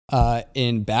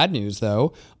In bad news,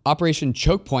 though, Operation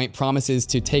Choke Point promises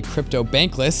to take crypto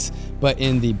bankless, but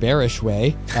in the bearish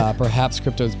way, perhaps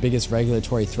crypto's biggest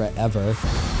regulatory threat ever.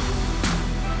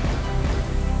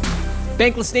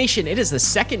 Bankless Nation, it is the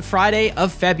second Friday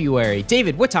of February.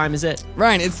 David, what time is it?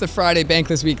 Ryan, it's the Friday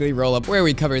Bankless Weekly Rollup, where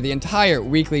we cover the entire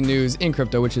weekly news in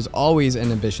crypto, which is always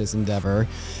an ambitious endeavor,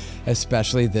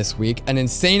 especially this week. An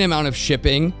insane amount of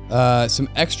shipping, some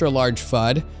extra large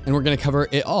FUD, and we're going to cover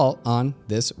it all on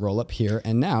this Rollup here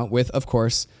and now with, of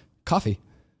course, coffee.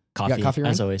 Coffee, you got coffee,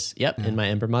 Ryan? as always. Yep, in my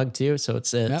Ember mug too, so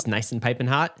it's nice and piping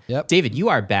hot. Yep. David, you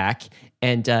are back,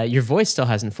 and your voice still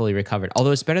hasn't fully recovered,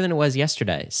 although it's better than it was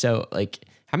yesterday. So,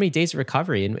 how many days of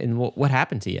recovery, and what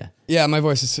happened to you? Yeah, my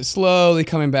voice is slowly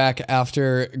coming back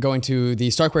after going to the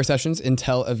Starkware sessions in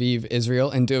Tel Aviv,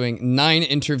 Israel, and doing 9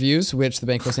 interviews, which the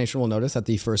Bankless Nation will notice that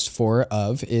the first 4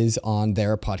 of is on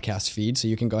their podcast feed. So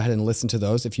you can go ahead and listen to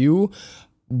those. If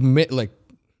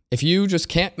you just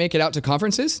can't make it out to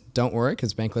conferences, don't worry,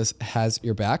 because Bankless has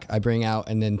your back. I bring out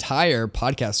an entire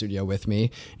podcast studio with me,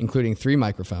 including 3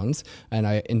 microphones, and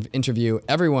I interview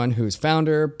everyone who's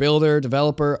founder, builder,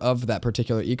 developer of that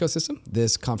particular ecosystem.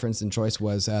 This conference in choice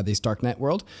was the Starknet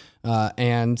World,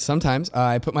 and sometimes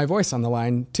I put my voice on the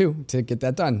line too to get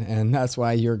that done, and that's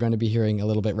why you're going to be hearing a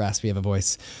little bit raspy of a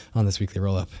voice on this weekly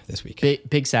Rollup this week.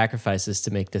 Big sacrifices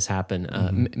to make this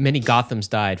happen. Many Gothams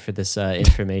died for this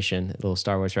information. A little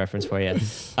Star Wars reference for you.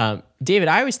 David,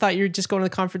 I always thought you were just going to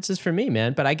the conferences for me,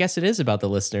 man, but I guess it is about the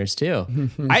listeners too.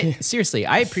 Seriously,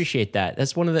 I appreciate that.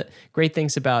 That's one of the great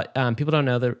things about, people don't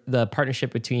know the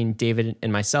partnership between David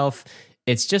and myself.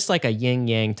 It's just like a yin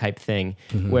yang type thing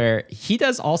where he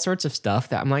does all sorts of stuff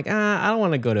that I'm like, I don't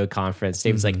want to go to a conference.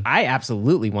 David's like, I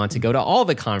absolutely want to go to all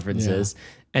the conferences. Yeah.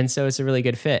 And so it's a really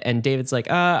good fit. And David's like,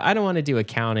 I don't want to do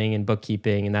accounting and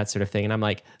bookkeeping and that sort of thing. And I'm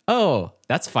like, oh,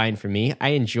 that's fine for me. I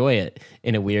enjoy it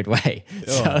in a weird way.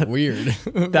 So weird.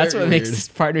 That's what makes this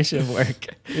partnership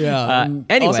work. Yeah.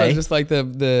 Anyway. Also, just like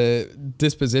the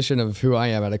disposition of who I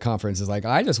am at a conference is like,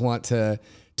 I just want to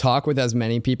talk with as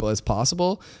many people as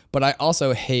possible, but I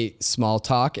also hate small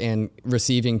talk and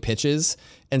receiving pitches.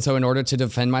 And so in order to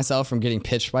defend myself from getting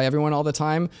pitched by everyone all the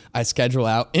time, I schedule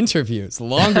out interviews,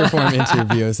 longer form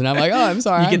interviews. And I'm like, oh, I'm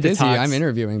sorry, I'm busy. Talks, I'm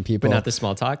interviewing people. But not the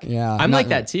small talk? Yeah. I'm like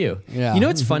that too. Yeah. You know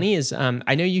what's funny is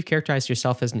I know you characterized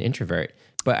yourself as an introvert,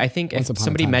 but I think if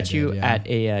somebody met you at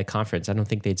a conference, I don't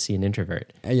think they'd see an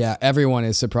introvert. Yeah, everyone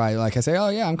is surprised. Like I say, oh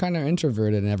yeah, I'm kind of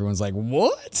introverted, and everyone's like,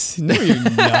 what? No, you're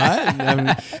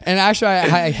not. And actually,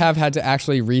 I have had to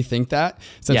actually rethink that.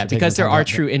 Yeah, because there are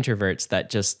true introverts that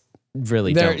just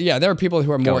really don't. Yeah, there are people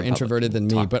who are more introverted than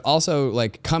me, but also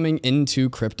like coming into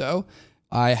crypto,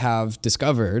 I have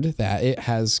discovered that it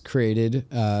has created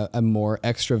a more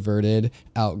extroverted,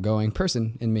 outgoing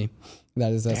person in me.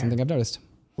 That is something I've noticed.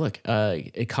 Look,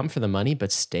 come for the money,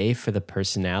 but stay for the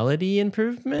personality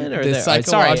improvement? Or the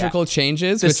psychological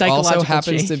changes, which also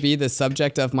happens to be the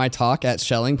subject of my talk at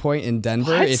Shelling Point in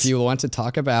Denver. What? If you want to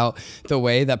talk about the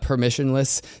way that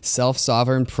permissionless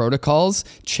self-sovereign protocols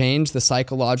change the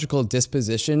psychological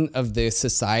disposition of the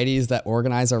societies that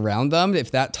organize around them, if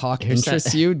that talk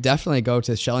interests you, definitely go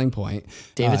to Shelling Point.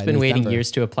 David's been waiting years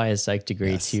to apply his psych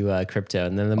degree to crypto,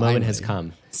 and then the moment has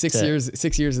come. 6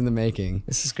 years in the making.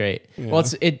 This is great. Yeah. Well,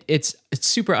 it's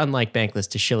super unlike Bankless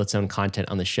to shill its own content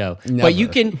on the show. Never. But you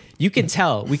can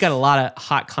tell we got a lot of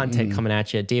hot content coming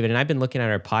at you, David. And I've been looking at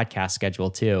our podcast schedule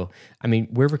too. I mean,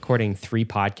 we're recording 3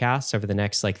 podcasts over the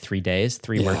next 3 days,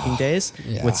 3 working days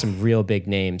with some real big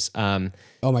names. Oh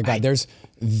my God,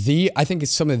 I think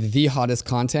it's some of the hottest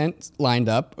content lined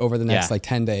up over the next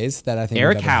 10 days that I think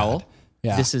Eric Howell.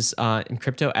 Yeah. This is in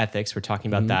crypto ethics. We're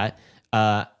talking about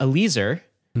that. Eliezer.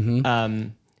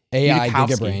 AI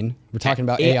Gigabrain. We're talking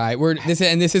about AI.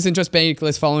 This isn't just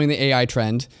Bankless following the AI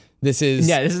trend. This is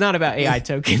not about AI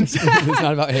tokens. It's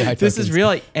not about AI tokens. This is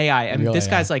real AI. I mean, this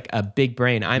guy's like a big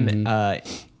brain.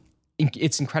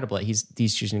 It's incredible that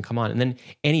he's choosing to come on. And then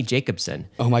Annie Jacobson.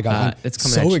 Oh my God, I'm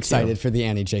so excited for the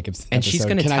Annie Jacobson and episode. She's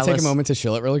going to tell us. Can I take a moment to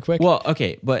shill it really quick? Well,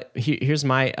 okay, but here's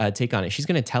my take on it. She's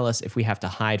going to tell us if we have to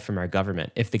hide from our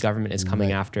government, if the government is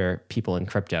coming after people in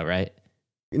crypto, right?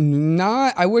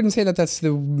 I wouldn't say that that's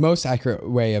the most accurate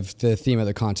way of the theme of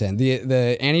the content.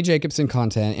 The Annie Jacobson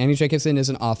content. Annie Jacobson is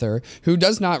an author who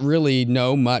does not really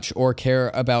know much or care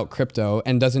about crypto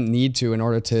and doesn't need to in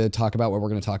order to talk about what we're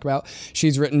going to talk about.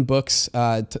 She's written books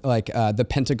like The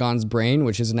Pentagon's Brain,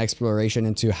 which is an exploration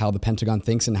into how the Pentagon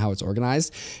thinks and how it's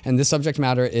organized. And this subject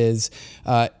matter is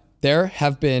there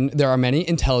are many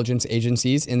intelligence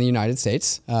agencies in the United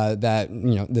States that,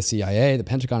 the CIA, the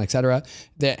Pentagon, et cetera.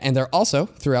 And there also,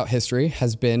 throughout history,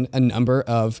 has been a number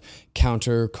of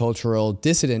countercultural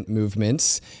dissident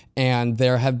movements. And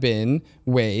there have been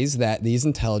ways that these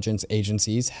intelligence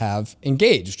agencies have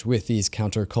engaged with these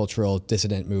countercultural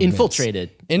dissident movements.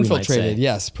 Infiltrated,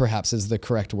 yes, perhaps is the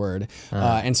correct word.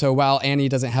 And so while Annie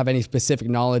doesn't have any specific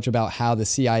knowledge about how the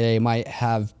CIA might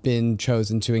have been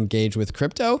chosen to engage with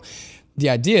crypto, the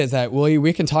idea is that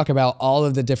we can talk about all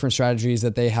of the different strategies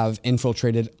that they have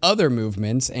infiltrated other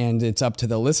movements, and it's up to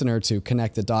the listener to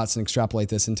connect the dots and extrapolate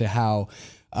this into how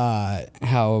the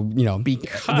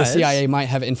CIA might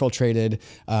have infiltrated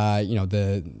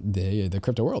the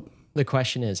crypto world. The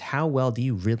question is, how well do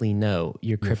you really know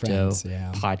your crypto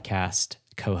podcast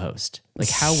co-host? Like,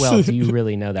 how well do you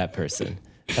really know that person?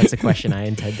 That's a question I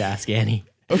intend to ask Annie.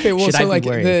 Okay, well, so like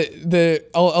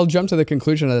I'll jump to the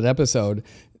conclusion of that episode.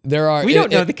 We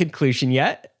don't know the conclusion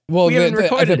yet. Well,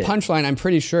 the punchline, I'm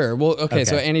pretty sure. Well, okay,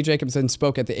 so Annie Jacobson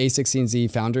spoke at the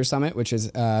a16z Founder Summit, which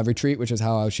is retreat, which is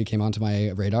how she came onto my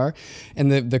radar.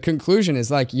 And the conclusion is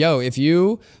like, if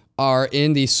you are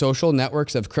in the social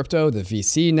networks of crypto, the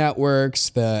VC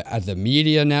networks, the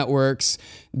media networks,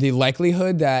 the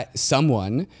likelihood that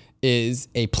someone is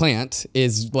a plant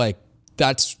is like,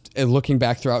 that's looking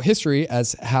back throughout history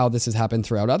as how this has happened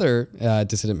throughout other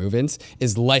dissident movements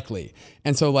is likely.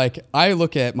 And so like I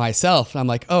look at myself and I'm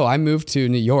like, I moved to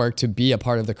New York to be a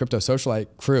part of the crypto socialite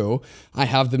crew. I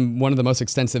have one of the most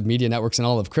extensive media networks in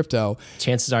all of crypto.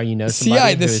 Chances are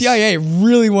somebody the CIA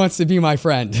really wants to be my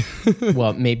friend.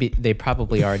 Well, maybe they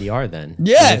probably already are then.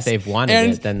 Yes. And if they've wanted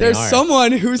it, then they are. There's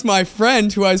someone who's my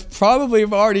friend who I probably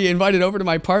have already invited over to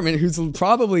my apartment who's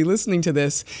probably listening to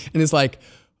this and is like,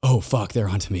 oh, fuck, they're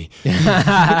onto me.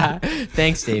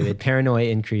 Thanks, David. Paranoia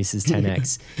increases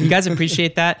 10x. You guys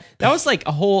appreciate that? That was like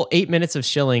a whole 8 minutes of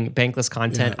shilling bankless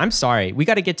content. Yeah. I'm sorry. We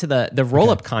got to get to the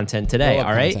roll-up content today,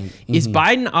 all right? Mm-hmm. Is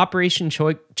Biden Operation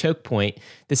Choke Point,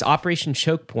 this Operation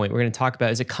Choke Point we're going to talk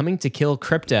about, is it coming to kill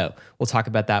crypto? We'll talk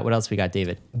about that. What else we got,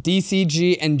 David?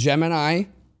 DCG and Gemini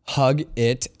hug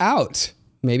it out.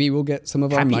 Maybe we'll get some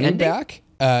of our money back.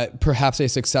 Perhaps a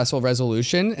successful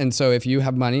resolution. And so if you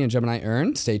have money in Gemini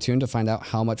Earn, stay tuned to find out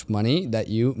how much money that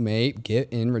you may get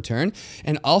in return.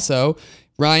 And also,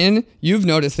 Ryan, you've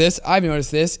noticed this. I've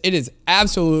noticed this. It is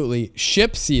absolutely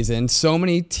ship season. So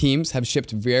many teams have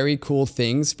shipped very cool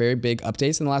things, very big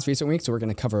updates in the last recent weeks. So we're going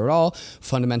to cover it all.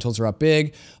 Fundamentals are up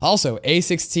big. Also,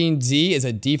 a16z is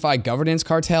a DeFi governance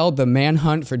cartel. The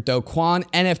manhunt for Do Kwon.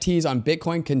 NFTs on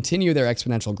Bitcoin continue their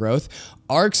exponential growth.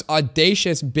 ARK's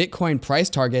audacious Bitcoin price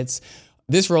targets.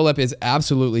 This roll-up is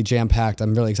absolutely jam-packed.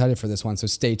 I'm really excited for this one. So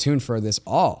stay tuned for this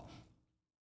all.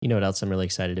 You know what else I'm really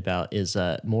excited about is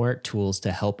more tools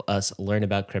to help us learn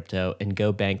about crypto and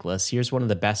go bankless. Here's one of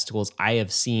the best tools I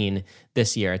have seen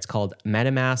this year. It's called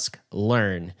MetaMask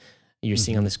Learn. You're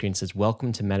seeing on the screen, it says,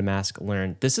 welcome to MetaMask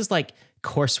Learn. This is like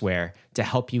courseware to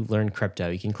help you learn crypto.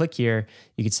 You can click here,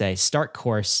 you could say start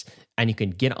course, and you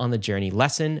can get on the journey.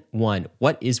 Lesson 1,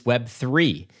 what is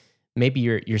Web3? Maybe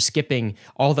you're skipping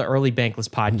all the early bankless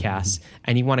podcasts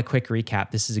and you want a quick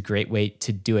recap. This is a great way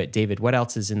to do it. David, what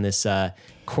else is in this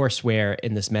courseware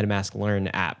in this MetaMask Learn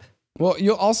app? Well,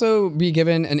 you'll also be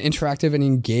given an interactive and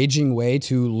engaging way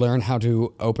to learn how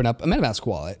to open up a MetaMask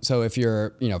wallet. So if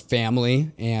you're, family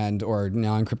or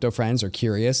non-crypto friends are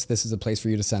curious, this is a place for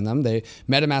you to send them.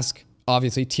 MetaMask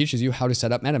obviously teaches you how to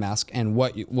set up MetaMask and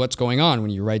what's going on when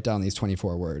you write down these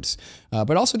 24 words.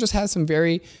 But also just has some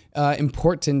very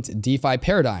important DeFi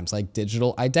paradigms like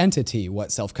digital identity,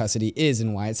 what self-custody is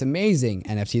and why it's amazing,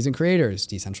 NFTs and creators,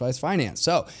 decentralized finance.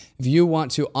 So if you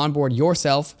want to onboard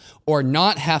yourself or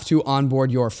not have to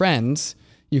onboard your friends,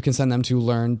 you can send them to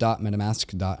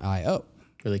learn.metamask.io.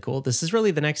 Really cool. This is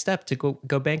really the next step to go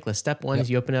bankless. Step 1 is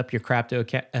you open up your crypto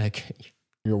account.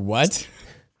 Your what?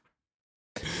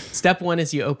 Step 1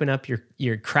 is you open up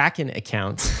your Kraken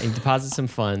account and you deposit some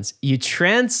funds. You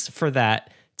transfer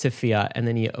that to fiat, and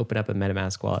then you open up a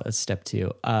MetaMask wallet. That's step 2.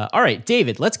 All right,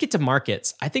 David, let's get to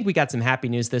markets. I think we got some happy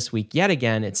news this week. Yet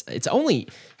again, it's only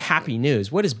happy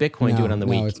news. What is Bitcoin doing on the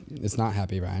week? It's not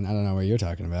happy, Ryan. I don't know what you're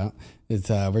talking about.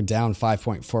 We're down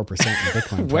 5.4% in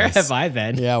Bitcoin price. Where have I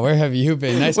been? Yeah, where have you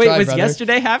been? Nice Wait, try, was brother.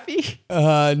 Yesterday happy?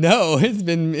 No, it's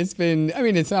been. I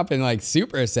mean, it's not been like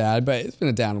super sad, but it's been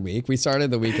a down week. We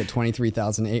started the week at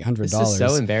 $23,800. This is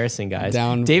so embarrassing, guys.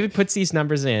 David puts these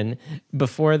numbers in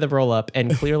before the roll up,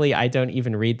 and clearly I don't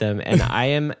even read them. And I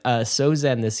am so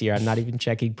zen this year. I'm not even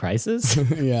checking prices.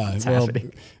 Yeah, What's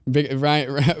happening?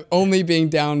 Ryan, only being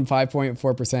down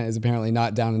 5.4% is apparently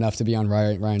not down enough to be on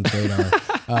Ryan's radar.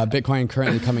 Bitcoin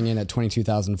currently coming in at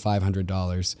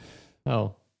 $22,500.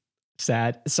 Oh,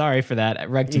 sad. Sorry for that. I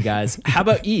wrecked you guys. How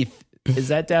about ETH? Is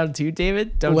that down too,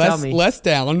 David? Don't tell me. Less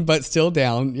down, but still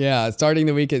down. Yeah, starting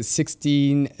the week at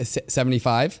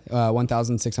 1675,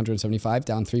 1,675,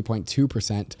 down 3.2% to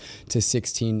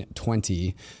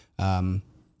 1620.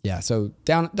 Yeah, so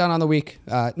down on the week,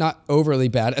 not overly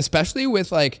bad, especially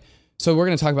with like. So we're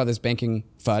going to talk about this banking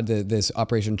FUD, this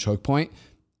Operation Choke Point,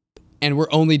 and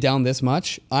we're only down this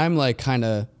much. I'm like kind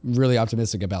of really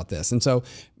optimistic about this. And so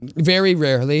very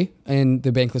rarely in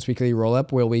the Bankless Weekly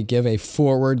Rollup will we give a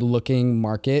forward-looking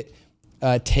market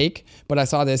take, but I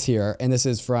saw this here, and this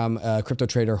is from crypto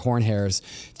trader Hornhairs.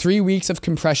 3 weeks of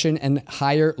compression and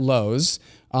higher lows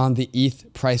on the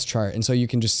ETH price chart. And so you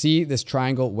can just see this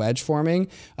triangle wedge forming.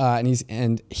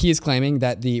 And he is claiming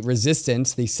that the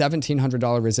resistance, the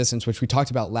 $1,700 resistance, which we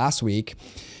talked about last week,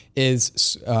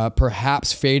 is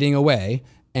perhaps fading away.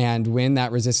 And when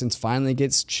that resistance finally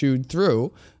gets chewed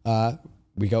through,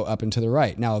 we go up and to the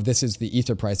right. Now, this is the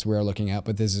Ether price we're looking at,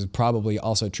 but this is probably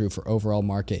also true for overall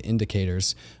market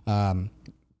indicators. I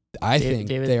think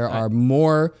there are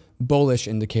more bullish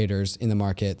indicators in the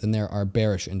market than there are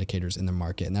bearish indicators in the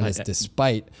market. And that is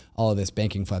despite all of this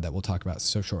banking FUD that we'll talk about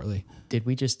so shortly. Did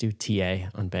we just do TA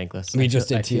on Bankless? We just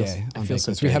did TA on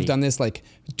Bankless. So we have done this like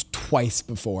twice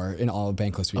before in all of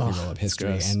Bankless Weekly Rollup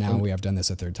history. And now we have done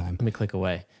this a third time. Let me click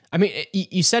away. I mean,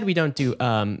 you said we don't do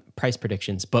price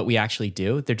predictions, but we actually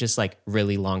do. They're just like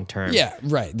really long term. Yeah,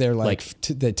 right. They're like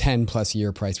the 10 plus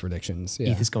year price predictions.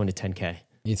 Yeah. ETH is going to 10K.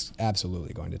 It's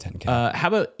absolutely going to 10K. How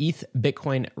about ETH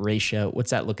Bitcoin ratio?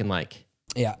 What's that looking like?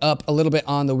 Yeah, up a little bit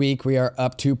on the week. We are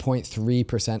up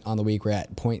 2.3% on the week. We're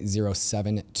at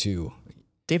 0.072.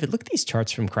 David, look at these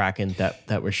charts from Kraken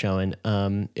that we're showing.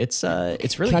 It's really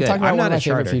good. Can I talk about one of my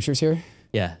favorite features here?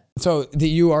 Yeah. So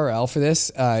the URL for this,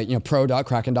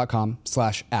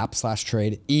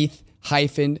 pro.kraken.com/app/trade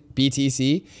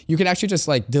ETH-BTC. You can actually just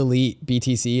like delete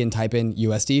BTC and type in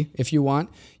USD if you want.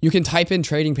 You can type in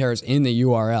trading pairs in the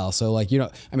URL. So like,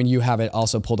 you have it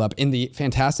also pulled up in the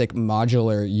fantastic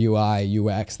modular UI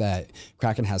UX that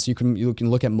Kraken has. So you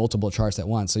can look at multiple charts at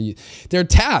once. So they're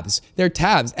tabs,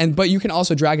 but you can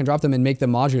also drag and drop them and make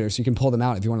them modular. So you can pull them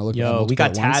out if you want to look at multiple we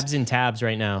got at once. tabs and tabs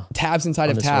right now. Tabs inside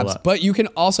of tabs, but you can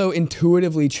also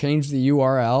intuitively change the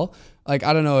URL. Like,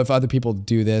 I don't know if other people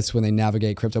do this when they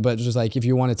navigate crypto, but just like if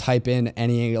you want to type in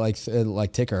any like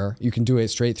ticker, you can do it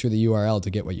straight through the URL to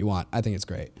get what you want. I think it's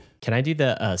great. Can I do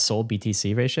the Sol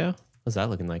BTC ratio? What's that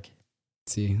looking like?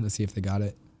 Let's see if they got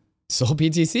it. Sol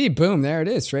BTC, boom, there it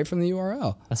is, straight from the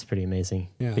URL. That's pretty amazing.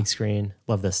 Yeah. Big screen,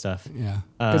 love this stuff. Yeah,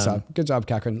 good job,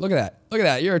 Kraken. Look at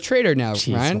that. You're a trader now,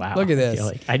 Ryan. Wow. Look at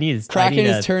this. Kraken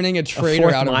is turning a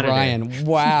trader out of Ryan.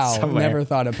 Wow, never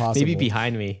thought it possible. Maybe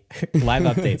behind me, live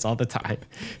updates all the time,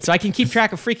 so I can keep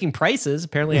track of freaking prices.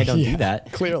 Apparently, I don't do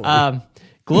that. Clearly.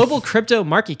 Global crypto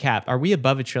market cap. Are we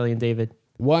above $1 trillion, David?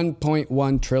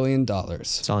 $1.1 trillion.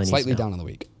 That's all I need Slightly to know. down on the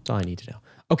week. That's all I need to know.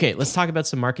 Okay, let's talk about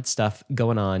some market stuff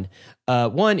going on.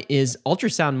 One is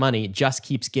ultrasound money just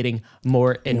keeps getting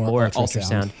more and more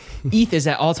ultrasound. ETH is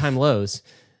at all-time lows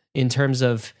in terms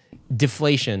of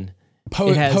deflation.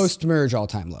 Post-merge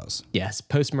all-time lows. Yes,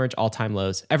 post-merge all-time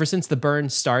lows. Ever since the burn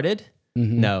started?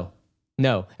 Mm-hmm.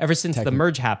 No. Ever since the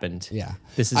merge happened. Yeah.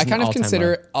 This is I kind of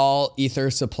consider all Ether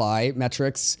supply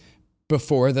metrics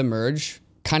before the merge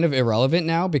kind of irrelevant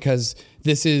now because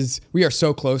we are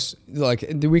so close. Like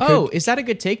we could. Oh, is that a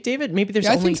good take, David? Maybe there's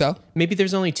I think so. Maybe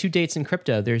there's only two dates in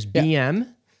crypto. There's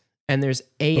BM and there's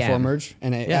AM. Before merge,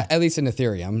 and at least in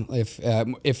Ethereum.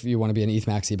 If you want to be an ETH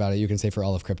maxi about it, you can say for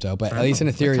all of crypto. But at least in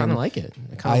Ethereum, I kind of like it.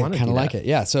 I kind of like it.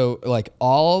 Yeah. So like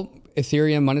all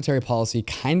Ethereum monetary policy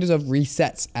kind of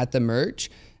resets at the merge,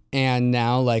 and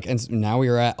now we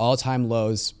are at all-time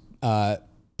lows.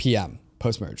 PM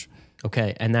post merge.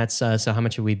 Okay, and that's so how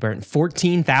much have we burnt?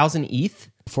 14,000 ETH?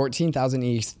 14,000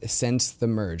 ETH since the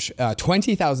merge.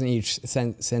 20,000 each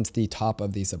since the top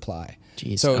of the supply.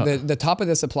 Jeez. So the top of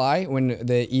the supply, when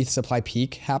the ETH supply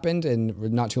peak happened, and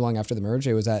not too long after the merge,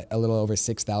 it was at a little over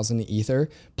 6,000 Ether,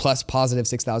 plus positive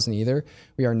 6,000 Ether.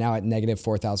 We are now at negative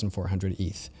 4,400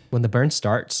 ETH. When the burn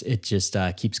starts, it just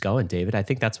keeps going, David. I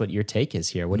think that's what your take is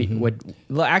here.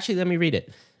 Actually, let me read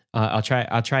it. I'll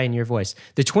try in your voice.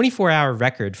 The 24-hour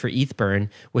record for ETH burn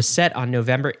was set on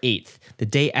November 8th, the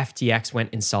day FTX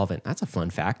went insolvent. That's a fun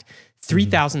fact.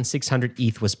 3,600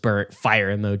 ETH was burnt,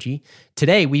 fire emoji.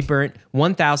 Today, we burnt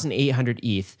 1,800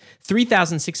 ETH.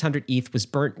 3,600 ETH was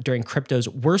burnt during crypto's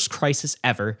worst crisis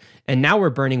ever. And now we're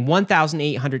burning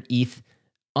 1,800 ETH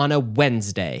on a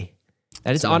Wednesday.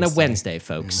 That is on a Wednesday,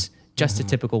 folks. Yeah. Just a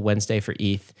typical Wednesday for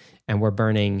ETH. And we're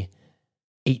burning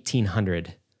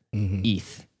 1,800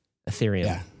 Ethereum.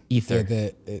 Yeah.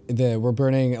 Ether. We're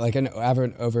burning like an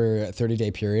average over a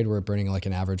 30-day period. We're burning like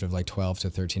an average of like 12 to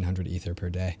 1300 ether per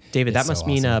day. David, that must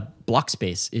mean block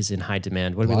space is in high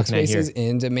demand. What are we looking at here? Block space is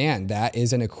in demand. That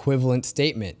is an equivalent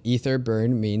statement. Ether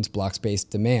burn means block space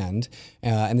demand.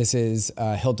 And this is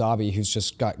Hill Dobby, who's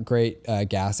just got great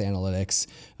gas analytics.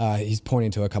 He's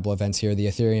pointing to a couple events here. The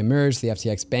Ethereum merge, the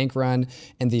FTX bank run,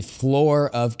 and the floor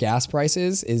of gas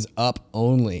prices is up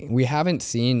only. We haven't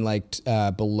seen like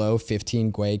below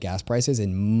 15 Gwei gas prices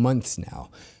in months now.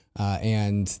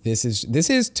 And this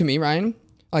is to me, Ryan,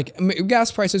 like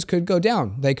gas prices could go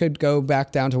down. They could go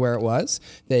back down to where it was.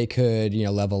 They could,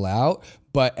 level out.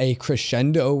 But a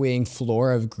crescendoing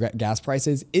floor of gas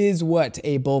prices is what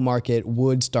a bull market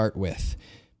would start with.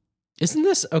 Isn't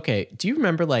this okay? Do you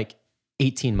remember like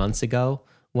 18 months ago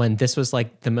when this was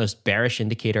like the most bearish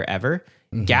indicator ever?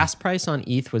 Gas price on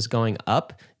ETH was going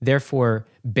up, therefore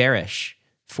bearish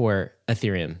for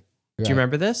Ethereum. Do you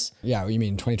remember this? Yeah, you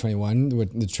mean 2021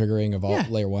 with the triggering of all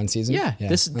layer 1 season? Yeah.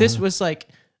 This was like,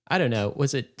 I don't know,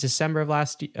 was it December of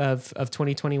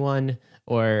 2021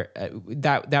 or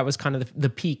that was kind of the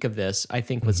peak of this, I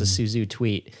think was a Suzu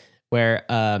tweet where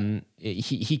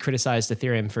he criticized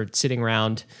Ethereum for sitting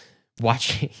around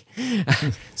watching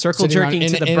circle jerking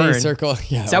to the burn. Circle.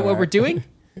 Yeah, is that what we're doing?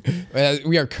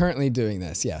 We are currently doing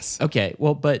this, yes. Okay,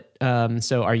 well, but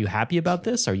so are you happy about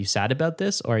this? Are you sad about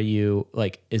this? Or are you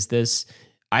like, is this,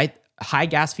 high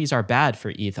gas fees are bad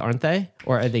for ETH, aren't they?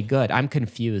 Or are they good? I'm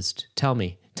confused. Tell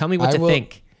me what to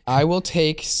think. I will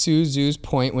take Suzu's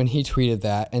point when he tweeted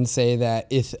that and say that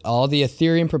if all the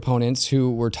Ethereum proponents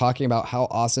who were talking about how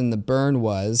awesome the burn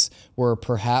was were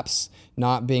perhaps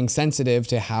not being sensitive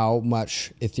to how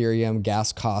much Ethereum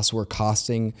gas costs were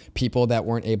costing people that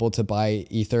weren't able to buy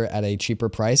Ether at a cheaper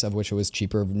price, of which it was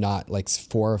cheaper not like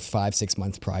 4, 5, 6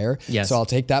 months prior. Yes. So I'll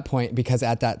take that point because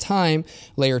at that time,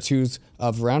 layer 2s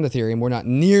of around Ethereum were not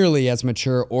nearly as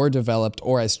mature or developed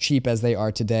or as cheap as they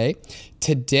are today.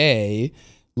 Today,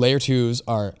 layer 2s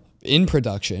are in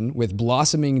production with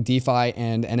blossoming DeFi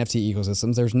and NFT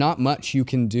ecosystems. There's not much you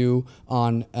can do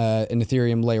on an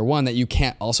Ethereum layer 1 that you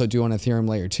can't also do on Ethereum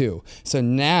layer 2. So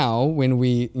now when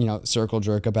we, circle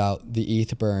jerk about the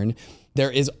ETH burn,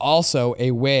 there is also a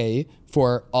way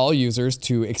for all users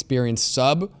to experience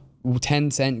sub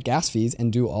 10-cent gas fees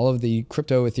and do all of the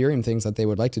crypto Ethereum things that they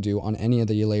would like to do on any of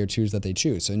the layer 2s that they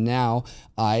choose. So now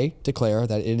I declare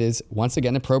that it is once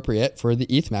again appropriate for the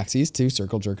ETH maxis to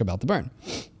circle jerk about the burn.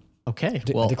 Okay.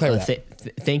 Well,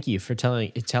 thank you for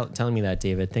telling me that,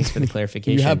 David. Thanks for the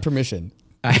clarification. You have permission.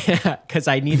 Because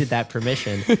I needed that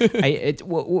permission.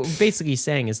 What we're basically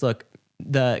saying is, look,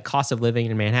 the cost of living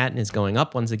in Manhattan is going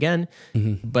up once again,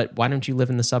 but why don't you live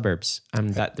in the suburbs?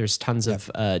 There's tons of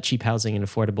cheap housing and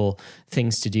affordable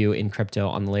things to do in crypto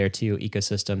on the layer 2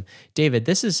 ecosystem. David,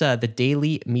 this is the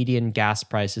daily median gas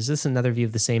price. Is this another view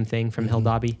of the same thing from Hill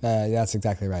Dobby? That's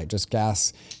exactly right. Just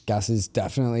gas has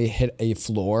definitely hit a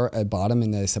floor, a bottom in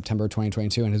the September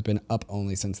 2022 and has been up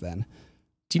only since then.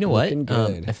 Do you know what?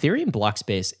 Ethereum block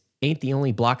space ain't the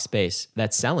only block space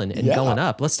that's selling and going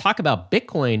up. Let's talk about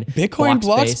Bitcoin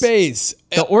block space.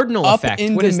 The ordinal effect.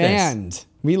 In what demand. Is this?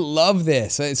 We love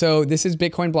this. So this is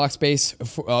Bitcoin block space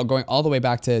going all the way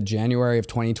back to January of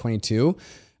 2022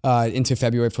 into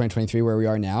February of 2023, where we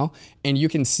are now. And you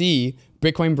can see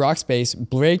Bitcoin block space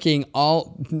breaking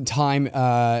all-time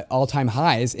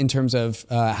highs in terms of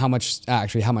how much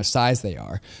size they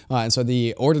are. And so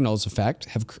the ordinals effect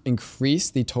have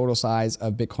increased the total size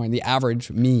of Bitcoin, the average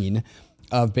mean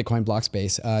of Bitcoin block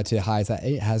space to highs that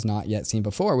it has not yet seen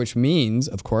before, which means,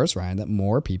 of course, Ryan, that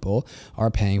more people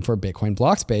are paying for Bitcoin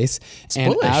block space.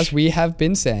 And bullish. As we have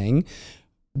been saying,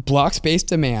 block space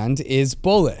demand is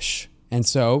bullish. And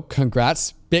so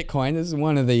congrats, Bitcoin. This is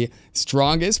one of the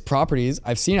strongest properties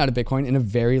I've seen out of Bitcoin in a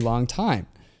very long time.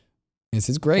 This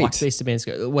is great. Block-based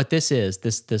demand. What this is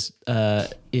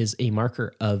a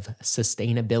marker of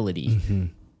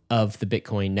sustainability of the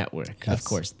Bitcoin network. Yes. Of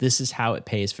course, this is how it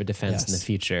pays for defense in the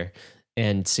future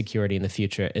and security in the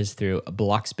future is through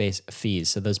block space fees.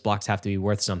 So those blocks have to be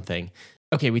worth something.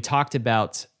 Okay, we talked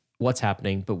about what's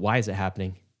happening, but why is it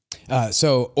happening?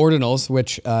 So Ordinals,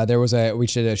 which we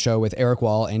did a show with Eric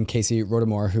Wall and Casey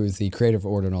Rodemore, who's the creator of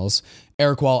Ordinals.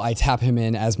 Eric Wall, I tap him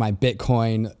in as my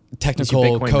Bitcoin technical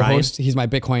Bitcoin co-host. Ryan? He's my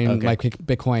Bitcoin, Okay.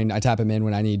 Bitcoin. I tap him in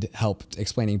when I need help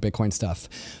explaining Bitcoin stuff.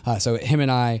 So him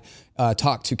and I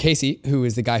talked to Casey, who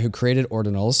is the guy who created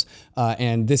Ordinals.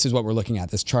 And this is what we're looking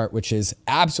at, this chart, which is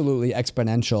absolutely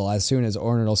exponential as soon as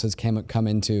Ordinals has come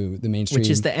into the mainstream. Which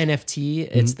is the NFT.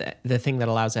 It's the thing that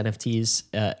allows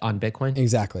NFTs on Bitcoin.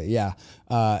 Exactly. Yeah.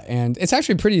 And it's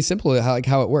actually pretty simple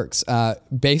how it works.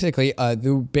 Basically,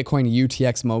 the Bitcoin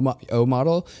UTXO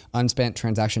model, unspent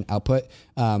transaction output,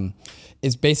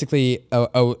 is basically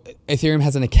Ethereum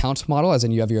has an account model, as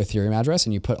in you have your Ethereum address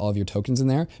and you put all of your tokens in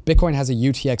there. Bitcoin has a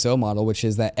UTXO model, which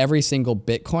is that every single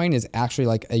Bitcoin is actually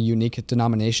like a unique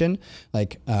denomination.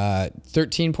 Like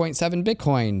 13.7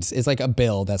 Bitcoins is like a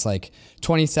bill that's like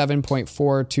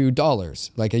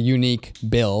 $27.42, like a unique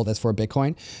bill that's for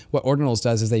Bitcoin. What Ordinals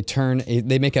does is they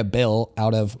make a bill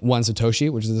out of one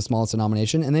Satoshi, which is the smallest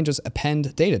denomination, and then just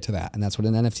append data to that. And that's what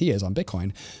an NFT is on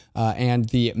Bitcoin. And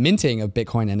the minting of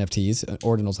Bitcoin NFTs,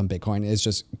 Ordinals on Bitcoin, is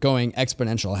just going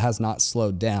exponential. It has not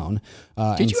slowed down.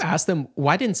 Did you ask them,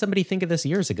 why didn't somebody think of this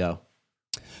years ago?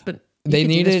 But they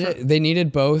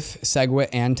needed both SegWit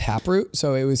and Taproot,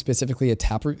 so it was specifically a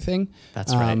Taproot thing.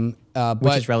 That's right.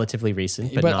 Which is relatively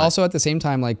recent, but not. Also at the same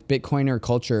time, like Bitcoiner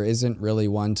culture isn't really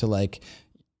one to like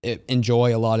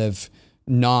enjoy a lot of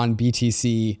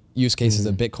non-BTC use cases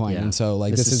of Bitcoin. Yeah. And so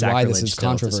like this is why this is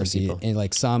controversy. And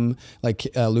like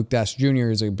Luke Dash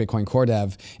Jr. is a Bitcoin core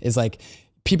dev, is like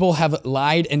people have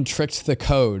lied and tricked the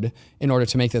code in order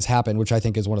to make this happen, which I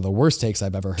think is one of the worst takes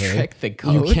I've ever heard. Trick the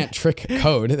code? You can't trick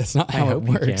code. That's not how it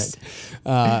works.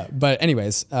 But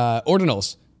anyways,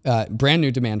 Ordinals, brand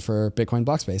new demand for Bitcoin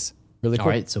block space. Really cool.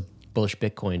 All right, so bullish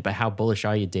Bitcoin. But how bullish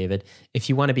are you, David? If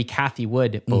you want to be Cathie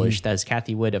Wood bullish, that is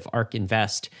Cathie Wood of ARK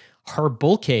Invest. Her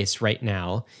bull case right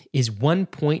now is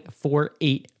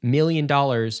 $1.48 million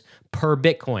per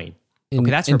Bitcoin. Okay,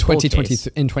 that's her bull case.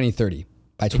 In 2030.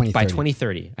 By 2030. By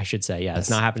 2030, I should say. Yeah, it's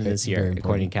not happening this year,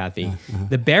 according to Cathie.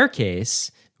 The bear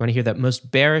case, you want to hear that most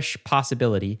bearish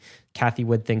possibility Cathie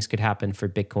Wood thinks could happen for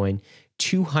Bitcoin,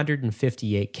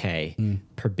 $258K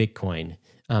per Bitcoin.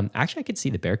 Actually, I could see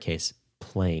the bear case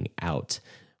playing out.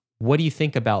 What do you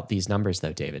think about these numbers,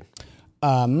 though, David?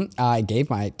 I gave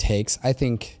my takes. I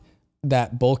think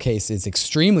that bull case is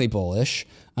extremely bullish.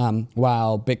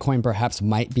 While Bitcoin perhaps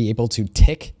might be able to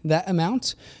tick that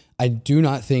amount, I do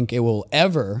not think it will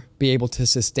ever be able to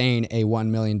sustain a $1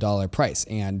 million price.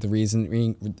 And the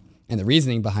reasoning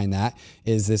behind that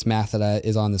is this math that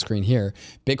is on the screen here.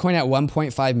 Bitcoin at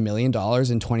 $1.5 million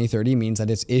in 2030 means that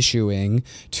it's issuing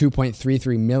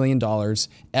 $2.33 million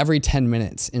every 10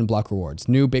 minutes in block rewards.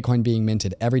 New Bitcoin being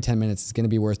minted every 10 minutes is going to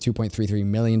be worth $2.33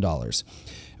 million.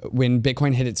 When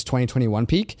Bitcoin hit its 2021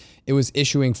 peak, it was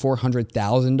issuing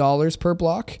 $400,000 per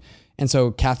block. And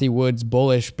so Cathie Wood's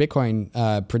bullish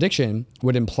Bitcoin prediction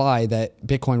would imply that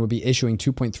Bitcoin would be issuing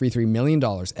 $2.33 million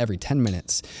every 10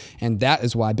 minutes. And that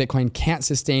is why Bitcoin can't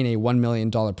sustain a $1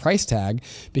 million price tag,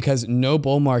 because no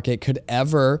bull market could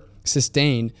ever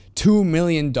sustain $2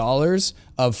 million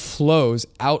of flows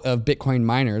out of Bitcoin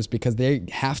miners, because they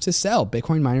have to sell.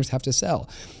 Bitcoin miners have to sell.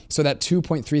 So that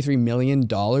 $2.33 million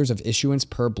of issuance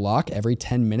per block every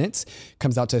 10 minutes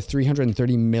comes out to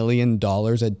 $330 million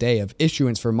a day of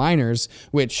issuance for miners,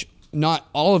 which not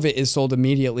all of it is sold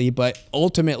immediately, but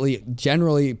ultimately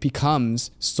generally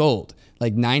becomes sold.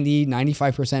 Like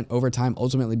 95% over time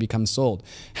ultimately becomes sold.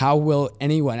 How will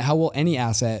any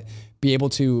asset be able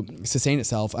to sustain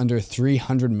itself under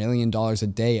 $300 million a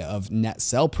day of net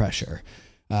sell pressure?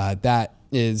 I don't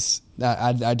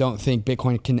think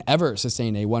Bitcoin can ever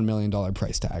sustain a $1 million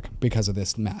price tag because of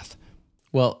this math.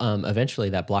 Well, eventually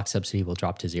that block subsidy will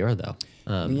drop to zero, though.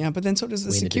 Yeah, but then so does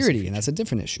the security, and that's a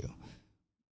different issue.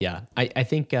 Yeah, I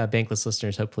think Bankless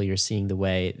listeners, hopefully you're seeing the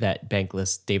way that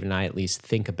Bankless, David and I at least,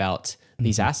 think about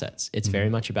these assets. It's very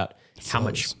much about how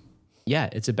much. Yeah,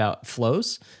 it's about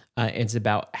flows. It's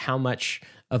about how much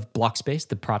of block space,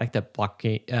 the product that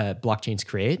blockchains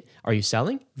create, are you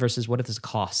selling versus what is the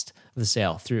cost of the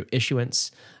sale through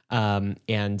issuance and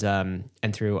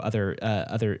through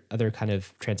other kind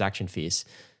of transaction fees.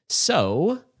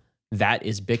 So that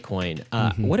is Bitcoin.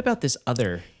 What about this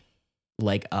other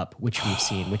leg up, which we've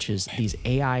seen, which is these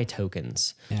AI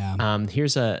tokens? Yeah.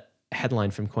 Here's a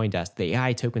headline from CoinDesk: the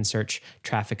AI token search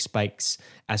traffic spikes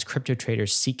as crypto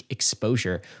traders seek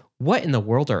exposure. What in the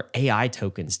world are AI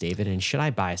tokens, David, and should I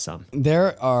buy some?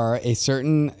 There are a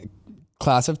certain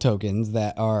class of tokens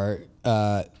that are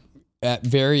at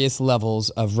various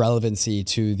levels of relevancy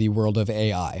to the world of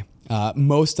AI.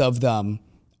 Most of them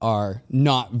are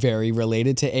not very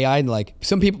related to AI. Like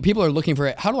some people are looking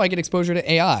for, how do I get exposure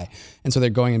to AI? And so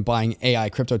they're going and buying AI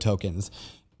crypto tokens.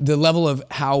 the level of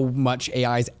how much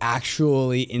AI is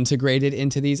actually integrated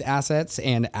into these assets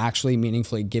and actually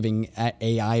meaningfully giving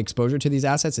AI exposure to these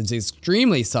assets is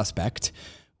extremely suspect.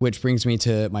 Which brings me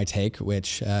to my take,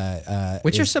 which are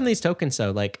some of these tokens though,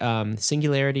 like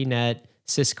SingularityNet,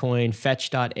 Syscoin,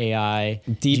 Fetch.ai,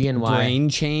 Deep GNY. Brain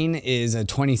Chain is a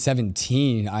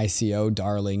 2017 ICO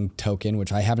darling token,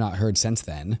 which I have not heard since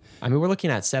then. I mean, we're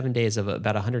looking at 7 days of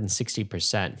about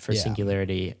 160% for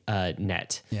Singularity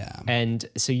Net. Yeah. And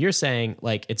so you're saying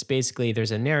like it's basically there's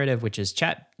a narrative which is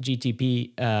Chat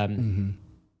GTP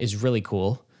is really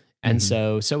cool. And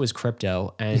so is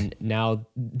crypto, and now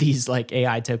these like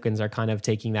AI tokens are kind of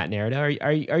taking that narrative.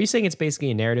 Are you saying it's basically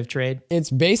a narrative trade?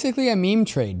 It's basically a meme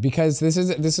trade because this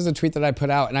is a tweet that I put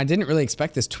out, and I didn't really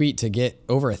expect this tweet to get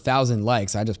over 1,000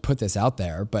 likes. I just put this out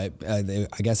there, but I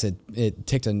guess it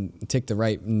ticked the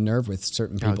right nerve with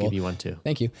certain people. I'll give you one too.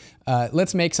 Thank you.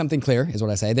 Let's make something clear, is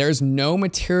what I say. There is no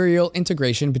material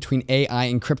integration between AI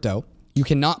and crypto. You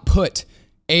cannot put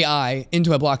AI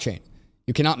into a blockchain.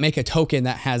 You cannot make a token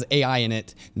that has AI in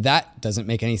it. That doesn't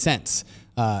make any sense.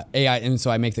 AI, and so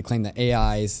I make the claim that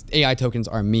AI tokens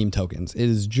are meme tokens. It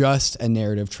is just a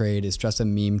narrative trade. It's just a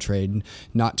meme trade,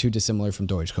 not too dissimilar from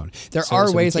Dogecoin. There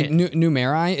are ways like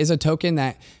Numeri is a token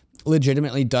that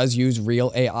legitimately does use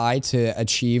real AI to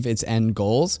achieve its end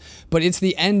goals, but it's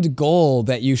the end goal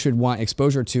that you should want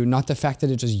exposure to, not the fact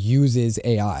that it just uses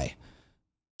AI.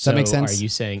 Does that make sense? Are you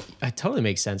saying it totally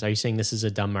makes sense? Are you saying this is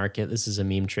a dumb market? This is a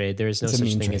meme trade. There is no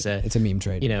such thing as it's a meme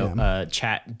trade.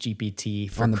 Chat GPT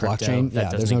for on the crypto. Blockchain.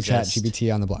 Yeah, there's no Chat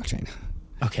GPT on the blockchain.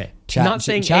 Okay. Not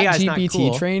saying Chat AI is GPT not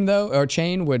cool. train though, or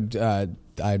chain would if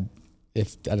at a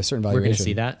certain valuation. We're going to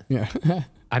see that. Yeah.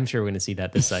 I'm sure we're going to see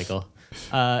that this cycle.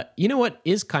 You know what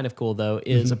is kind of cool though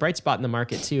is a bright spot in the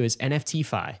market too is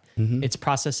NFTFi. It's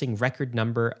processing record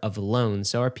number of loans.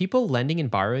 So are people lending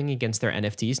and borrowing against their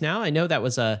NFTs now? I know that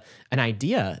was an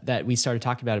idea that we started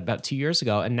talking about 2 years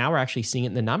ago, and now we're actually seeing it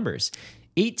in the numbers.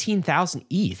 18,000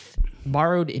 ETH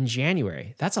borrowed in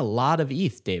January. That's a lot of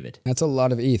ETH, David. That's a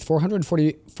lot of ETH.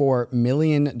 $444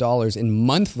 million in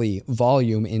monthly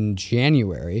volume in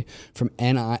January from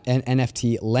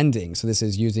NFT lending. So this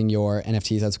is using your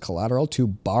NFTs as collateral to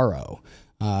borrow.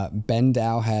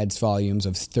 BenDAO had volumes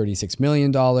of $36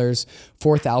 million.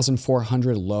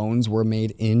 4,400 loans were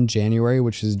made in January,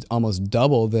 which is almost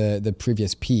double the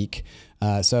previous peak.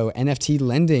 So NFT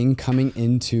lending coming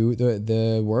into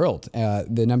the world.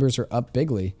 The numbers are up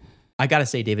bigly. I got to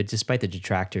say, David, despite the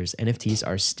detractors, NFTs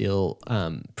are still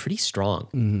pretty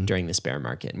strong during this bear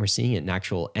market. And we're seeing it in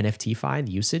actual NFTFi,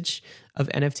 the usage of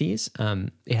NFTs.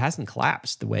 It hasn't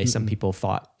collapsed the way some people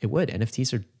thought it would.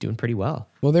 NFTs are doing pretty well.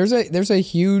 Well, there's a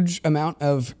huge amount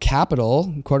of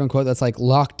capital, quote unquote, that's like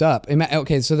locked up.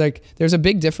 Okay, so like there's a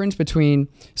big difference between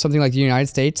something like the United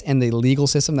States and the legal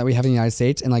system that we have in the United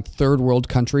States and like third world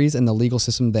countries and the legal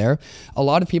system there. A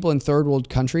lot of people in third world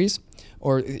countries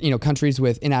or countries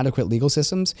with inadequate legal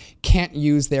systems can't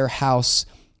use their house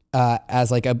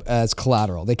as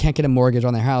collateral. They can't get a mortgage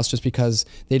on their house just because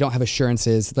they don't have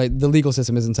assurances. Like the legal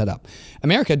system isn't set up.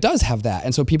 America does have that,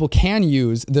 and so people can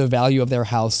use the value of their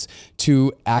house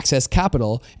to access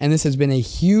capital. And this has been a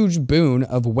huge boon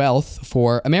of wealth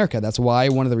for America. That's why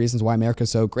one of the reasons why America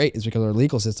is so great is because our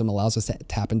legal system allows us to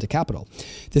tap into capital.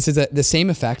 This is the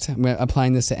same effect. I'm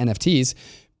applying this to NFTs.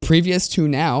 Previous to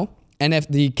now,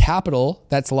 the capital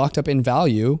that's locked up in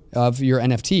value of your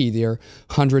NFT, your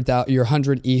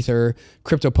 100 Ether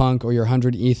CryptoPunk or your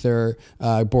 100 Ether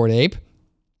Bored Ape,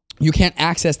 you can't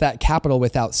access that capital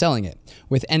without selling it.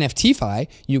 With NFTFi,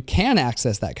 you can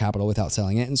access that capital without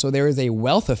selling it. And so there is a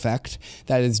wealth effect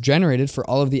that is generated for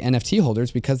all of the NFT holders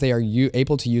because they are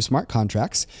able to use smart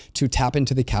contracts to tap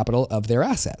into the capital of their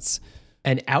assets.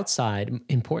 And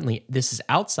importantly, this is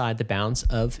outside the bounds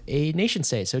of a nation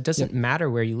state. So it doesn't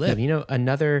matter where you live.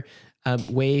 Another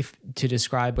way to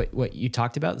describe what you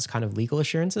talked about is kind of legal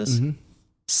assurances.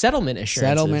 Settlement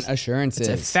assurances.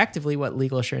 It's effectively what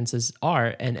legal assurances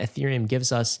are. And Ethereum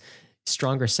gives us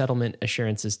stronger settlement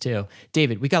assurances too.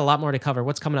 David, we got a lot more to cover.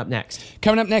 What's coming up next?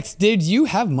 Coming up next, did you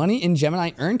have money in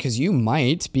Gemini Earn? Because you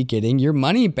might be getting your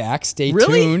money back. Stay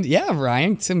tuned. Yeah,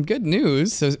 Ryan, some good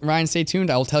news. So Ryan, stay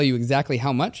tuned. I will tell you exactly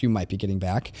how much you might be getting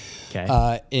back.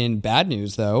 Okay. In bad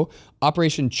news though,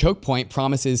 Operation Choke Point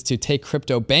promises to take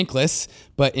crypto bankless,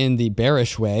 but in the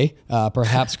bearish way,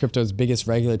 perhaps crypto's biggest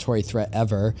regulatory threat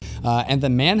ever. And the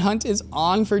manhunt is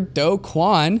on for Do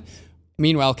Kwon.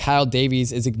 Meanwhile, Kyle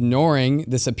Davies is ignoring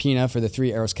the subpoena for the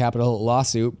Three Arrows Capital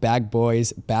lawsuit. Bad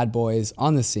boys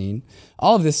on the scene.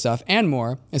 All of this stuff and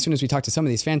more as soon as we talk to some of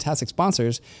these fantastic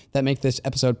sponsors that make this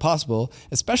episode possible,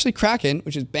 especially Kraken,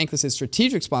 which is Bankless's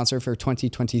strategic sponsor for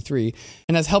 2023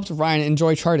 and has helped Ryan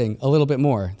enjoy charting a little bit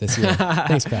more this year.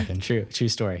 Thanks, Kraken. True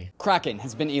story. Kraken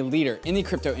has been a leader in the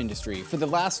crypto industry for the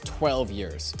last 12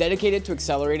 years. Dedicated to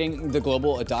accelerating the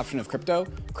global adoption of crypto,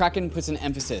 Kraken puts an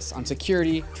emphasis on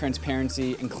security,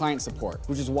 transparency, and client support,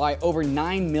 which is why over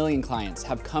 9 million clients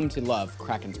have come to love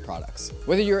Kraken's products.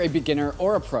 Whether you're a beginner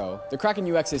or a pro, the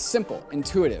Kraken UX is simple,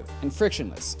 intuitive, and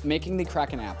frictionless, making the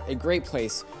Kraken app a great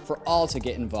place for all to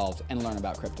get involved and learn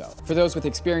about crypto. For those with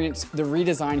experience, the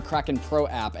redesigned Kraken Pro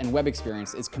app and web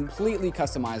experience is completely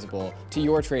customizable to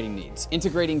your trading needs,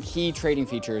 integrating key trading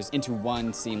features into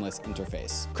one seamless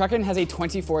interface. Kraken has a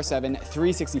 24/7,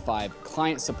 365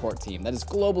 client support team that is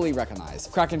globally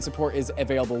recognized. Kraken support is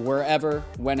available wherever,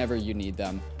 whenever you need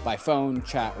them, by phone,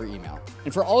 chat, or email.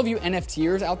 And for all of you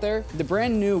NFTers out there, the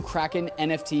brand new Kraken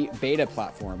NFT beta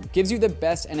platform gives you the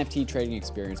best NFT trading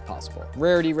experience possible.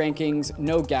 Rarity rankings,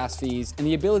 no gas fees, and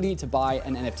the ability to buy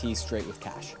an NFT straight with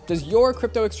cash. Does your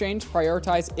crypto exchange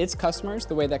prioritize its customers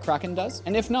the way that Kraken does?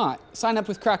 And if not, sign up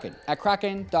with Kraken at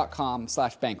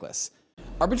kraken.com/bankless.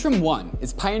 Arbitrum One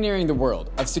is pioneering the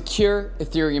world of secure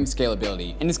Ethereum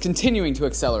scalability and is continuing to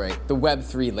accelerate the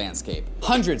Web3 landscape.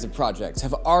 Hundreds of projects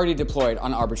have already deployed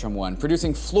on Arbitrum One,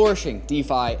 producing flourishing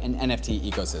DeFi and NFT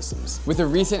ecosystems. With the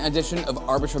recent addition of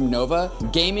Arbitrum Nova,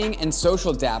 gaming and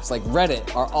social dApps like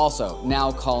Reddit are also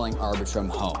now calling Arbitrum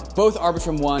home. Both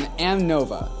Arbitrum One and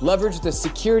Nova leverage the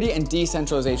security and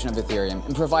decentralization of Ethereum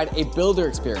and provide a builder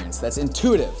experience that's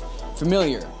intuitive,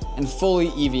 familiar, and fully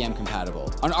EVM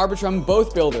compatible. On Arbitrum,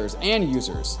 both builders and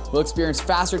users will experience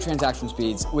faster transaction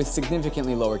speeds with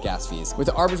significantly lower gas fees. With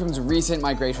Arbitrum's recent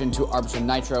migration to Arbitrum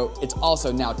Nitro, it's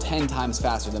also now 10 times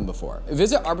faster than before.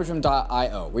 Visit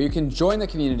arbitrum.io, where you can join the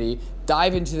community,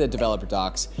 dive into the developer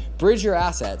docs, bridge your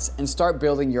assets, and start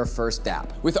building your first dApp.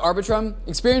 With Arbitrum,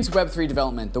 experience Web3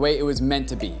 development the way it was meant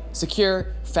to be: secure,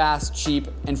 fast, cheap,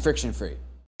 and friction-free.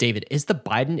 David, is the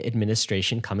Biden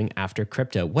administration coming after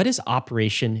crypto? What is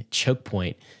Operation Choke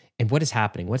Point, and what is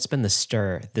happening? What's been the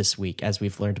stir this week as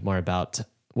we've learned more about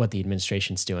what the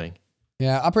administration's doing?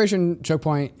 Yeah, Operation Choke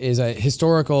Point is a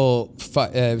historical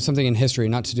something in history,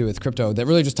 not to do with crypto, that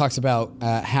really just talks about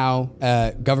how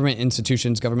government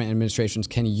institutions, government administrations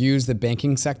can use the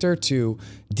banking sector to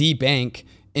debank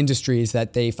industries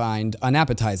that they find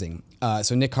unappetizing.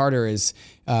 So Nick Carter is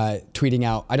tweeting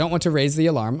out, "I don't want to raise the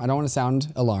alarm. I don't want to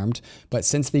sound alarmed, but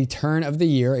since the turn of the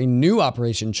year, a new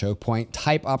Operation Choke Point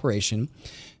type operation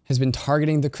has been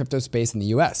targeting the crypto space in the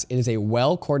US. It is a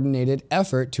well-coordinated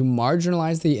effort to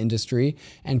marginalize the industry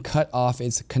and cut off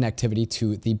its connectivity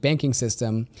to the banking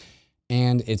system,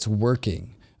 and it's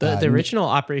working." The original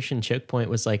Operation Choke Point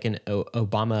was like an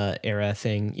Obama era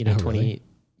thing,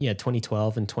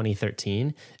 2012 and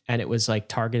 2013, and it was like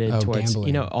targeted towards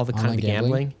gambling. All the kind Online of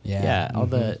gambling,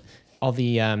 all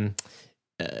the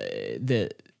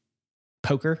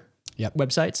poker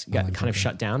websites got Online kind of poker.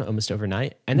 shut down almost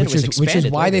overnight, and then it was which expanded.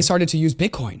 is why later. they started to use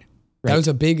Bitcoin. That Right. was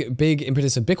a big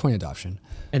impetus of Bitcoin adoption.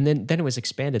 And then it was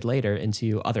expanded later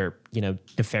into other,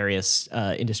 nefarious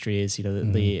industries,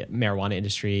 the marijuana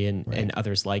industry and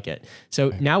others like it.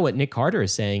 So now what Nick Carter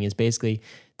is saying is basically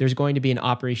there's going to be an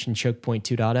Operation Choke Point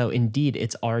 2.0. Indeed,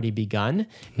 it's already begun.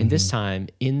 And this time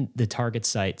in the target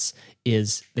sites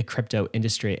is the crypto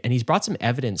industry. And he's brought some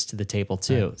evidence to the table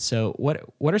too. Right. So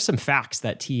what are some facts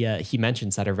that he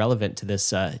mentions that are relevant to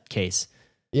this case?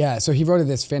 Yeah, so he wrote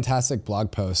this fantastic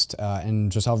blog post,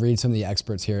 and I'll read some of the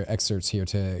excerpts here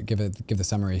to give the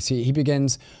summary. See, he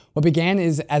begins, "What began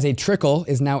as a trickle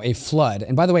is now a flood."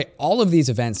 And by the way, all of these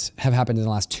events have happened in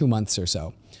the last 2 months or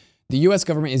so. The US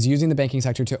government is using the banking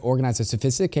sector to organize a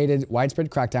sophisticated, widespread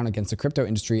crackdown against the crypto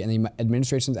industry, and the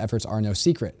administration's efforts are no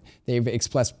secret. They've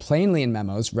expressed plainly in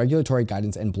memos, regulatory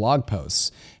guidance, and blog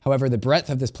posts. However, the breadth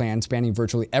of this plan, spanning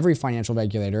virtually every financial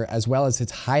regulator, as well as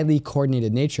its highly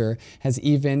coordinated nature, has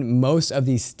even most of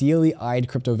these steely-eyed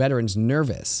crypto veterans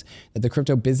nervous that the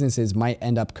crypto businesses might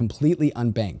end up completely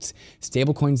unbanked.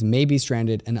 Stablecoins may be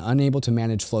stranded and unable to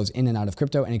manage flows in and out of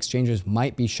crypto, and exchanges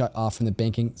might be shut off from the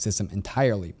banking system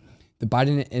entirely. The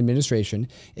Biden administration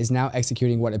is now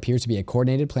executing what appears to be a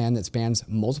coordinated plan that spans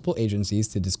multiple agencies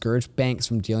to discourage banks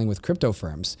from dealing with crypto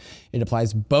firms. It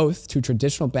applies both to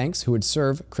traditional banks who would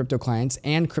serve crypto clients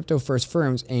and crypto-first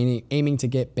firms aiming to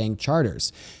get bank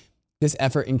charters. This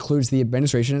effort includes the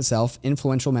administration itself,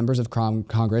 influential members of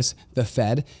Congress, the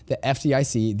Fed, the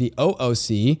FDIC, the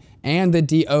OOC, and the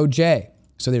DOJ.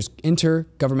 So there's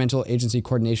intergovernmental agency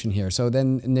coordination here. So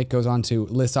then Nick goes on to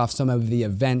list off some of the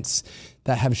events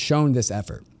that have shown this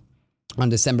effort. On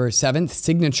December 7th,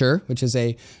 Signature, which is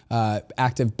a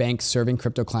active bank serving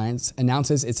crypto clients,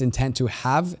 announces its intent to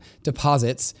have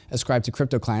deposits ascribed to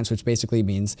crypto clients, which basically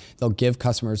means they'll give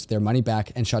customers their money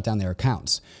back and shut down their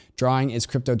accounts, drawing its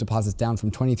crypto deposits down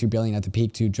from 23 billion at the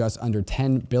peak to just under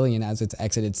 10 billion as it's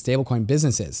exited stablecoin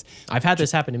businesses. I've had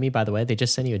this happen to me, by the way. They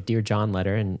just send you a Dear John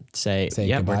letter and say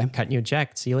yeah, goodbye. we're cutting you a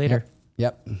check. See you later.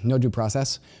 Yep. No due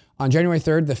process. On January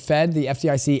 3rd, the Fed, the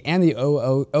FDIC, and the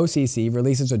OCC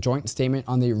releases a joint statement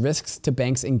on the risks to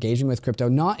banks engaging with crypto,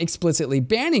 not explicitly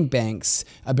banning banks'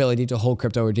 ability to hold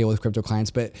crypto or deal with crypto clients,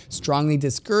 but strongly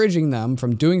discouraging them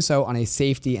from doing so on a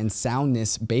safety and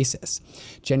soundness basis.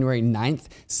 January 9th,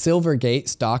 Silvergate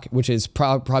stock, which is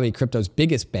probably crypto's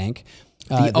biggest bank.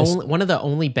 One of the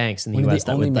only banks in the US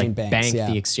that would bank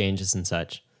yeah. the exchanges and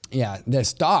such. Yeah, the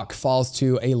stock falls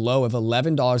to a low of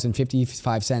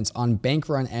 $11.55 on bank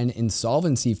run and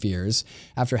insolvency fears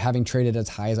after having traded as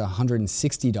high as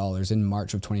 $160 in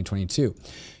March of 2022.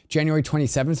 January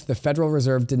 27th, the Federal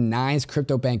Reserve denies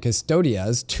crypto bank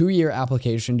Custodia's 2-year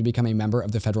application to become a member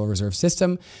of the Federal Reserve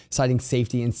System, citing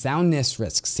safety and soundness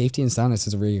risks. Safety and soundness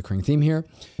is a recurring theme here.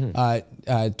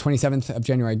 27th of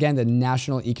January, again, the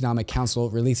National Economic Council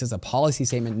releases a policy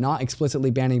statement not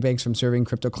explicitly banning banks from serving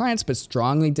crypto clients, but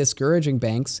strongly discouraging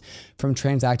banks from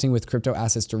transacting with crypto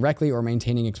assets directly or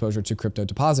maintaining exposure to crypto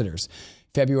depositors.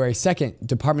 February 2nd,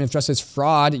 Department of Justice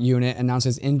Fraud Unit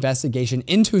announces investigation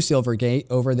into Silvergate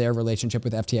over their relationship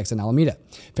with FTX and Alameda.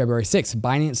 February 6th,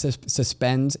 Binance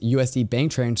suspends USD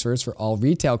bank transfers for all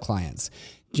retail clients.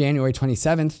 January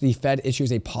 27th, the Fed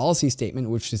issues a policy statement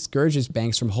which discourages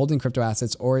banks from holding crypto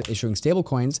assets or issuing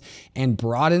stablecoins and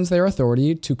broadens their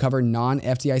authority to cover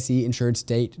non-FDIC insured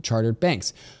state chartered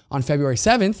banks. On February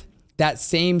 7th, that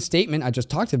same statement I just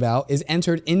talked about is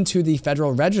entered into the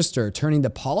Federal Register, turning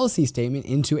the policy statement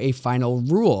into a final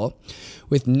rule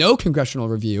with no congressional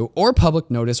review or public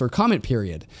notice or comment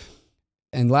period.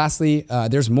 And lastly,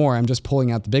 there's more. I'm just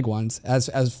pulling out the big ones. As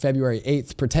February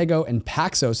 8th, Protego and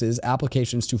Paxos's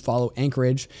applications to follow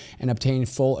Anchorage and obtain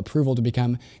full approval to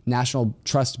become national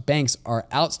trust banks are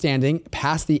outstanding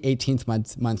past the 18th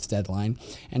month deadline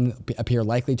and appear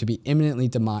likely to be imminently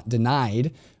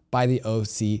denied by the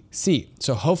OCC.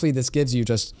 So hopefully this gives you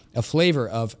just a flavor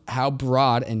of how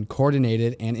broad and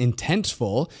coordinated and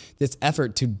intentful this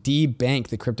effort to debank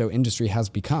the crypto industry has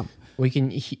become.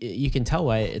 You can tell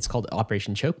why it's called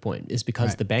Operation Choke Point is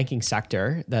because the banking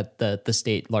sector that the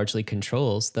state largely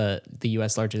controls, the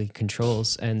U.S. largely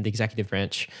controls, and the executive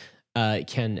branch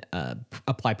can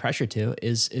apply pressure to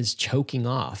is choking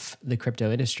off the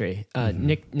crypto industry.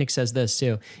 Nick says this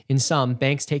too. In sum,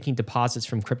 banks taking deposits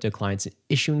from crypto clients,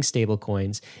 issuing stable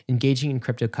coins, engaging in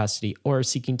crypto custody, or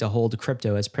seeking to hold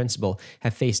crypto as principal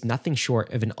have faced nothing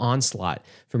short of an onslaught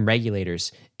from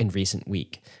regulators in recent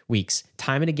weeks.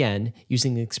 Time and again,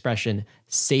 using the expression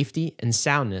safety and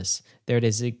soundness, there it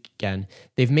is again,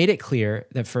 they've made it clear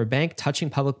that for a bank touching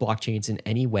public blockchains in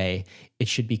any way, it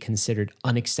should be considered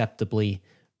unacceptably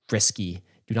risky.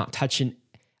 Do not touch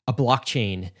a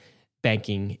blockchain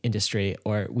banking industry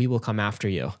or we will come after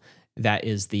you. That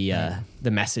is the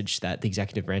message that the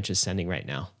executive branch is sending right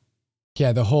now.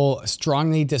 Yeah, the whole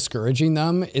strongly discouraging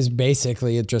them is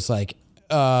basically just like,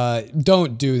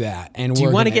 don't do that. And do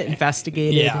you want to get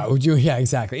investigated? Yeah,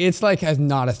 exactly. It's like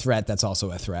not a threat. That's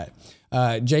also a threat.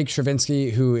 Jake Stravinsky,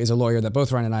 who is a lawyer that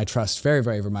both Ryan and I trust very,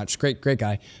 very, very much. Great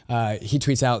guy. He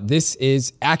tweets out, "This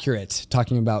is accurate,"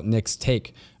 talking about Nick's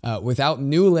take. Without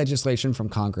new legislation from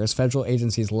Congress, federal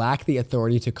agencies lack the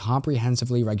authority to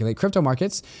comprehensively regulate crypto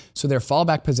markets, so their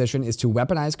fallback position is to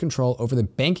weaponize control over the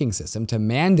banking system to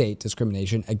mandate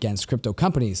discrimination against crypto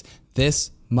companies.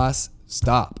 This must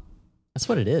stop. That's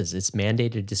what it is. It's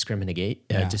mandated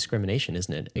discrimination,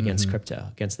 isn't it, against crypto,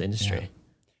 against the industry.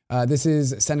 Yeah. This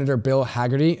is Senator Bill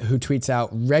Hagerty, who tweets out,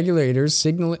 regulators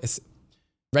singling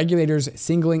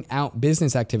out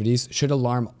business activities should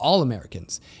alarm all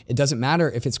Americans. It doesn't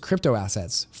matter if it's crypto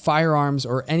assets, firearms,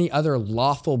 or any other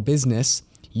lawful business.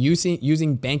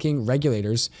 Using banking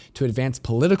regulators to advance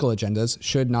political agendas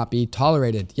should not be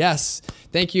tolerated. Yes.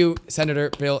 Thank you,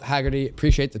 Senator Bill Hagerty.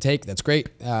 Appreciate the take. That's great.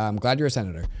 I'm glad you're a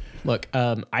senator. Look,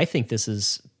 I think this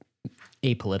is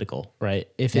apolitical, right?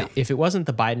 If it wasn't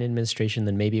the Biden administration,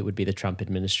 then maybe it would be the Trump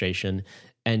administration.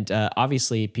 And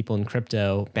obviously, people in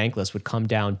crypto, bankless, would come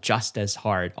down just as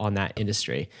hard on that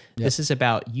industry. Yep. This is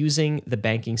about using the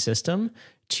banking system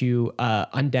to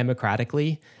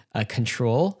undemocratically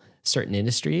control certain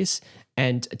industries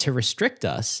and to restrict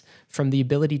us from the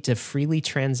ability to freely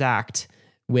transact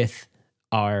with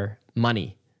our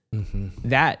money.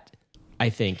 That, I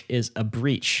think, is a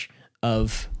breach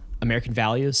of American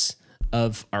values,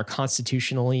 of our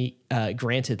constitutionally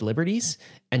granted liberties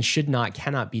and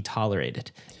cannot be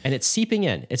tolerated. And it's seeping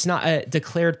in. It's not a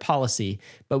declared policy,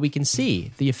 but we can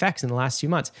see the effects in the last 2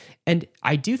 months. And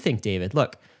I do think, David,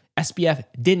 look, SBF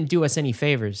didn't do us any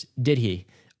favors, did he?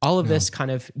 All of this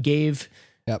kind of gave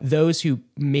those who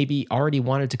maybe already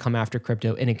wanted to come after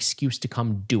crypto an excuse to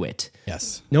come do it.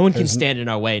 Yes. No one can stand in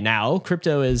our way now.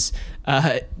 Crypto is,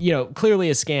 clearly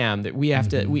a scam that we have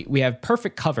to, we have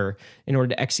perfect cover in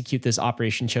order to execute this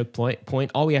Operation Choke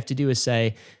Point. All we have to do is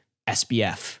say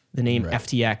SBF, the name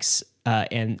FTX,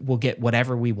 and we'll get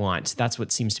whatever we want. That's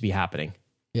what seems to be happening.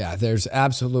 Yeah, there's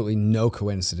absolutely no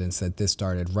coincidence that this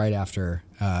started right after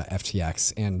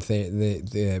FTX, and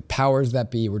the powers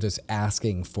that be were just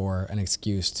asking for an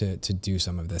excuse to do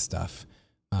some of this stuff.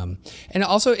 And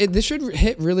also, this should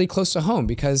hit really close to home,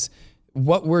 because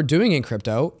what we're doing in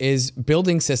crypto is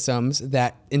building systems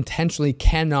that intentionally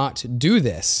cannot do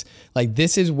this. Like,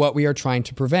 this is what we are trying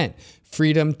to prevent.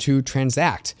 Freedom to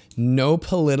transact, no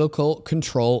political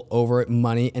control over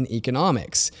money and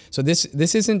economics. So this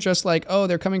isn't just like, oh,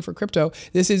 they're coming for crypto.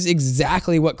 This is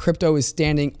exactly what crypto is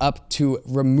standing up to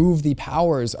remove the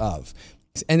powers of.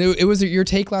 And it was your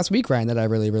take last week, Ryan, that I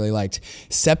really, really liked.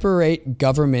 Separate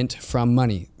government from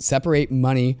money. Separate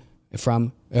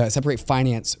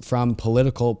finance from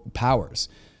political powers.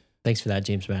 Thanks for that,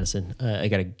 James Madison. I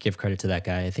got to give credit to that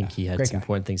guy. I think he had some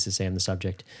important things to say on the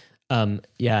subject.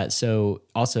 So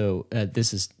also,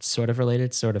 this is sort of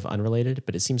related, sort of unrelated,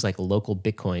 but it seems like local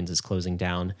Bitcoins is closing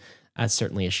down. That's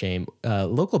certainly a shame.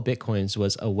 Local Bitcoins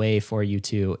was a way for you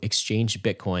to exchange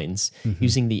Bitcoins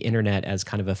using the internet as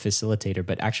kind of a facilitator,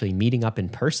 but actually meeting up in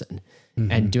person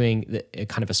and doing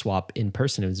kind of a swap in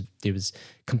person. It was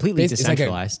completely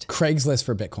decentralized. It's like a Craigslist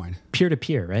for Bitcoin.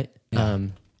 Peer-to-peer, right? Yeah.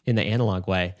 In the analog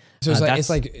way. So it's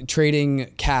like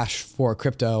trading cash for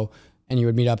crypto. And you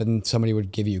would meet up and somebody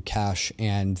would give you cash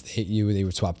and they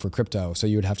would swap for crypto. So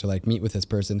you would have to like meet with this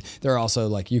person. There are also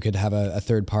like, you could have a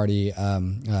third party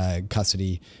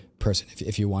custody person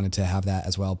if you wanted to have that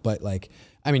as well. But like,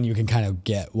 I mean, you can kind of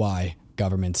get why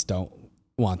governments don't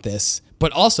want this,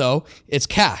 but also it's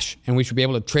cash and we should be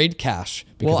able to trade cash.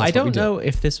 Well, I don't know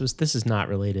if this is not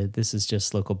related. This is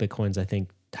just local Bitcoins, I think,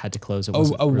 had to close. It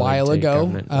wasn't a while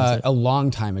ago, a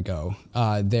long time ago,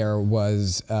 there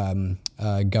was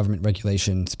government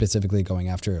regulation specifically going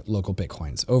after local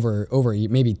Bitcoins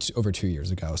over 2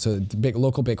 years ago. So the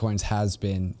local Bitcoins has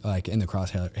been like in the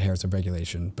crosshairs of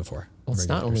regulation before. Well, it's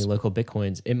not only local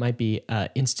Bitcoins. It might be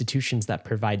institutions that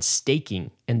provide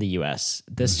staking in the U.S.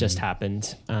 This just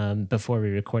happened before we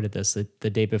recorded this, the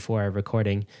day before our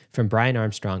recording, from Brian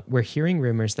Armstrong. We're hearing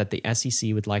rumors that the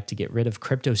SEC would like to get rid of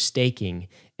crypto staking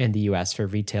in the U.S. for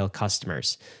retail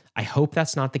customers. I hope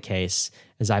that's not the case,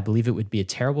 as I believe it would be a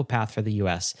terrible path for the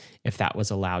U.S. if that was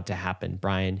allowed to happen.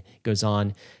 Brian goes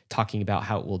on talking about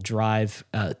how it will drive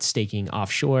staking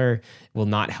offshore, will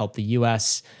not help the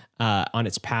U.S. On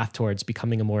its path towards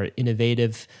becoming a more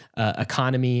innovative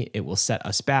economy. It will set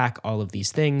us back, all of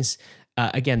these things.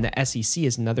 Again, the SEC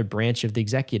is another branch of the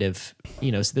executive,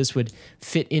 so this would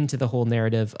fit into the whole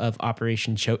narrative of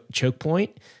Operation Choke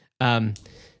Point.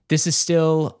 This is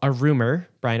still a rumor,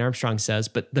 Brian Armstrong says,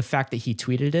 but the fact that he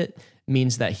tweeted it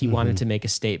means that he wanted to make a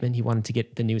statement. He wanted to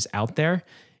get the news out there.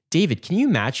 David, can you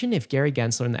imagine if Gary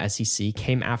Gensler and the SEC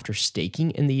came after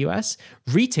staking in the US?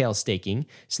 Retail staking.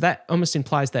 So that almost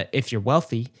implies that if you're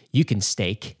wealthy, you can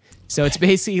stake. So it's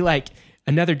basically like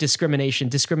another discrimination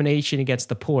against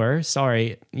the poor.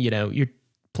 Sorry, you're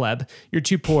pleb. You're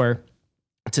too poor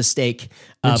to stake,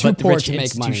 but too poor rich to make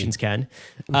institutions money.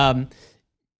 Can.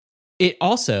 It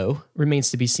also remains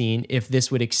to be seen if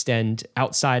this would extend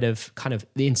outside of kind of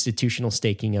the institutional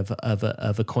staking of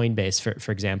a Coinbase,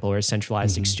 for example, or a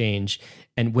centralized exchange.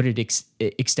 And would it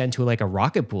extend to like a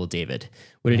Rocket Pool, David?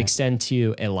 Would it extend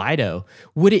to a Lido?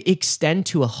 Would it extend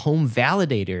to a home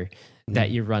validator that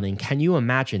you're running? Can you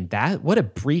imagine that? What a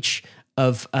breach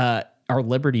of our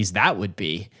liberties that would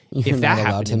be if that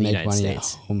happened in the United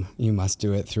States. At home. You must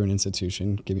do it through an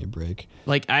institution. Give me a break.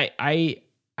 Like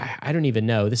I don't even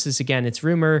know. This is, again, it's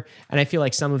rumor. And I feel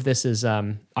like some of this is,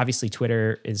 obviously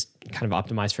Twitter is kind of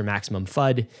optimized for maximum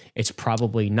FUD. It's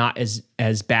probably not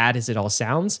as bad as it all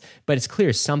sounds, but it's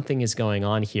clear something is going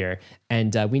on here.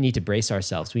 And we need to brace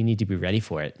ourselves. We need to be ready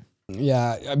for it.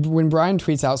 Yeah. When Brian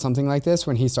tweets out something like this,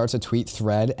 when he starts a tweet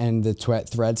thread and the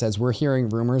thread says, we're hearing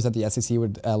rumors that the SEC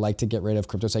would like to get rid of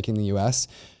crypto staking in the US,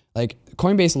 like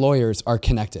Coinbase lawyers are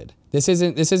connected. This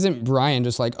isn't Brian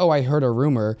just like, oh, I heard a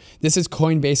rumor. This is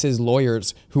Coinbase's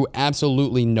lawyers who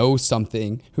absolutely know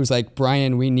something, who's like,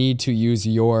 Brian, we need to use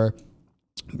your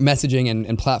messaging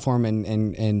and platform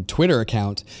and Twitter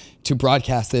account to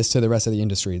broadcast this to the rest of the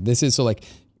industry. This is so like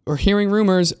we're hearing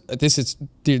rumors. This is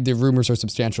the rumors are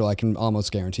substantial. I can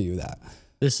almost guarantee you that.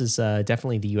 This is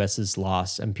definitely the U.S.'s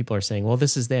loss. And people are saying, well,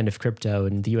 this is the end of crypto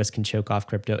and the U.S. can choke off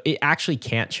crypto. It actually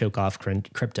can't choke off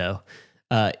crypto.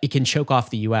 It can choke off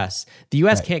the U.S. The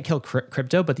U.S. can't kill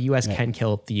crypto, but the U.S. can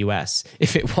kill the U.S.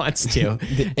 if it wants to.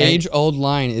 The age-old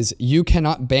line is you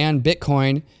cannot ban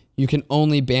Bitcoin. You can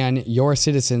only ban your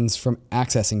citizens from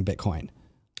accessing Bitcoin.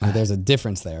 There's a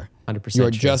difference there. 100%. You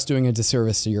are just doing a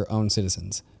disservice to your own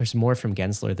citizens. There's more from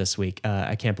Gensler this week.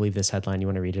 I can't believe this headline. You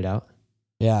want to read it out?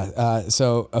 Yeah.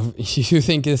 So you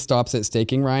think this stops at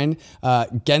staking, Ryan?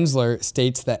 Gensler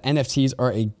states that NFTs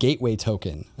are a gateway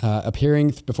token.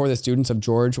 Appearing before the students of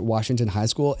George Washington High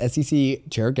School, SEC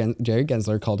Chair Jerry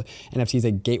Gensler called NFTs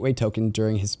a gateway token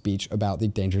during his speech about the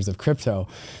dangers of crypto.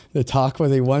 The talk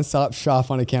was a one-stop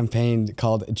shop on a campaign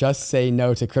called Just Say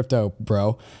No to Crypto,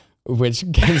 Bro, which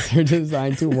Gensler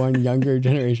designed to warn younger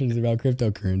generations about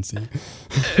cryptocurrency.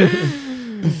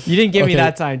 You didn't give me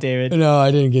that time, David. No,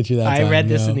 I didn't get you that time. I read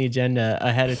this in the agenda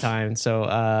ahead of time.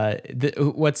 So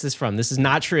what's this from? This is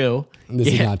not true. This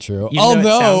is not true.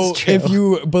 Although, if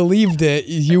you believed it,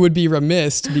 you would be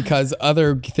remiss because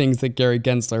other things that Gary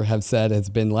Gensler have said has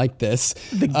been like this.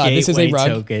 This is a rug.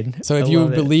 Token. So if you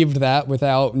believed that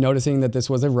without noticing that this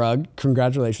was a rug,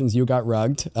 congratulations, you got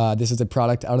rugged. This is a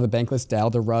product out of the Bankless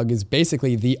DAO. The rug is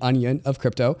basically the onion of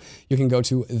crypto. You can go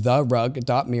to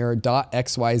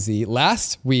therug.mirror.xyz.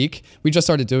 Last week, we just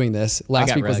started doing this.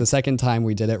 Last week was the second time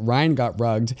we did it. Ryan got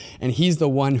rugged, and he's the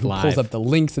one who pulls up the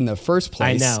links in the first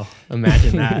place. I know.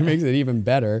 Imagine that. It makes it even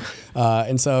better.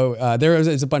 And so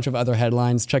there's a bunch of other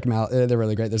headlines. Check them out. They're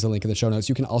really great. There's a link in the show notes.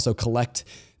 You can also collect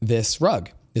this rug.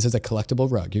 This is a collectible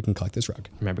rug. You can collect this rug.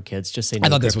 Remember, kids, just say no. I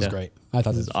thought this was great. I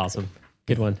thought this was awesome.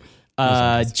 Good one.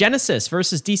 Genesis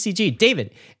versus DCG.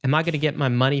 David, am I going to get my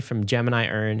money from Gemini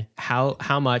Earn?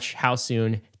 How much? How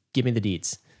soon? Give me the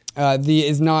deets. The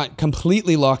is not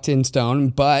completely locked in stone,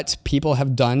 but people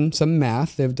have done some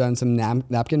math. They've done some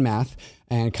napkin math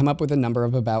and come up with a number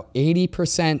of about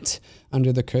 80%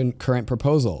 under the current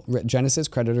proposal. Genesis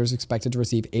creditors expected to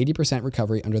receive 80%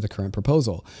 recovery under the current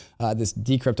proposal. This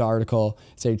Decrypt article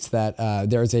states that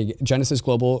there's a Genesis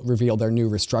Global revealed their new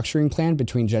restructuring plan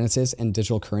between Genesis and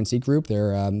Digital Currency Group,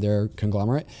 their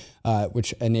conglomerate,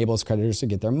 which enables creditors to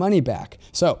get their money back.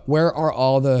 So where are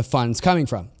all the funds coming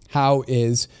from? How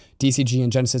is DCG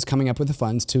and Genesis coming up with the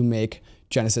funds to make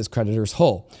Genesis creditors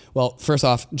whole? Well, first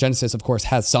off, Genesis, of course,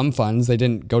 has some funds. They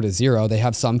didn't go to zero. They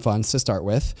have some funds to start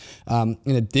with. In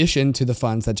addition to the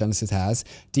funds that Genesis has,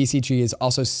 DCG is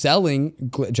also selling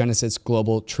Genesis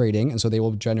Global Trading, and so they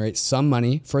will generate some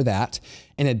money for that.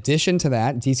 In addition to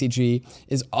that, DCG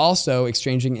is also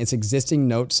exchanging its existing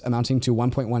notes amounting to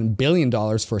 $1.1 billion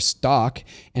for stock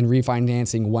and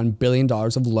refinancing $1 billion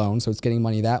of loans, so it's getting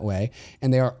money that way.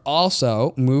 And they are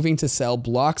also moving to sell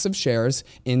blocks of shares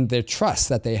in their trusts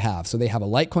that they have. So they have a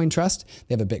Litecoin trust,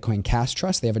 they have a Bitcoin Cash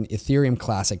trust, they have an Ethereum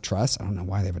Classic trust. I don't know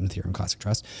why they have an Ethereum Classic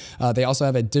trust. They also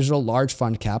have a digital large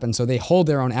fund cap, and so they hold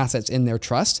their own assets in their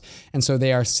trust. And so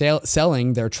they are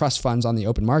selling their trust funds on the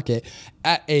open market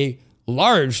at a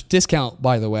large discount,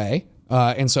 by the way.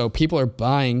 And so people are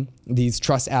buying these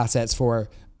trust assets for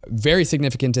very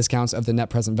significant discounts of the net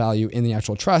present value in the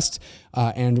actual trust.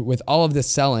 And with all of this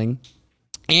selling,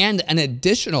 and an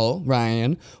additional,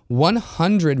 Ryan,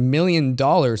 $100 million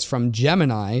from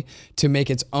Gemini to make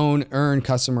its own Earn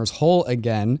customers whole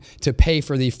again to pay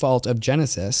for the fault of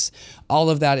Genesis. All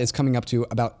of that is coming up to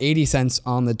about 80 cents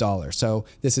on the dollar. So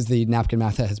this is the napkin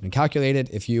math that has been calculated.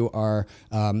 If you are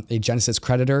a Genesis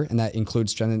creditor, and that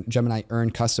includes Gemini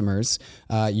Earn customers,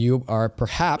 you are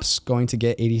perhaps going to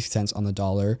get 80 cents on the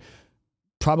dollar.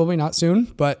 Probably not soon,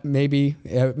 but maybe,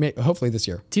 hopefully this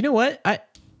year. Do you know what?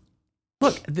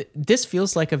 Look, this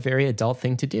feels like a very adult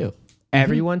thing to do.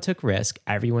 Everyone took risk.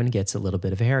 Everyone gets a little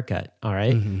bit of a haircut. All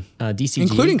right. DCG.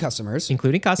 Including customers.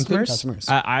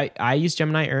 I used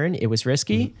Gemini Earn. It was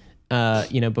risky.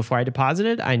 Before I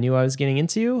deposited, I knew I was getting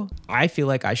into. I feel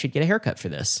like I should get a haircut for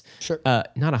this. Sure.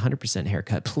 Not 100%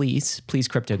 haircut. Please,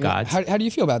 crypto gods. How do you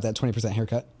feel about that 20%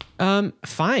 haircut?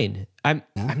 Fine. I'm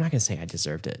not gonna say I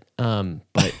deserved it.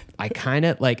 But I kind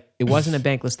of it wasn't a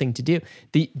bankless thing to do.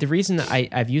 The reason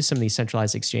I've used some of these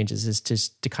centralized exchanges is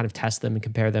to kind of test them and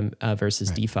compare them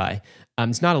versus DeFi.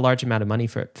 It's not a large amount of money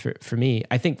for me.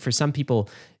 I think for some people,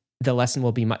 the lesson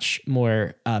will be much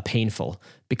more painful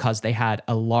because they had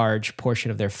a large portion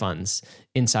of their funds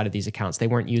inside of these accounts. They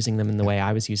weren't using them in the way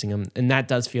I was using them. And that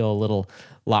does feel a little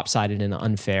lopsided and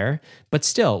unfair. But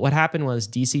still, what happened was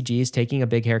DCG is taking a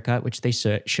big haircut, which they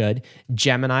should.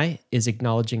 Gemini is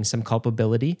acknowledging some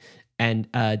culpability.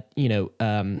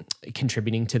 and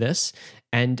contributing to this,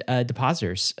 and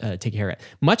depositors take care of it.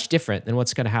 Much different than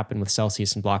what's going to happen with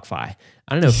Celsius and BlockFi.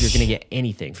 I don't know if you're going to get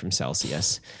anything from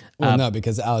Celsius. Well, no,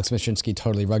 because Alex Mashinsky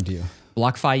totally rugged you.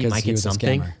 BlockFi, you might get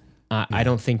something. I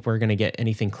don't think we're going to get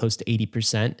anything close to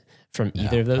 80% from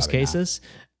either of those cases.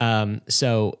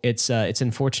 So it's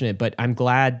unfortunate, but I'm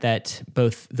glad that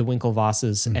both the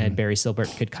Winklevosses and Barry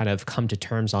Silbert could kind of come to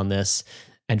terms on this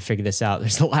and figure this out.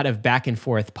 There's a lot of back and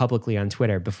forth publicly on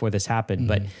Twitter before this happened,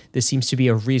 but this seems to be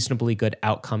a reasonably good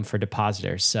outcome for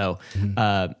depositors. So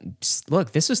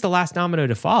look, this was the last domino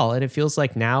to fall, and it feels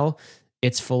like now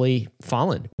it's fully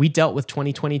fallen. We dealt with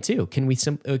 2022. Can we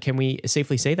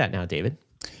safely say that now, David?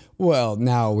 Well,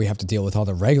 now we have to deal with all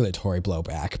the regulatory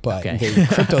blowback, but the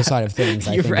crypto side of things,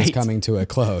 I think, is coming to a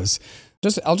close.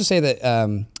 I'll just say that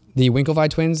the Winklevi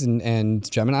twins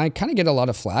and Gemini kind of get a lot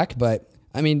of flack, but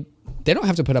I mean, they don't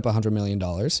have to put up $100 million,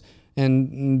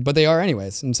 but they are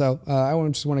anyways. And so I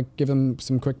just want to give them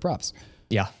some quick props.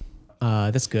 Yeah,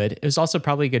 that's good. It was also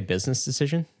probably a good business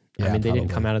decision. Yeah, I mean, they didn't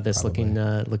come out of this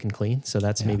looking clean, so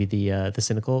that's maybe the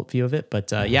cynical view of it.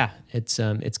 But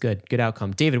it's good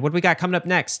outcome. David, what do we got coming up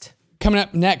next? Coming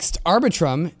up next,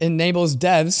 Arbitrum enables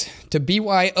devs to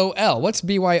BYOL. What's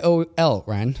BYOL,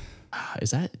 Ryan?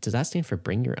 Does that stand for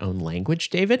bring your own language,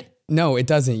 David? No, it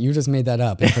doesn't. You just made that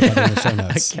up and put that in the show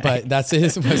notes. Okay. But that's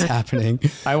what's happening.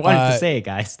 I wanted to say it,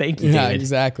 guys. Thank you, David. Yeah,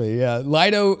 exactly. Yeah,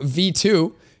 Lido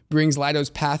V2 brings Lido's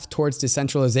path towards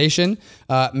decentralization.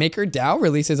 MakerDAO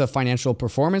releases a financial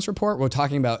performance report. We're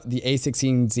talking about the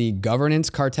a16z governance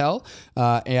cartel,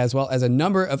 as well as a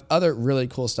number of other really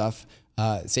cool stuff.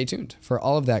 Stay tuned for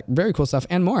all of that very cool stuff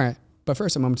and more. But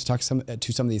first, a moment to talk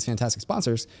to some of these fantastic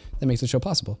sponsors that makes the show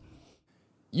possible.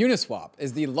 Uniswap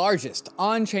is the largest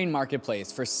on-chain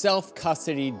marketplace for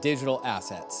self-custody digital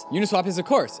assets. Uniswap is, of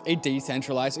course, a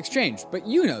decentralized exchange, but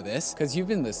you know this because you've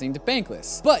been listening to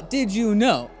Bankless. But did you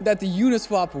know that the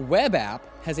Uniswap web app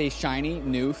has a shiny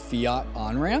new fiat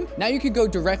on-ramp? Now you could go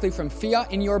directly from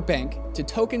fiat in your bank to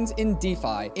tokens in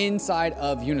DeFi inside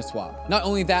of Uniswap. Not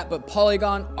only that, but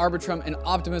Polygon, Arbitrum, and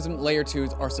Optimism Layer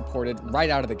 2s are supported right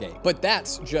out of the gate. But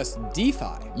that's just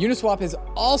DeFi. Uniswap is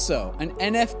also an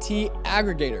NFT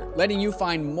aggregator, letting you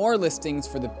find more listings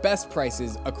for the best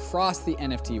prices across the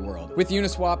NFT world. With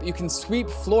Uniswap, you can sweep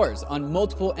floors on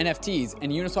multiple NFTs,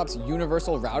 and Uniswap's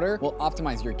universal router will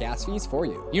optimize your gas fees for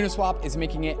you. Uniswap is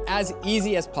making it as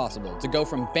easy as possible to go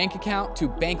from bank account to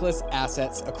bankless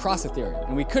assets across Ethereum,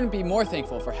 and we couldn't be more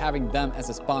thankful for having them as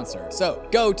a sponsor. So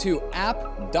go to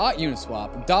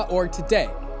app.uniswap.org today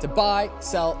to buy,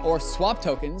 sell, or swap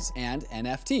tokens and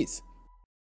NFTs.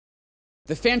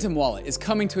 The Phantom wallet is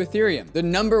coming to Ethereum. The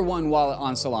 #1 wallet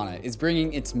on Solana is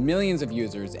bringing its millions of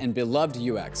users and beloved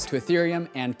UX to Ethereum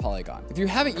and Polygon. If you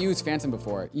haven't used Phantom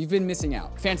before, you've been missing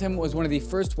out. Phantom was one of the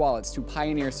first wallets to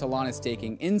pioneer Solana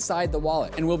staking inside the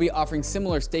wallet, and will be offering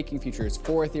similar staking features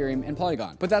for Ethereum and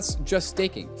Polygon. But that's just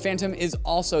staking. Phantom is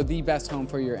also the best home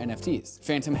for your NFTs.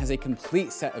 Phantom has a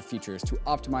complete set of features to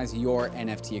optimize your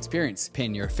NFT experience.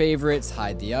 Pin your favorites,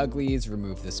 hide the uglies,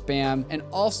 remove the spam, and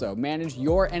also manage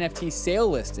your NFT sale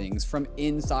listings from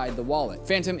inside the wallet.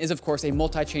 Phantom is, of course, a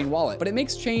multi-chain wallet, but it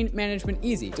makes chain management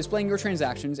easy, displaying your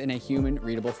transactions in a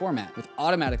human-readable format with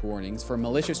automatic warnings for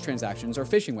malicious transactions or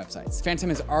phishing websites. Phantom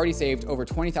has already saved over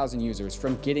 20,000 users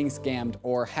from getting scammed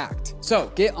or hacked.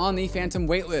 So get on the Phantom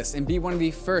waitlist and be one of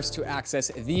the first to access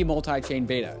the multi-chain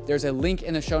beta. There's a link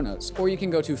in the show notes, or you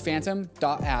can go to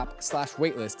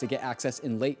phantom.app/waitlist to get access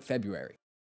in late February.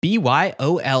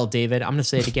 BYOL, David. I'm going to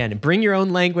say it again. Bring your own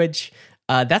language.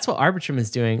 That's what Arbitrum is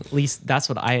doing. At least that's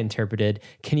what I interpreted.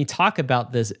 Can you talk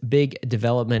about this big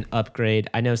development upgrade?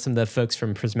 I know some of the folks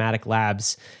from Prismatic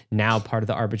Labs, now part of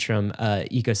the Arbitrum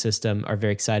ecosystem, are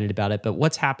very excited about it. But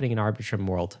what's happening in Arbitrum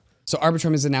world? So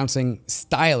Arbitrum is announcing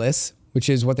Stylus, which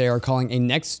is what they are calling a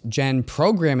next-gen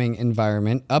programming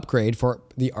environment upgrade for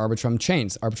the Arbitrum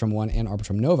chains, Arbitrum 1 and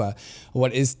Arbitrum Nova.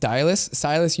 What is Stylus?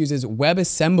 Stylus uses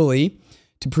WebAssembly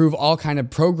to prove all kind of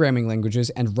programming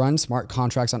languages and run smart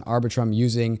contracts on Arbitrum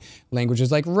using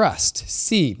languages like Rust,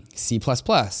 C, C++,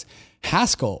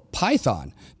 Haskell,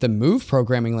 Python. The Move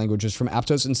programming languages from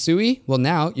Aptos and Sui, well,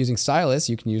 now using Stylus,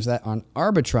 you can use that on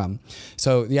Arbitrum.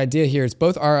 So the idea here is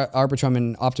both Arbitrum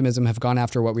and Optimism have gone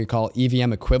after what we call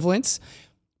EVM equivalents,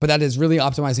 but that is really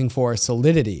optimizing for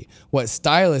solidity. What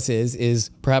Stylus is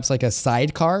perhaps like a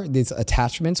sidecar, these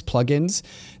attachments, plugins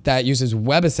that uses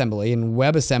WebAssembly, and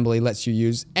WebAssembly lets you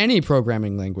use any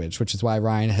programming language, which is why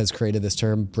Ryan has created this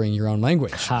term, bring your own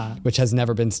language, which has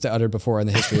never been uttered before in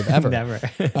the history of ever. Never.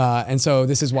 And so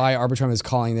this is why Arbitrum is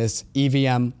calling this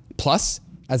EVM Plus,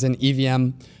 as in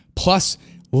EVM plus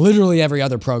literally every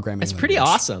other programming. It's pretty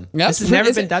language. awesome. Yeah, This has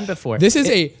never been done before. This is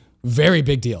a very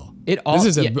big deal. This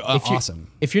is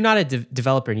awesome. If you're not a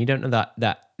developer and you don't know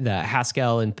the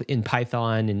Haskell and in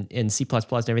Python and C++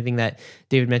 and everything that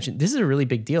David mentioned, this is a really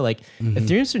big deal. Like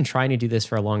Ethereum's been trying to do this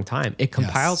for a long time. It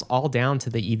compiles all down to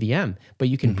the EVM, but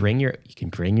you can bring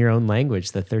your own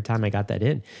language. The third time I got that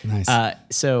in. Nice.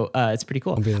 So it's pretty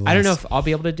cool. I don't know if I'll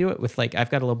be able to do it with like, I've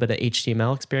got a little bit of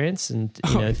HTML experience and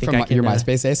I think I can. Your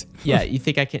MySpace days? Yeah. You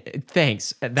think I can?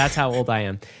 Thanks. That's how old I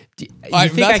am.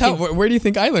 Where do you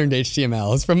think I learned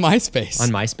HTML? It's from MySpace. On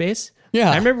MySpace? Yeah.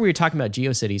 I remember we were talking about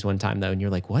GeoCities one time though, and you're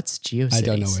like, what's GeoCities? I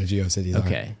don't know what GeoCities are.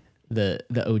 Okay. The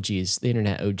OGs, the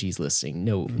internet OGs listing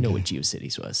know what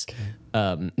GeoCities was.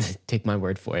 Okay. Take my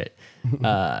word for it.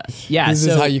 This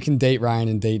is how you can date Ryan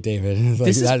and date David.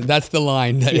 It's like that's the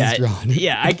line that is drawn.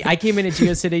 Yeah, I came into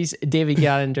GeoCities. David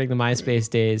got in during the MySpace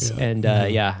days, and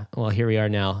well, here we are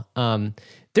now.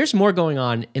 There's more going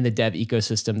on in the dev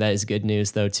ecosystem that is good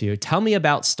news, though, too. Tell me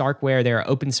about Starkware. They're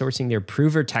open sourcing their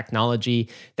prover technology.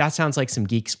 That sounds like some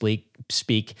geek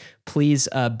speak. Please,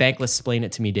 Bankless, explain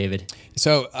it to me, David.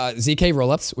 So ZK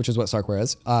rollups, which is what Starkware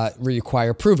is,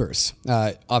 require provers.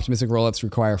 Optimistic rollups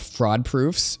require fraud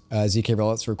proofs. ZK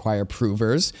rollups require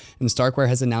provers. And Starkware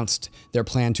has announced their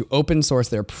plan to open source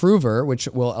their prover, which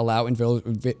will allow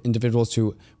individuals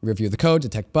to review the code,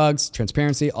 detect bugs,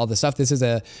 transparency, all this stuff. This is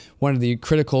one of the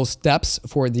critical steps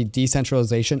for the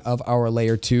decentralization of our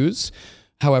layer 2s.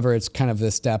 However, it's kind of the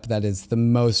step that is the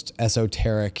most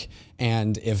esoteric,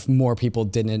 and if more people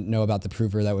didn't know about the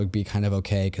prover, that would be kind of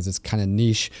okay because it's kind of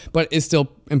niche, but it's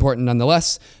still important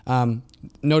nonetheless.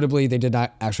 Notably, they did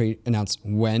not actually announce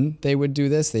when they would do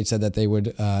this. They said that they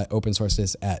would open source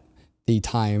this at the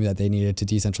time that they needed to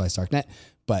decentralize Darknet,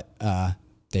 but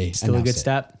they still a good it.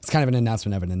 step. It's kind of an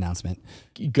announcement of an announcement.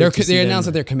 They announced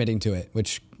that they're committing to it,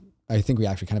 which I think we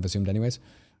actually kind of assumed anyways.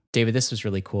 David, this was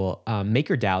really cool.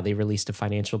 MakerDAO, they released a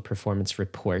financial performance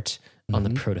report on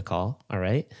the protocol, all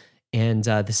right? And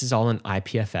this is all in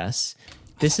IPFS.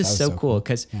 This is so cool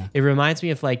because it reminds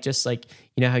me of just like,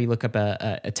 you know how you look up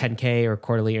a 10K or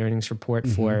quarterly earnings report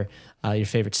for your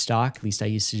favorite stock? At least I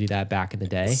used to do that back in the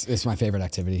day. It's my favorite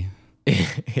activity.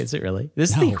 Is it really?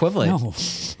 This is the equivalent. No.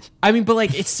 I mean,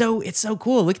 but it's so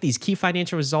cool. Look at these key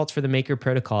financial results for the Maker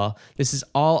protocol. This is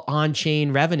all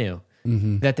on-chain revenue.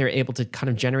 That they're able to kind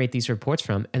of generate these reports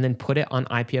from and then put it on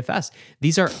IPFS.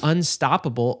 These are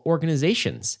unstoppable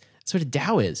organizations. That's what a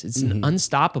DAO is. It's an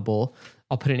unstoppable,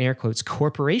 I'll put in air quotes,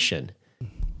 corporation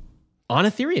on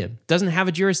Ethereum. Doesn't have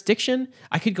a jurisdiction.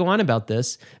 I could go on about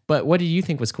this, but what did you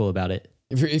think was cool about it?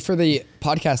 For the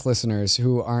podcast listeners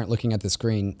who aren't looking at the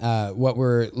screen, what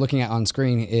we're looking at on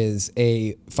screen is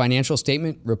a financial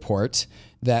statement report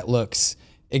that looks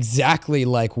exactly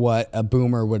like what a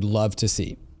boomer would love to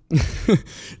see.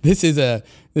 This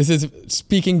is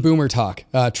speaking boomer talk,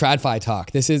 TradFi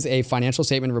talk. This is a financial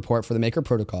statement report for the Maker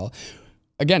protocol.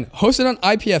 Again, hosted on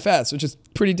IPFS, which is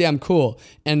pretty damn cool,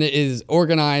 and it is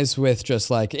organized with just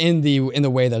like in the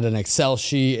way that an Excel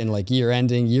sheet and like year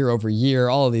ending, year over year,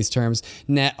 all of these terms,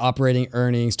 net operating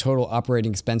earnings, total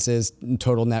operating expenses,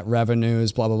 total net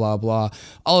revenues, blah blah blah blah,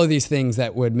 all of these things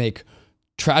that would make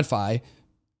TradFi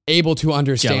able to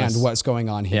understand what's going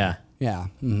on here. Yeah. Yeah.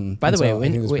 Mm-hmm. By the way,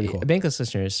 Bankless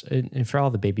listeners, and for all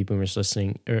the baby boomers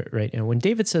listening right now, when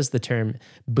David says the term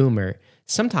boomer,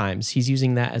 sometimes he's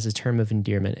using that as a term of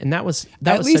endearment, and that was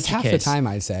at least such half a case. the time,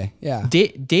 I'd say. Yeah.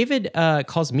 David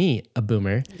calls me a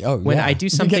boomer when I do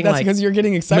something that's because you're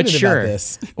getting excited mature, about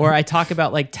this, or I talk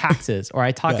about like taxes, or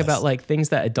I talk about like things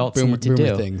that adults need to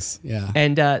do. Things. Yeah.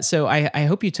 And so I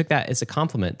hope you took that as a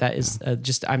compliment. That is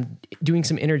just I'm doing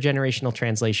some intergenerational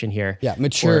translation here. Yeah,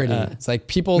 maturity. It's like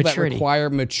people that require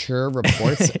mature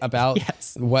reports about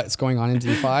what's going on in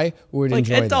DeFi would like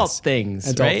enjoy adult this. things.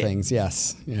 Adult right? things,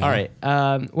 yes. Yeah. All right.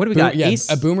 What do we got? Yeah,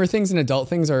 boomer things and adult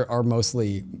things are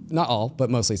mostly, not all, but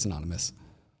mostly synonymous.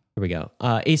 Here we go.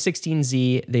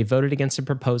 A16z, they voted against a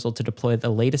proposal to deploy the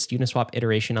latest Uniswap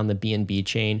iteration on the BNB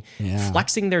chain,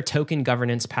 flexing their token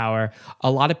governance power. A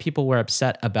lot of people were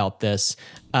upset about this.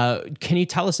 Can you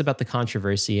tell us about the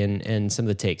controversy and some of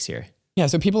the takes here? Yeah,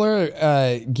 so people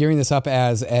are gearing this up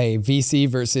as a VC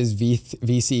versus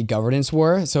VC governance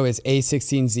war. So it's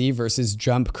A16Z versus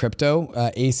Jump Crypto.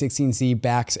 A16Z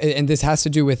backs, and this has to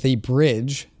do with the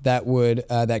bridge that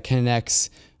that connects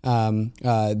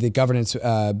the governance, the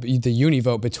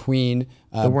Univote between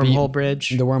the Wormhole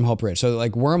bridge. The Wormhole bridge. So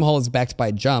like Wormhole is backed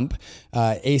by Jump,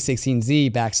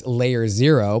 A16Z backs Layer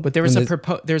 0. But there was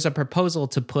there's a proposal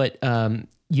to put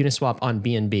Uniswap on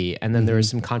BNB, and then there was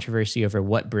some controversy over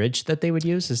what bridge that they would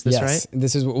use. Is this right?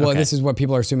 This is this is what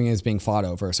people are assuming is being fought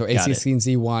over. So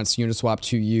a16z wants Uniswap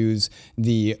to use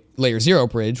the layer 0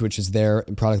 bridge, which is their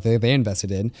product that they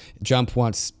invested in. Jump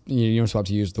wants Uniswap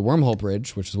to use the wormhole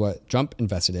bridge, which is what Jump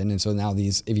invested in. And so now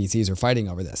these VCs are fighting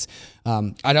over this.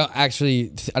 I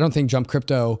don't think Jump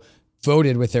Crypto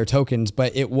voted with their tokens,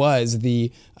 but it was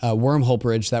the wormhole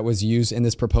bridge that was used in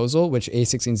this proposal, which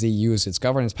a16z used its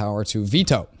governance power to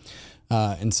veto.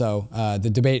 And so the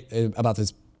debate about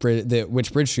this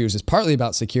which bridge to use is partly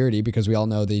about security, because we all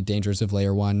know the dangers of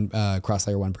layer 1, cross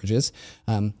layer 1 bridges.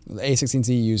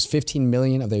 A16z used 15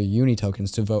 million of their Uni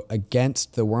tokens to vote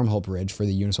against the wormhole bridge for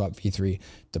the Uniswap v3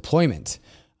 deployment.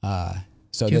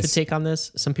 So do you have a take on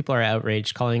this? Some people are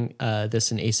outraged, calling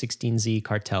this an A16Z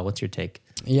cartel. What's your take?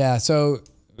 Yeah, so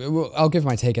I'll give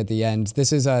my take at the end.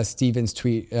 This is Steven's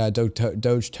tweet,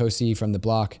 Doge Tosi from the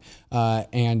block,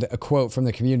 and a quote from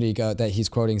the community that he's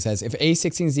quoting says, "If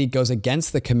A16Z goes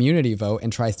against the community vote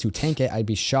and tries to tank it, I'd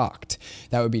be shocked.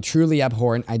 That would be truly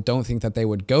abhorrent. I don't think that they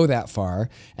would go that far."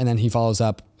 And then he follows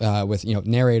up with,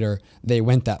 narrator, they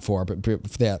went that far,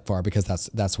 because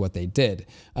that's what they did.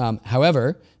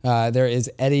 However, there is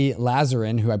Eddie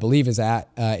Lazarin, who I believe is at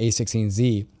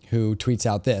A16Z, who tweets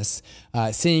out this,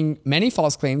 seeing many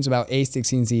false claims about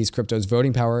A16Z's crypto's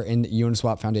voting power in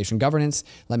Uniswap Foundation governance.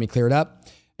 Let me clear it up.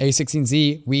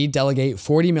 A16Z, we delegate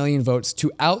 40 million votes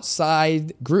to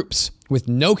outside groups with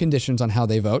no conditions on how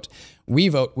they vote. We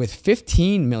vote with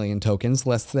 15 million tokens,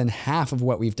 less than half of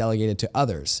what we've delegated to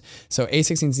others. So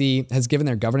A16Z has given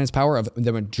their governance power of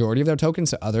the majority of their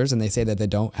tokens to others, and they say that they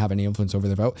don't have any influence over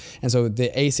their vote. And so the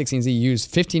A16Z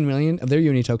used 15 million of their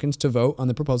Uni tokens to vote on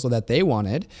the proposal that they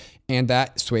wanted, and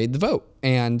that swayed the vote.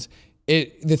 And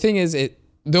the thing is,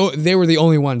 though they were the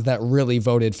only ones that really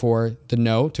voted for the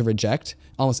no, to reject.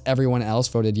 Almost everyone else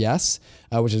voted yes,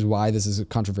 which is why this is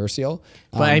controversial.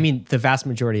 But I mean, the vast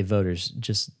majority of voters,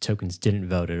 just tokens, didn't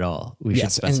vote at all. We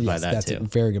should specify that that's too. A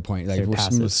very good point. Like They're we're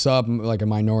passive. like a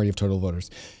minority of total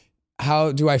voters.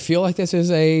 How do I feel like this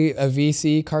is a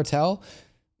VC cartel?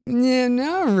 Yeah,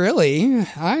 not really.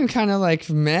 I'm kind of like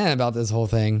meh about this whole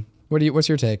thing. What's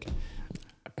your take?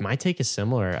 My take is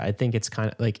similar. I think it's kind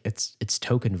of like it's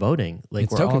token voting. Like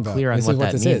It's we're token all vote. clear on This what is what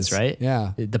that this means, is. right?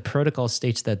 Yeah. The protocol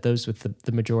states that those with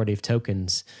the majority of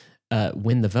tokens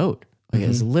win the vote. Like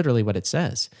it's literally what it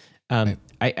says. Right.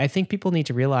 I think people need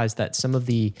to realize that some of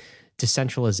the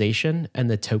decentralization and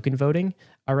the token voting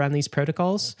around these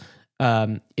protocols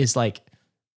is like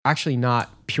actually not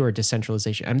pure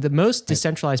decentralization. I mean, the most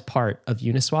decentralized part of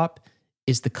Uniswap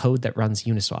is the code that runs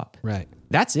Uniswap. Right.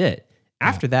 That's it.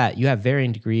 After that, you have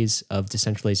varying degrees of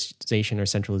decentralization or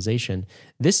centralization.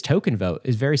 This token vote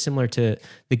is very similar to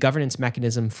the governance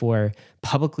mechanism for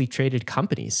publicly traded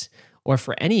companies or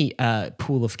for any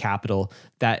pool of capital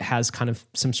that has kind of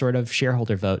some sort of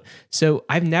shareholder vote. So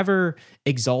I've never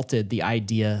exalted the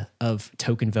idea of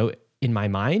token vote in my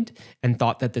mind and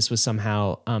thought that this was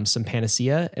somehow some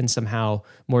panacea and somehow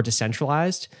more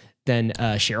decentralized than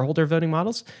shareholder voting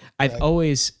models. I've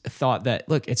always thought that,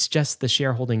 look, it's just the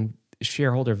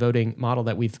shareholder voting model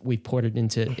that we've ported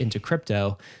into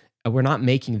crypto. We're not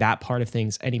making that part of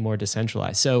things any more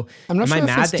decentralized. So I'm not sure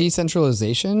if it's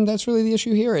decentralization that's really the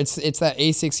issue here. It's that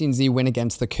A16Z win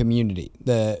against the community.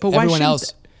 But everyone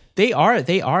else. They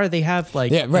have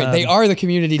like they are the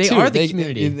community too. They are the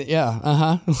community.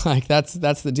 Like that's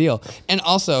the deal. And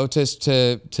also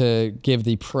to give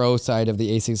the pro side of the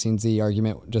A16Z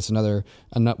argument just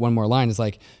one more line is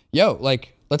like,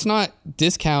 let's not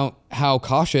discount how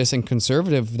cautious and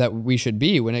conservative that we should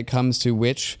be when it comes to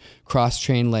which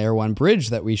cross-chain layer 1 bridge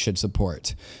that we should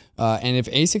support. And if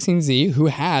A16Z, who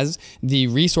has the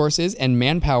resources and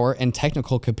manpower and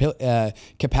technical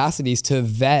capacities to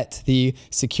vet the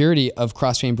security of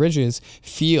cross-chain bridges,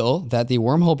 feel that the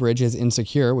wormhole bridge is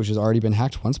insecure, which has already been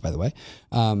hacked once, by the way.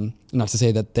 Not to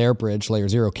say that their bridge, layer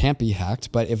 0, can't be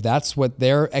hacked, but if that's what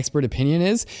their expert opinion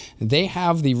is, they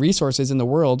have the resources in the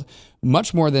world,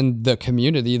 much more than the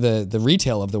community, the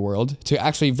retail of the world, to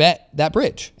actually vet that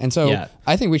bridge. And so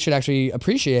I think we should actually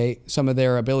appreciate some of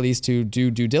their abilities to do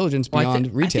due diligence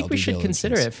beyond retail. I think we should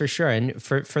consider it for sure. And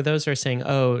for those who are saying,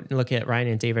 oh, look at Ryan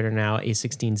and David are now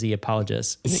A16Z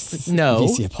apologists. No,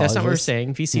 VC apologists. That's not what we're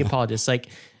saying. VC apologists. Like,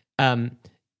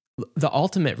 the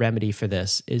ultimate remedy for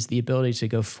this is the ability to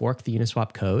go fork the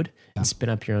Uniswap code and spin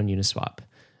up your own Uniswap.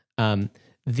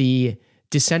 The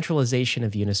decentralization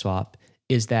of Uniswap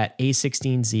is that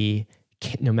A16Z,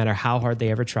 no matter how hard they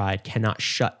ever tried, cannot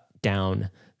shut down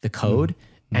the code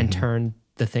and turn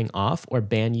the thing off or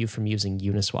ban you from using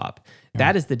Uniswap.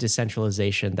 That is the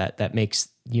decentralization that makes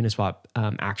Uniswap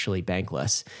actually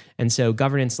bankless. And so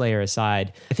governance layer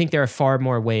aside, I think there are far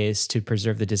more ways to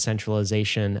preserve the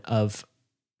decentralization of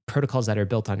protocols that are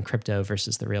built on crypto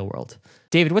versus the real world.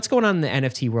 David, what's going on in the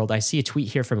NFT world? I see a tweet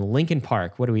here from Linkin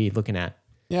Park. What are we looking at?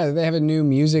 Yeah, they have a new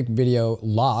music video,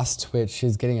 Lost, which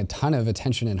is getting a ton of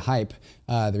attention and hype.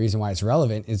 The reason why it's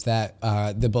relevant is that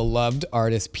the beloved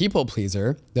artist People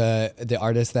Pleaser, the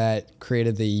artist that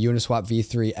created the Uniswap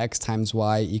V3 X times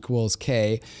Y equals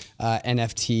K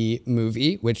NFT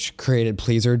movie, which created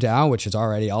Pleaser DAO, which has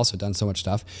already also done so much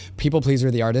stuff. People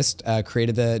Pleaser, the artist,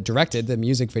 directed the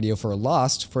music video for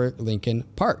Lost for Linkin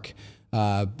Park.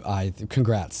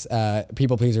 Congrats.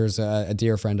 People Pleaser is a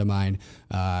dear friend of mine.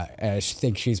 I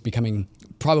think she's becoming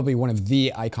probably one of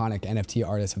the iconic NFT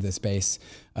artists of this space.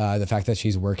 The fact that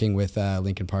she's working with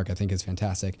Linkin Park, I think, is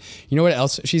fantastic. You know what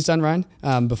else she's done, Ryan?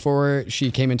 Before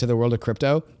she came into the world of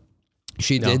crypto,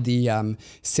 she did the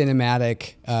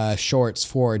cinematic shorts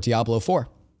for Diablo 4.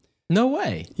 No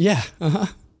way. Yeah. Uh-huh.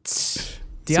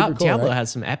 Diablo right?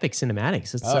 has some epic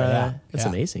cinematics. It's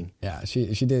amazing. Yeah, she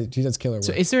does killer work.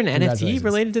 So is there an NFT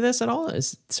related to this at all?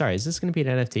 Is this going to be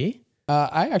an NFT?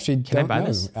 I actually don't buy know,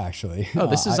 this? actually. Oh,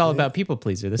 this is all about People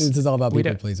Pleaser. This is all about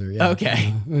People Pleaser, yeah.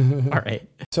 Okay. All right.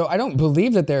 So I don't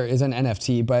believe that there is an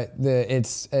NFT, but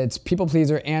it's People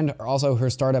Pleaser and also her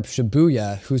startup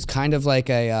Shibuya, who's kind of like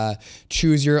a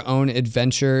choose your own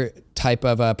adventure type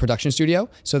of a production studio.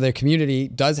 So their community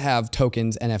does have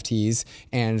tokens, NFTs,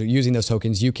 and using those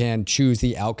tokens, you can choose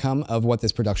the outcome of what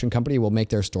this production company will make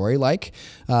their story like.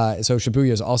 So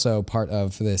Shibuya is also part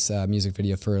of this music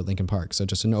video for Linkin Park. So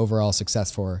just an overall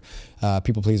success for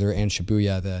People Pleaser and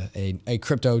Shibuya, a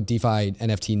crypto DeFi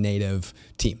NFT native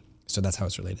team. So that's how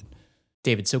it's related.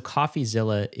 David, so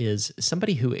CoffeeZilla is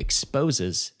somebody who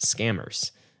exposes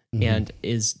scammers. And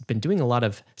is been doing a lot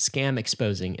of scam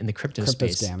exposing in the crypto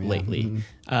space scam, lately.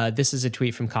 This is a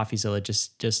tweet from CoffeeZilla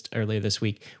just earlier this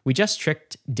week. We just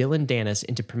tricked Dylan Danis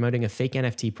into promoting a fake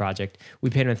NFT project. We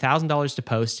paid him $1,000 to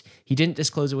post. He didn't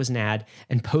disclose it was an ad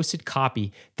and posted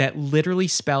copy that literally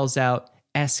spells out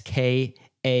SKAM.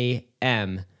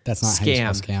 That's not how you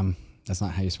spell scam. That's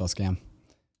not how you spell scam.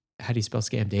 How do you spell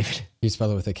scam, David? You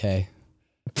spell it with a K.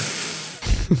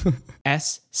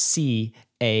 SCAM.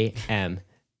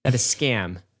 That is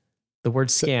scam. The word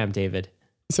scam, David.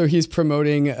 So he's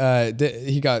promoting,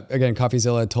 he got, again,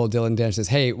 CoffeeZilla told Dylan Danis, says,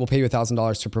 hey, we'll pay you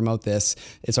 $1,000 to promote this.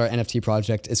 It's our NFT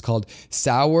project. It's called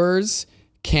Sours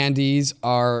Candies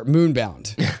Are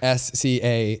Moonbound,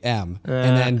 SCAM.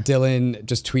 And then Dylan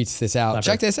just tweets this out.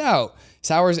 Check this out.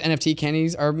 Sours NFT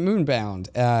candies are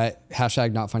moonbound.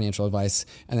 Hashtag not financial advice.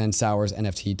 And then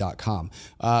soursnft.com.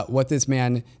 What this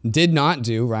man did not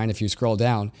do, Ryan, if you scroll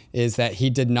down, is that he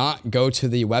did not go to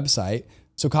the website.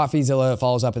 So CoffeeZilla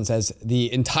follows up and says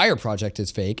the entire project is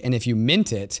fake. And if you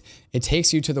mint it, it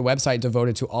takes you to the website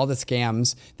devoted to all the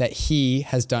scams that he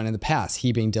has done in the past.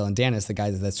 He being Dylan Danis, the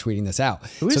guy that's tweeting this out.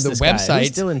 Who is this guy?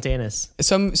 Who's Dylan Danis?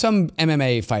 Some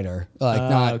MMA fighter,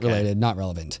 related, not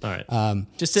relevant. All right.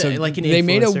 Just like an they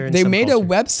influencer. They made a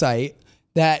website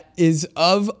that is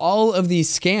of all of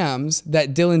these scams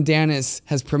that Dylan Danis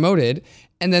has promoted,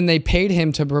 and then they paid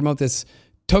him to promote this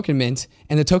Token Mint,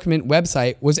 and the Token Mint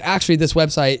website was actually this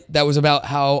website that was about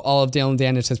how all of Dylan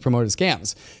Danis has promoted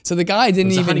scams. So the guy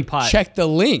didn't even check the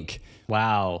link.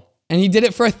 Wow. And he did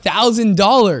it for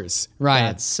 $1,000, Ryan.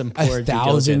 That's some poor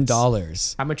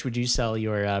 $1,000. How much would you sell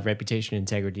your reputation and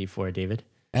integrity for, David?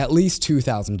 At least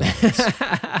 $2,000.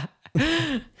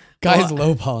 Guy's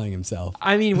lowballing himself.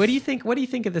 I mean, what do you think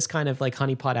of this kind of like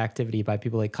honeypot activity by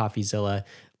people like CoffeeZilla,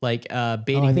 like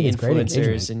baiting the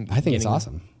influencers? And I think it's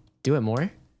awesome. Do it more.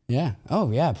 Yeah.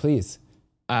 Oh yeah, please.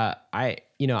 I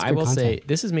will say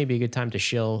this is maybe a good time to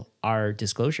shill our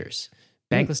disclosures.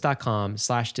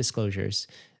 Bankless.com/disclosures.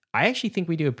 I actually think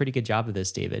we do a pretty good job of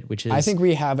this, David, which is... I think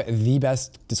we have the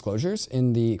best disclosures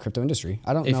in the crypto industry.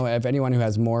 I don't know of anyone who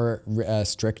has more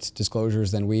strict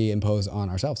disclosures than we impose on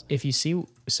ourselves. If you see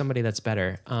somebody that's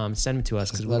better, send them to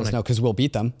us. Let us know, because we'll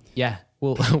beat them. Yeah.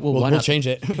 We'll change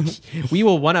it. We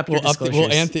will one up your disclosures.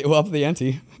 We'll up the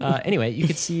ante. Anyway, you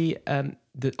could see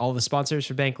all the sponsors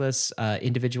for Bankless,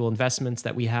 individual investments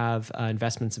that we have,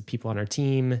 investments of people on our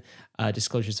team,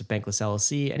 disclosures of Bankless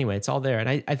LLC. Anyway, it's all there.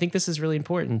 And I think this is really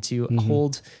important to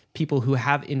hold people who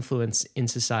have influence in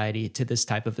society to this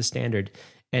type of a standard.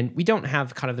 And we don't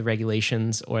have kind of the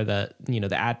regulations or the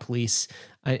ad police.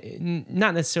 I don't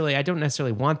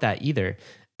necessarily want that either.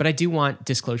 But I do want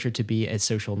disclosure to be a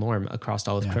social norm across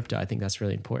all of crypto. I think that's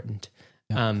really important.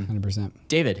 Yeah, 100%.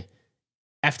 David,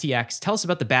 FTX. Tell us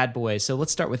about the bad boys. So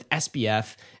let's start with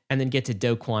SBF and then get to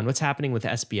Do Kwon. What's happening with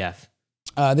SBF?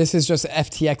 This is just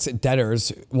FTX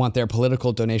debtors want their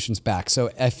political donations back. So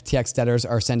FTX debtors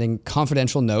are sending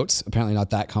confidential notes, apparently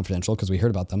not that confidential because we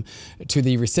heard about them, to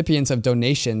the recipients of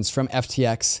donations from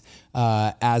FTX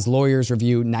as lawyers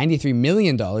review $93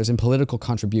 million in political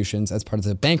contributions as part of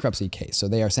the bankruptcy case. So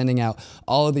they are sending out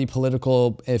all of the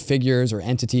political figures or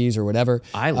entities or whatever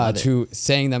to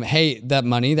saying them, hey, that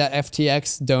money that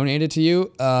FTX donated to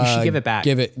you, you should give it back.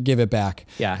 Give it back.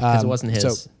 Yeah, because it wasn't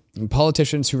his. So,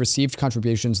 politicians who received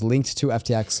contributions linked to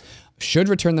FTX should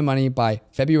return the money by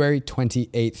February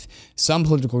 28th. Some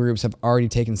political groups have already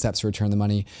taken steps to return the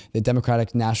money. The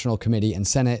Democratic National Committee and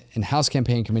Senate and House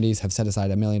campaign committees have set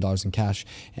aside $1 million in cash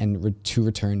and to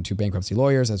return to bankruptcy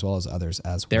lawyers as well as others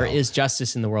as well. There is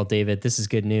justice in the world, David. This is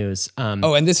good news.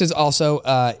 And this is also,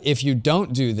 if you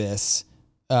don't do this,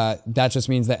 that just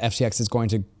means that FTX is going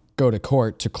to go to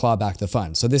court to claw back the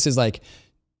funds. So this is like,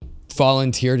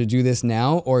 volunteer to do this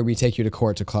now, or we take you to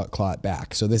court to claw it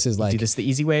back. So this is like, do this the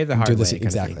easy way or the hard way?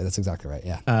 Exactly. That's exactly right.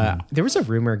 Yeah. There was a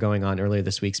rumor going on earlier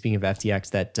this week, speaking of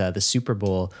FTX, that the Super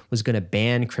Bowl was going to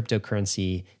ban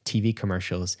cryptocurrency TV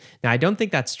commercials. Now, I don't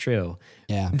think that's true.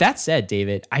 Yeah. That said,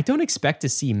 David, I don't expect to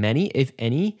see many, if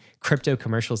any, crypto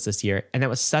commercials this year. And that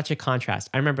was such a contrast.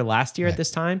 I remember last year at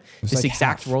this time, this like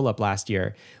exact roll-up last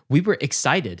year, we were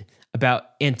excited about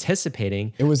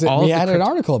anticipating. It was, we had an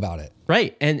article about it.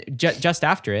 Right. And just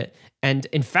after it. And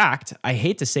in fact, I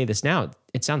hate to say this now,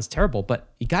 it sounds terrible, but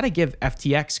you got to give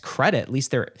FTX credit. At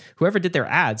least whoever did their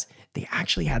ads, they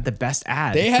actually had the best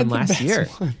ad from last year.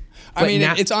 I mean,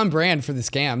 it's on brand for the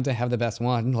scam to have the best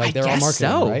one. Like they're all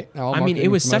marketing, right? I mean, it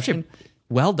was such a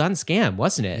well done scam,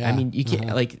 wasn't it? Yeah. I mean, you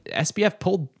can't like SBF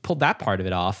pulled that part of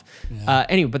it off. Yeah.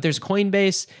 Anyway, but there's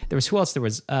Coinbase. There was who else? There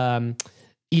was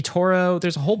eToro.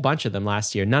 There's a whole bunch of them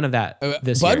last year. None of that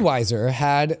this year. Budweiser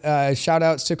had shout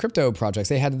outs to crypto projects.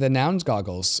 They had the Nouns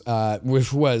goggles,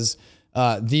 which was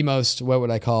the most, what would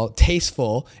I call,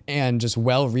 tasteful and just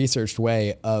well-researched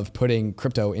way of putting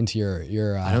crypto into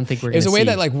your I don't think we're going to It was a way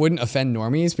that like wouldn't offend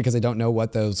normies because they don't know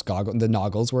what those the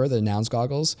noggles were, the Nouns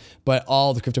goggles, but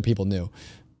all the crypto people knew.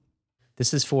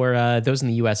 This is for those in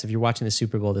the US. If you're watching the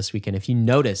Super Bowl this weekend, if you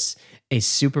notice a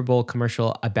Super Bowl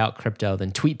commercial about crypto,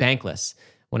 then tweet Bankless.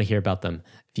 Want to hear about them.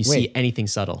 If you see anything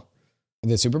subtle.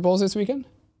 The Super Bowl's this weekend?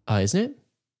 Isn't it?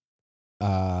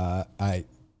 I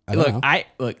don't know.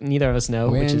 Look, neither of us know,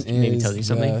 which is maybe tells you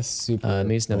something.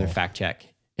 Maybe it's another Bowl? fact check.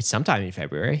 It's sometime in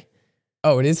February.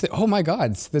 Oh, it is. Oh my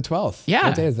God, it's the 12th. Yeah.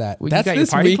 What day is that? Well, that's you got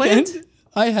this your party weekend? planned?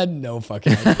 I had no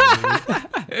fucking idea.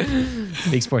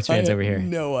 Big sports fans over here.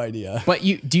 No idea. But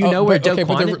do you know where Do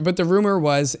Kwon? But the rumor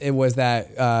was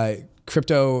that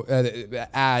crypto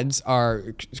ads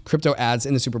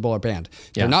in the Super Bowl are banned.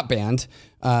 They're not banned.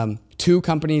 Two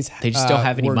companies they just don't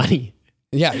have any money.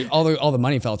 Yeah, all the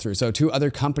money fell through. So two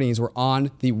other companies were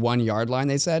on the 1 yard line,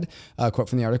 they said, quote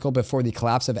from the article, before the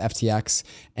collapse of FTX.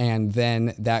 And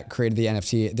then that created the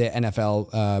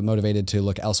NFL motivated to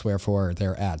look elsewhere for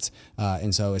their ads.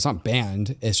 And so it's not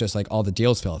banned. It's just like all the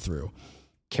deals fell through.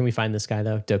 Can we find this guy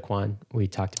though? Do Kwon. We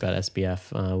talked about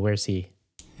SBF. Where's he?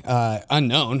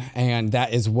 Unknown, and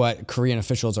that is what Korean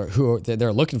officials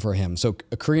they're looking for him. So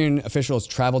Korean officials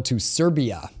traveled to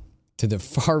Serbia, to the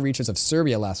far reaches of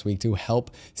Serbia last week to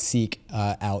help seek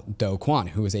out Do Kwon,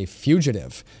 who is a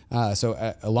fugitive.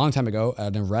 So a long time ago,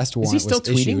 an arrest warrant was issued.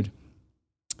 Tweeting?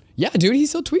 Yeah, dude, he's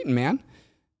still tweeting, man.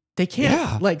 They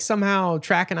can't like somehow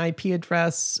track an IP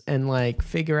address and like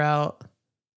figure out.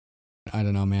 I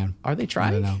don't know, man. Are they trying?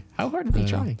 I don't know. How hard are they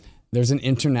trying? There's an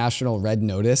international red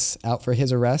notice out for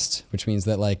his arrest, which means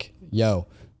that like,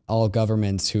 all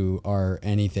governments who are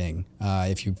anything,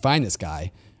 if you find this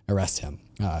guy, arrest him.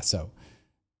 So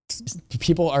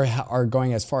people are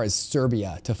going as far as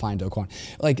Serbia to find Do Kwon.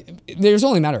 Like, there's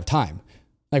only a matter of time.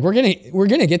 Like, we're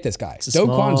gonna get this guy. Do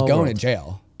Kwon's going to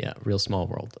jail. Yeah, real small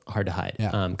world, hard to hide.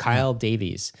 Yeah. Kyle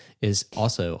Davies is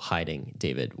also hiding.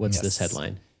 David, what's this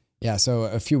headline? Yeah, so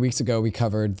a few weeks ago, we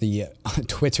covered the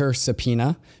Twitter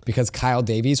subpoena because Kyle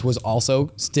Davies was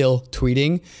also still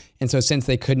tweeting. And so since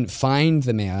they couldn't find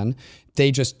the man,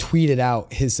 they just tweeted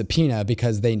out his subpoena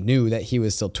because they knew that he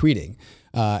was still tweeting.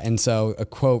 And so a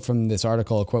quote from this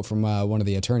article, a quote from one of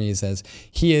the attorneys says,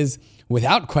 he is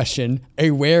without question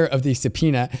aware of the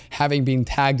subpoena, having been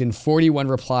tagged in 41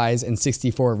 replies and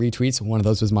 64 retweets, one of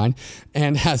those was mine,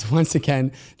 and has once again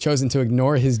chosen to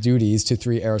ignore his duties to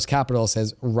Three Arrows Capital,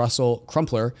 says Russell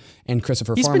Crumpler and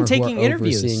Christopher Farmer, who are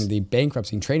overseeing the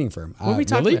bankruptcy trading firm. What are we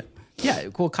talking about? Yeah,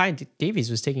 well, Kyle Davies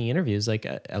was taking interviews like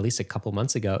at least a couple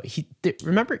months ago.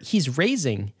 Remember, he's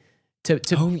raising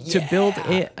to build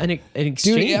an exchange.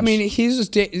 Dude, I mean, he's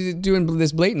just doing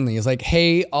this blatantly. It's like,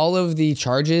 hey, all of the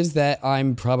charges that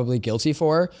I'm probably guilty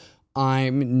for,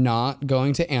 I'm not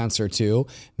going to answer to.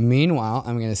 Meanwhile,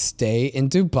 I'm going to stay in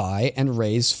Dubai and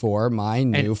raise for my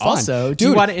new fund. Also, do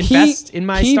you want to invest in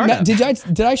my startup? Did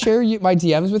I share my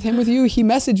DMs with you? He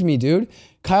messaged me, dude.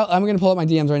 Kyle, I'm going to pull up my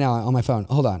DMs right now on my phone.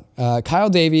 Hold on. Kyle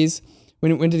Davies.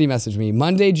 When did he message me?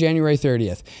 Monday, January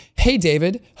 30th. Hey,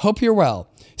 David. Hope you're well.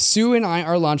 Sue and I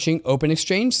are launching Open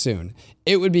Exchange soon.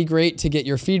 It would be great to get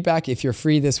your feedback if you're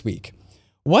free this week.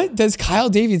 What does Kyle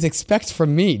Davies expect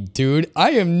from me, dude?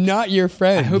 I am not your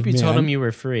friend. I hope you told him you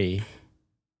were free.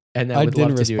 And I would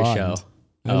love to do a show.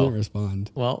 I didn't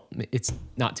respond. Well, it's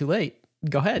not too late.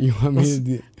 Go ahead. You want me to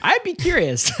do? I'd be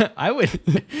curious. I'd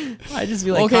just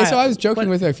be like, okay, so I was joking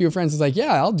with a few friends. It's like,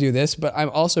 yeah, I'll do this, but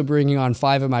I'm also bringing on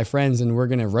 5 of my friends and we're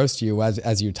going to roast you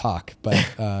as you talk. But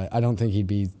I don't think he'd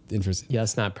be interested. Yeah,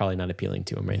 it's probably not appealing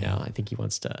to him right now. I think he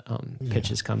wants to pitch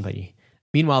his company.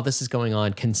 Meanwhile, this is going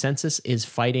on. Consensus is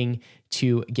fighting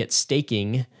to get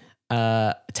staking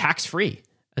tax-free.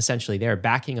 Essentially, they're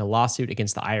backing a lawsuit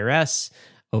against the IRS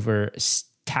over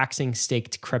taxing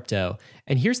staked crypto.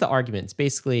 And here's the argument. It's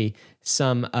basically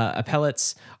some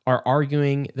appellates are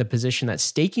arguing the position that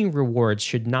staking rewards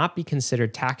should not be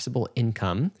considered taxable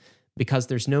income because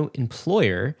there's no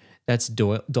employer that's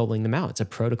doling them out. It's a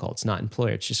protocol. It's not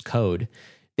employer. It's just code.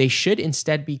 They should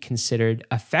instead be considered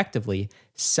effectively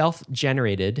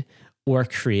self-generated or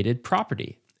created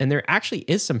property. And there actually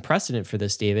is some precedent for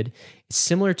this, David. It's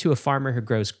similar to a farmer who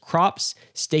grows crops.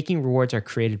 Staking rewards are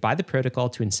created by the protocol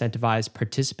to incentivize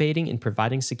participating in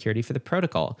providing security for the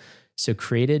protocol. So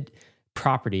created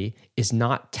property is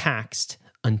not taxed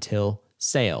until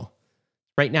sale.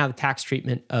 Right now, the tax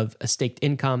treatment of a staked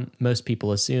income, most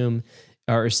people assume,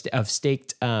 or of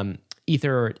staked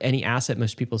Ether or any asset,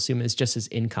 most people assume is just as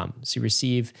income. So you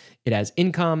receive it as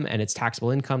income and it's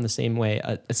taxable income the same way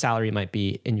a salary might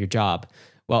be in your job.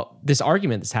 Well, this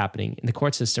argument that's happening in the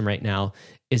court system right now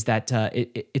is that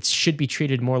it should be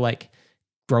treated more like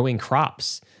growing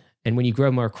crops. And when you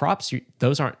grow more crops,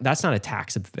 that's not a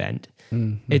tax event.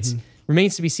 Mm-hmm. It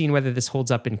remains to be seen whether this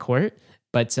holds up in court,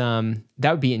 but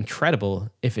that would be incredible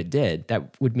if it did.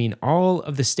 That would mean all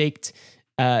of the staked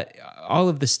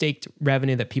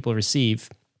revenue that people receive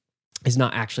is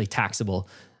not actually taxable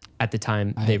at the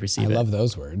time they receive it. I love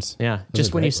those words. Yeah,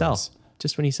 just when you sell.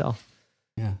 Just when you sell.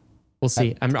 Yeah. We'll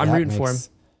see. I'm rooting for him.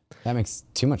 That makes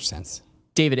too much sense.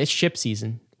 David, it's ship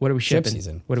season. What are we shipping? Ship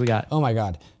season. What do we got? Oh my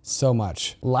God, so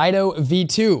much. Lido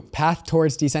V2, Path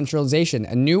Towards Decentralization,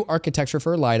 a new architecture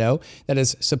for Lido that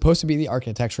is supposed to be the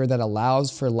architecture that allows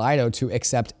for Lido to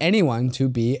accept anyone to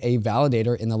be a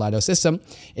validator in the Lido system.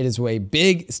 It is a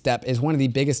big step, is one of the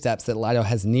biggest steps that Lido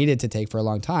has needed to take for a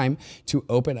long time to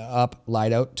open up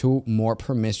Lido to more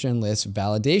permissionless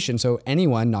validation. So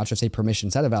anyone, not just a permission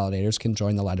set of validators, can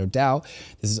join the Lido DAO.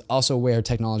 This is also where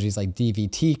technologies like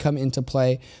DVT come into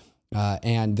play.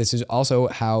 And this is also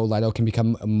how Lido can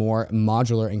become more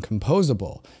modular and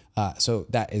composable. So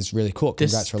that is really cool.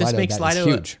 Congrats for Lido. This makes that Lido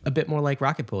huge. A bit more like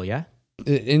Rocket Pool, yeah?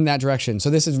 In that direction. So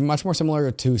this is much more similar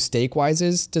to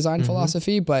Stakewise's design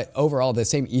philosophy, but overall the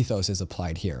same ethos is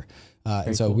applied here.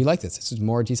 And so we like this. This is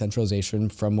more decentralization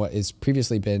from what is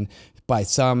previously been by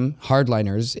some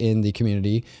hardliners in the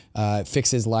community,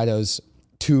 fixes Lido's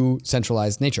too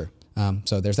centralized nature.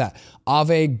 So there's that.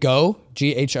 Aave Go,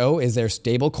 GHO, is their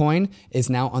stablecoin,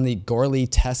 is now on the Goerli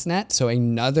testnet. So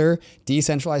another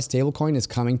decentralized stablecoin is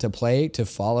coming to play to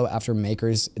follow after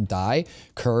Maker's DAI.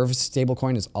 Curve's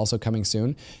stablecoin is also coming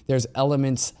soon. There's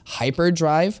Element's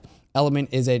Hyperdrive. Element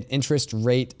is an interest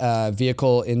rate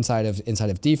vehicle inside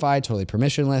of DeFi, totally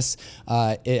permissionless.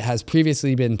 It has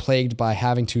previously been plagued by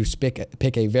having to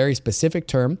pick a very specific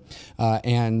term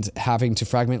and having to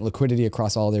fragment liquidity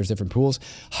across all their different pools.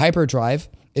 Hyperdrive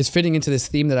is fitting into this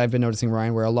theme that I've been noticing,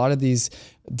 Ryan, where a lot of these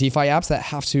DeFi apps that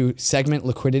have to segment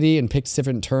liquidity and pick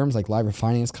different terms, like live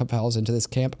refinance, falls into this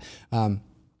camp.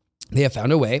 They have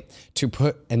found a way to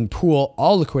put and pool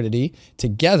all liquidity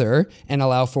together and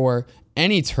allow for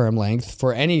any term length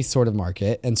for any sort of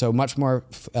market. And so much more,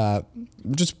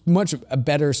 just much a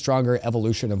better, stronger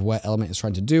evolution of what Element is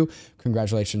trying to do.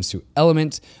 Congratulations to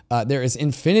Element. There is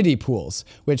Infinity Pools,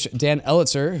 which Dan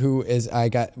Elitzer, who is, I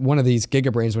got one of these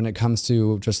gigabrains when it comes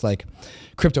to just like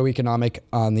crypto economic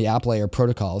on the app layer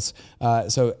protocols.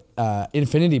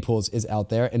 Infinity Pools is out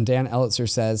there, and Dan Elitzer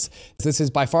says, this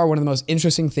is by far one of the most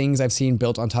interesting things I've seen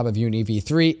built on top of Uni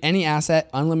V3. Any asset,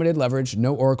 unlimited leverage,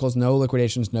 no oracles, no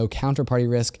liquidations, no counterparty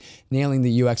risk. Nailing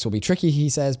the UX will be tricky, he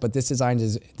says, but this design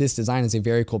is a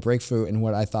very cool breakthrough in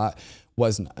what I thought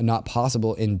was not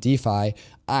possible in DeFi.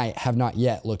 I have not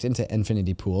yet looked into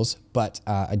infinity pools, but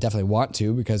I definitely want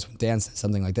to, because when Dan says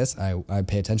something like this, I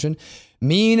pay attention.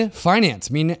 Mean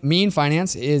Finance. Mean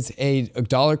Finance is a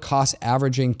dollar cost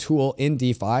averaging tool in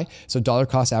DeFi. So dollar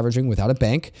cost averaging without a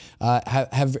bank,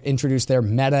 have introduced their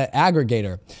meta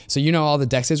aggregator. So you know all the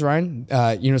DEXs, Ryan,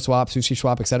 Uniswap,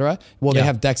 SushiSwap, etc. Well, they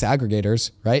have DEX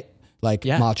aggregators, right? Like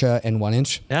Matcha and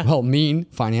 1inch. Yeah. Well, Mean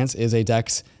Finance is a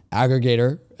DEX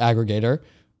aggregator.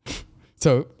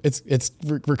 So it's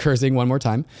recursing one more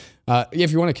time.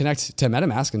 If you want to connect to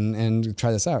MetaMask and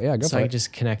try this out, go for it. So I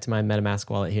just connect my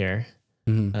MetaMask wallet here.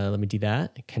 Let me do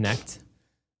that. Connect.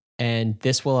 And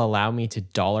this will allow me to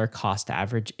dollar cost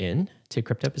average in to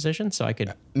crypto position. So I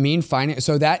could Mean Finance.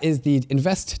 So that is the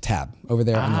invest tab over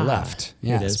there on the left.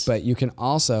 Yes, but you can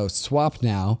also swap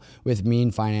now with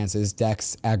Mean Finance's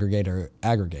DEX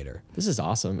aggregator. This is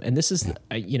awesome. And this is,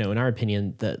 in our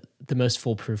opinion, the most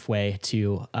foolproof way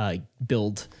to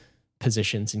build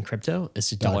positions in crypto is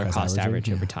to dollar cost average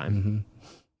over time.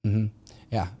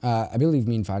 Yeah, I believe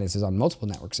Mean Finance is on multiple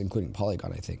networks, including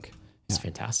Polygon, I think. It's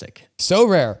fantastic. So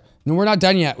Rare. No, we're not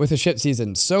done yet with the ship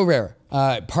season. So Rare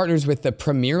partners with the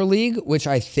Premier League, which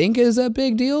I think is a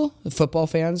big deal. Football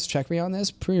fans, check me on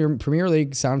this. Premier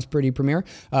League sounds pretty premier.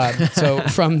 So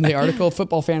from the article,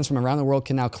 football fans from around the world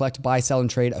can now collect, buy, sell, and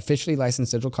trade officially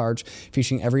licensed digital cards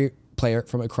featuring every player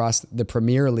from across the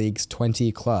Premier League's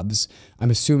 20 clubs.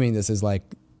 I'm assuming this is the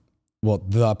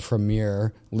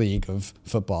Premier League of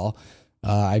football.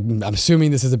 I'm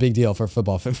assuming this is a big deal for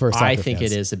football. I think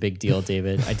it is a big deal,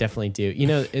 David. I definitely do.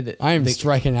 I am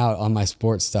striking out on my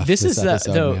sports stuff. This is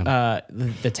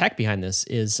the tech behind this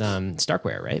is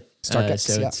Starkware, right?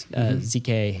 StarkX, it's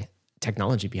ZK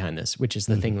technology behind this, which is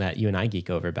the thing that you and I geek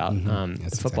over about. The football,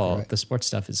 exactly right. The sports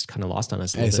stuff is kind of lost on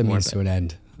us a little bit more. To an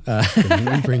end.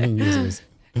 Bringing users.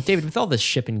 David, with all this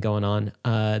shipping going on,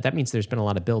 that means there's been a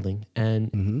lot of building,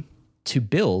 and to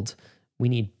build, we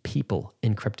need people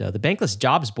in crypto. The Bankless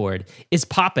Jobs Board is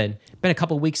popping. Been a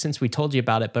couple of weeks since we told you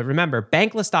about it, but remember,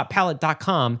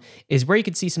 bankless.pallet.com is where you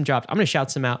can see some jobs. I'm going to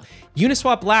shout some out.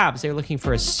 Uniswap Labs, they're looking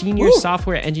for a senior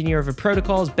software engineer over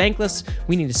protocols. Bankless,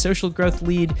 we need a social growth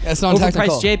lead. That's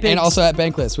non-technical. JPEGs, and also at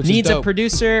Bankless, which needs is dope. A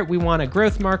producer. We want a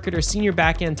growth marketer, senior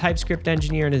backend TypeScript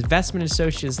engineer, and investment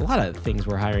associates. A lot of things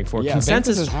we're hiring for. Yeah,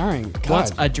 Consensus Bankless is hiring.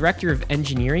 Wants a director of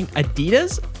engineering.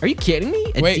 Adidas? Are you kidding me?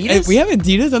 Adidas? Wait, we have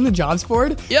Adidas on the jobs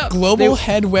board? Yeah. Global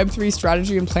head Web3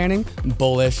 strategy and planning.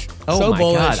 Bullish. Oh so my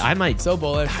bullish. God. So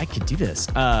bullish. I could do this.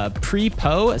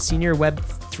 Pre-Po, a senior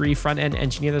Web3 front-end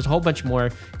engineer. There's a whole bunch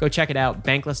more. Go check it out.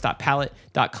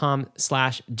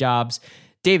 Bankless.pallet.com/jobs.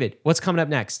 David, what's coming up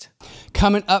next?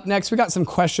 Coming up next, we got some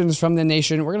questions from the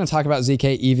nation. We're going to talk about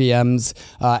ZK EVMs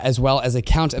as well as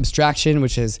account abstraction,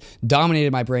 which has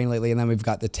dominated my brain lately. And then we've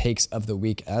got the takes of the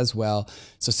week as well.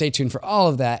 So stay tuned for all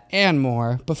of that and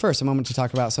more. But first, a moment to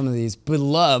talk about some of these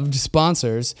beloved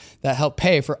sponsors that help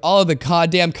pay for all of the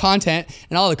goddamn content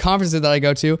and all the conferences that I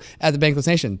go to at the Bankless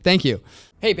Nation. Thank you.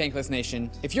 Hey Bankless Nation,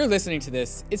 if you're listening to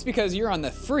this, it's because you're on the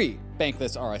free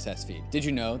Bankless RSS feed. Did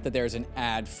you know that there's an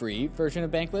ad-free version of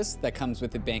Bankless that comes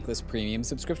with the Bankless Premium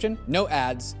subscription? No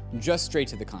ads, just straight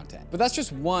to the content. But that's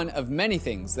just one of many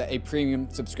things that a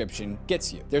premium subscription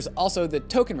gets you. There's also the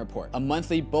Token Report, a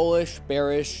monthly bullish,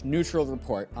 bearish, neutral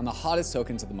report on the hottest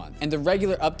tokens of the month. And the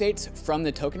regular updates from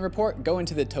the Token Report go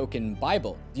into the Token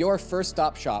Bible, your first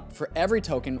stop shop for every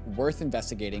token worth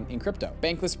investigating in crypto.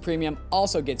 Bankless Premium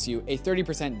also gets you a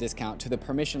 30% discount to the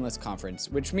permissionless conference,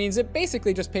 which means it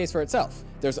basically just pays for itself.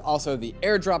 There's also the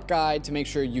airdrop guide to make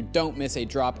sure you don't miss a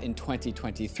drop in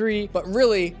 2023, but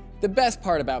really, the best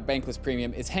part about Bankless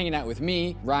Premium is hanging out with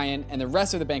me, Ryan, and the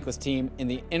rest of the Bankless team in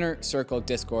the Inner Circle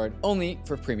Discord, only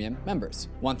for premium members.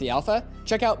 Want the alpha?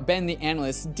 Check out Ben the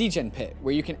Analyst's DGen Pit,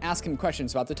 where you can ask him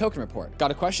questions about the Token Report.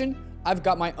 Got a question? I've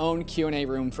got my own Q&A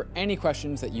room for any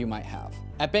questions that you might have.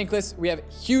 At Bankless, we have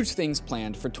huge things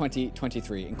planned for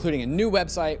 2023, including a new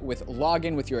website with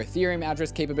login with your Ethereum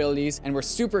address capabilities, and we're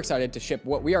super excited to ship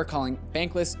what we are calling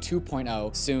Bankless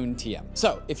 2.0 soon TM.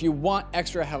 So if you want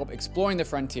extra help exploring the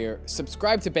frontier,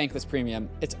 subscribe to Bankless Premium.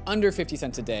 It's under 50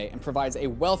 cents a day and provides a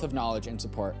wealth of knowledge and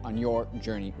support on your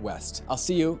journey west. I'll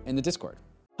see you in the Discord.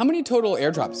 How many total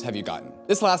airdrops have you gotten?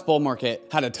 This last bull market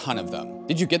had a ton of them.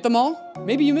 Did you get them all?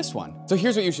 Maybe you missed one. So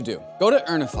here's what you should do. Go to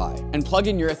Earnify and plug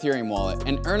in your Ethereum wallet,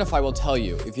 and Earnify will tell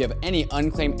you if you have any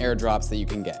unclaimed airdrops that you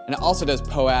can get. And it also does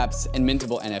POAPs and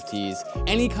mintable NFTs.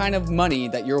 Any kind of money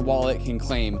that your wallet can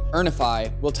claim,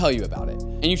 Earnify will tell you about it.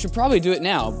 And you should probably do it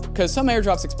now because some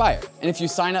airdrops expire. And if you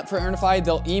sign up for Earnify,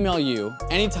 they'll email you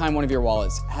anytime one of your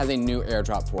wallets has a new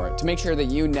airdrop for it to make sure that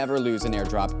you never lose an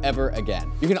airdrop ever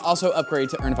again. You can also upgrade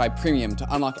to Earnify Earnify Premium to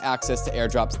unlock access to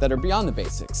airdrops that are beyond the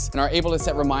basics and are able to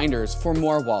set reminders for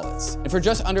more wallets. And for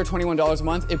just under $21 a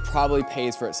month, it probably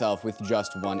pays for itself with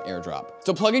just one airdrop.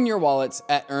 So plug in your wallets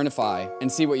at Earnify and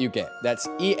see what you get. That's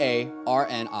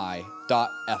EARNI.FI.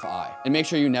 And make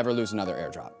sure you never lose another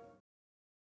airdrop.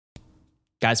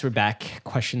 Guys, we're back.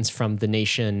 Questions from the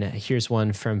nation. Here's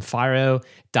one from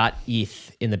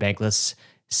Faro.eth in the Bankless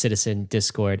Citizen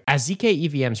Discord. As ZK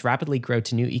EVMs rapidly grow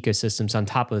to new ecosystems on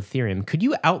top of Ethereum, could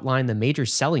you outline the major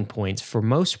selling points for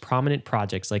most prominent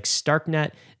projects like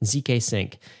Starknet and ZK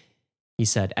Sync? He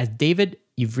said, as David,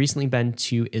 you've recently been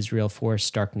to Israel for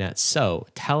Starknet. So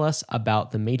tell us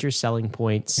about the major selling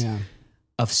points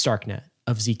of Starknet,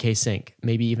 of ZK Sync,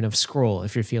 maybe even of Scroll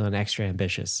if you're feeling extra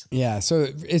ambitious. Yeah, so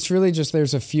it's really just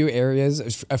there's a few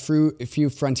areas, a few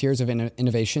frontiers of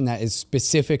innovation that is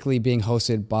specifically being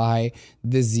hosted by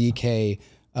the ZK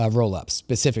rollups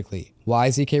specifically. Why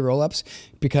ZK rollups?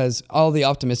 Because all the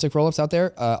optimistic rollups out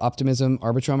there, Optimism,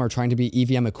 Arbitrum, are trying to be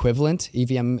EVM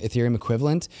Ethereum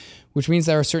equivalent, which means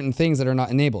there are certain things that are not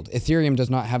enabled. Ethereum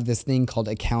does not have this thing called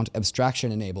account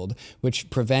abstraction enabled, which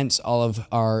prevents all of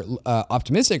our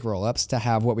optimistic rollups to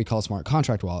have what we call smart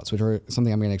contract wallets, which are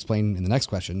something I'm going to explain in the next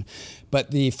question.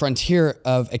 But the frontier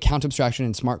of account abstraction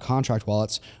and smart contract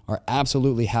wallets are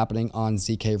absolutely happening on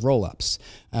ZK rollups.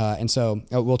 And so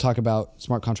we'll talk about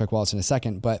smart contract wallets in a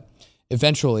second, but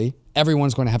eventually,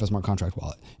 everyone's going to have a smart contract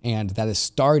wallet, and that is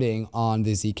starting on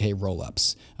the ZK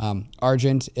rollups.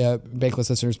 Argent, Bankless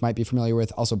listeners might be familiar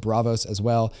with, also Bravos as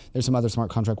well. There's some other smart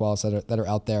contract wallets that are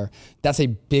out there. That's a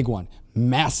big one.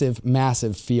 Massive,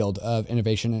 massive field of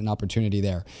innovation and opportunity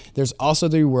there. There's also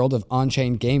the world of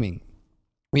on-chain gaming.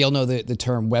 We all know the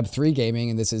term Web3 gaming,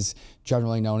 and this is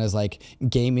generally known as like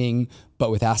gaming, but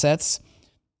with assets.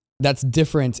 That's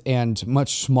different and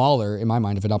much smaller, in my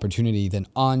mind, of an opportunity than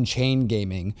on-chain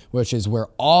gaming, which is where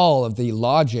all of the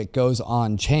logic goes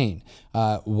on-chain.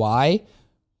 Why?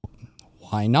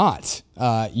 Why not?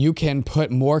 You can put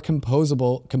more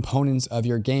composable components of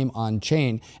your game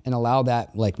on-chain and allow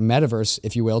that, like metaverse,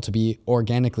 if you will, to be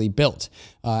organically built.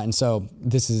 And so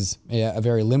this is a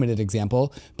very limited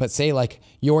example, but say like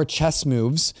your chess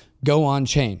moves go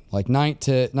on-chain, like knight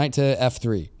to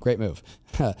F3, great move.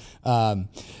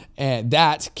 And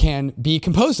that can be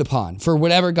composed upon for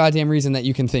whatever goddamn reason that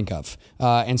you can think of.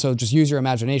 And so just use your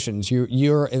imaginations.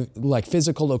 Your like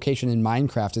physical location in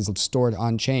Minecraft is stored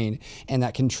on chain, and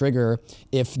that can trigger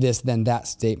if this then that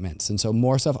statements. And so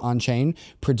more stuff on chain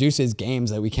produces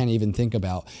games that we can't even think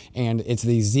about. And it's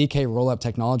the ZK rollup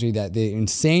technology that the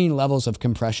insane levels of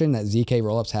compression that ZK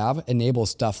rollups have enable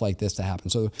stuff like this to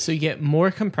happen. So you get more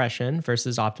compression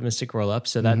versus optimistic rollups.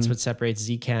 So that's what separates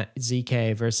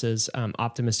ZK versus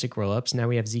optimistic rollups. Now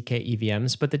we have ZK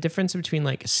EVMs, but the difference between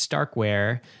like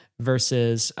Starkware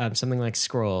versus something like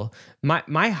Scroll,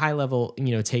 my high level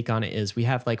take on it is we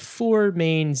have like four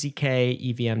main ZK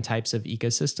EVM types of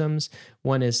ecosystems.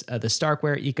 One is the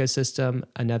Starkware ecosystem.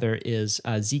 Another is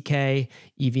ZK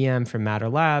EVM from Matter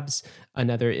Labs.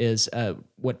 Another is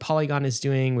what Polygon is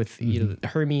doing with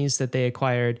Hermes that they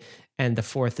acquired. And the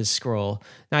fourth is Scroll.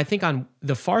 Now, I think on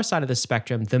the far side of the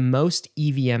spectrum, the most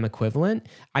EVM equivalent,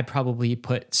 I'd probably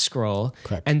put Scroll.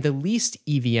 Correct. And the least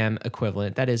EVM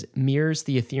equivalent, that is, mirrors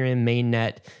the Ethereum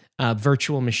mainnet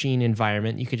virtual machine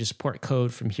environment. You could just port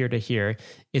code from here to here,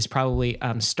 is probably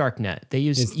Starknet. They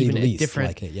use even a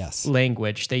different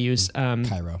language. They use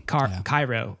Cairo.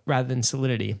 Cairo rather than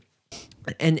Solidity.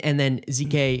 And then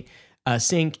ZK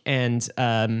Sync and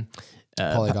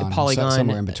Polygon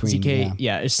somewhere in between.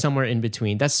 ZK, is somewhere in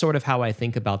between. That's sort of how I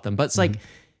think about them. But it's like,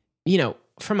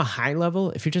 from a high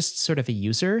level, if you're just sort of a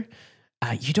user,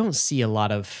 you don't see a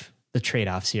lot of the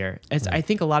trade-offs here. I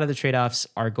think a lot of the trade-offs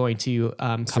are going to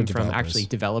come from actually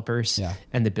developers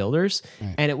and the builders.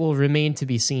 Right. And it will remain to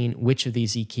be seen which of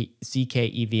these ZK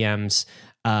EVMs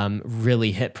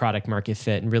really hit product market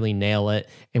fit and really nail it,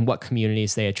 and what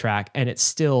communities they attract. And it's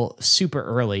still super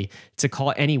early to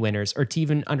call any winners or to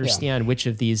even understand which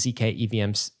of these ZK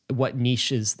EVMs, what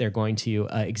niches they're going to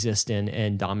exist in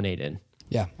and dominate in.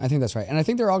 Yeah, I think that's right. And I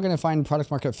think they're all going to find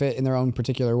product market fit in their own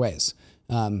particular ways.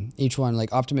 Each one,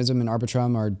 like Optimism and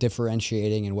Arbitrum, are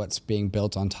differentiating in what's being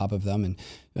built on top of them, and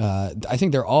I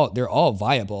think they're all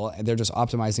viable. They're just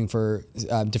optimizing for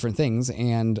different things,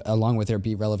 and along with their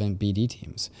relevant BD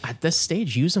teams. At this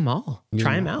stage, use them all.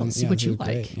 Try them out and see what you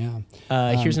like.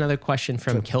 Yeah. Here's another question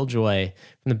from Killjoy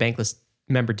from the Bankless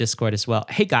member Discord as well.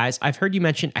 Hey guys, I've heard you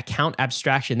mention account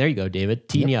abstraction. There you go, David.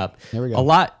 Teeing you up. There we go. A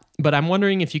lot. But I'm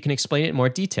wondering if you can explain it in more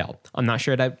detail. I'm not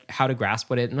sure how to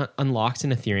grasp what it unlocks in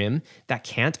Ethereum that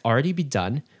can't already be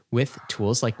done with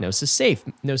tools like Gnosis Safe.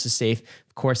 Gnosis Safe,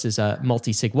 of course, is a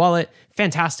multi-sig wallet,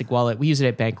 fantastic wallet. We use it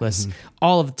at Bankless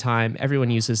all of the time.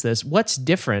 Everyone uses this. What's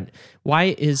different?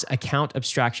 Why is account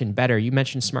abstraction better? You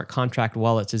mentioned smart contract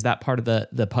wallets. Is that part of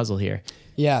the puzzle here?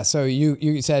 Yeah. So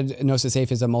you said Gnosis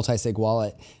Safe is a multi-sig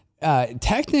wallet.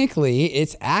 Technically,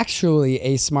 it's actually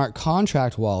a smart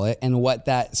contract wallet. And what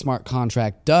that smart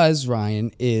contract does,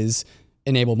 Ryan, is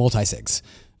enable multi-sigs.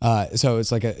 So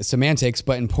it's like a semantics,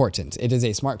 but important. It is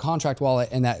a smart contract wallet,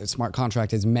 and that smart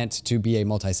contract is meant to be a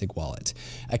multi-sig wallet.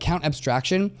 Account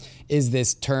abstraction is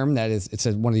this term that it's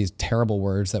one of these terrible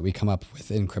words that we come up with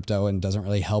in crypto and doesn't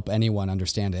really help anyone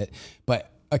understand it.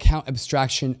 But account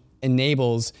abstraction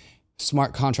enables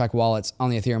smart contract wallets on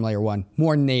the Ethereum layer 1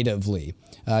 more natively.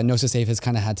 Gnosis Safe has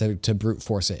kind of had to brute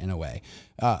force it in a way.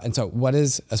 And so what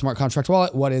is a smart contract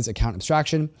wallet? What is account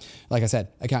abstraction? Like I said,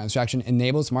 account abstraction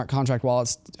enables smart contract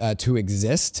wallets to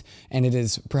exist. And it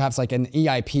is perhaps like an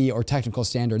EIP or technical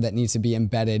standard that needs to be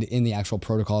embedded in the actual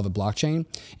protocol of a blockchain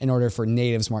in order for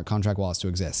native smart contract wallets to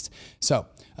exist. So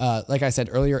like I said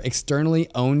earlier, externally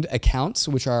owned accounts,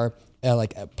 which are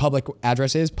like public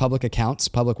addresses, public accounts,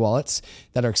 public wallets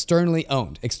that are externally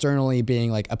owned, externally being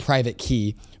like a private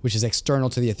key, which is external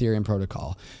to the Ethereum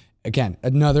protocol. Again,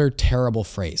 another terrible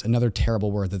phrase, another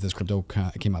terrible word that this crypto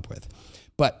came up with.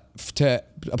 But to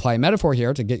apply a metaphor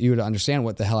here to get you to understand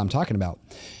what the hell I'm talking about,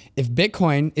 if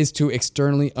Bitcoin is to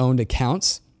externally owned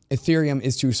accounts, Ethereum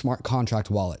is to smart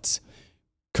contract wallets.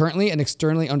 Currently, an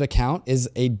externally owned account is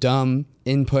a dumb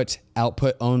input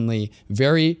output only,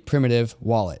 very primitive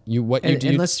wallet.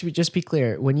 And let's just be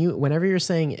clear: whenever you're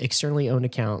saying externally owned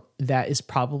account, that is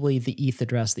probably the ETH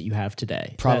address that you have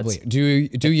today. Probably. Do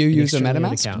you use a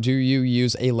MetaMask? Do you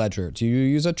use a Ledger? Do you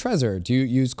use a Trezor? Do you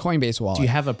use Coinbase wallet? Do you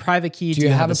have a private key? Do you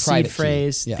have a seed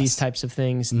phrase? Yes. These types of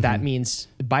things. That means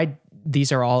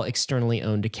these are all externally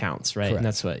owned accounts, right? Correct. And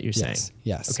that's what you're saying.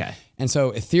 Yes. Okay. And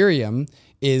so Ethereum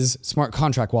is smart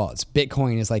contract wallets.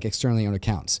 Bitcoin is like externally owned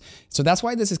accounts. So that's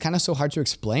why this is kind of so hard to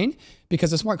explain,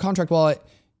 because a smart contract wallet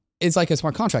is like a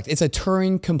smart contract. It's a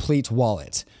Turing complete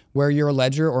wallet where your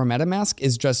Ledger or MetaMask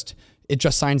is just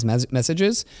signs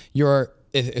messages.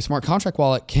 A smart contract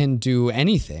wallet can do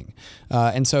anything.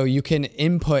 And so you can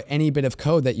input any bit of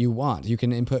code that you want. You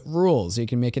can input rules. You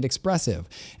can make it expressive.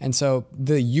 And so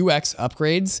the UX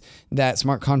upgrades that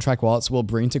smart contract wallets will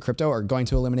bring to crypto are going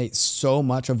to eliminate so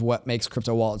much of what makes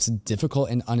crypto wallets difficult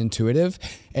and unintuitive.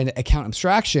 And account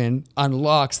abstraction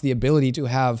unlocks the ability to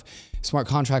have smart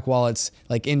contract wallets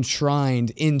like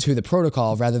enshrined into the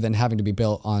protocol rather than having to be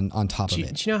built on top of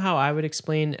it. Do you know how I would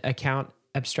explain account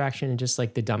abstraction in just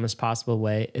like the dumbest possible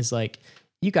way? Is like,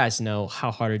 you guys know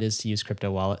how hard it is to use crypto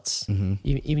wallets,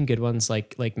 even good ones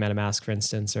like MetaMask, for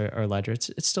instance, or Ledger.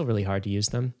 It's still really hard to use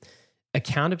them.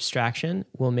 Account abstraction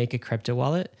will make a crypto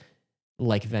wallet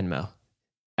like Venmo,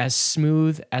 as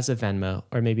smooth as a Venmo,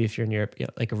 or maybe if you're in Europe,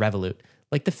 like a Revolut,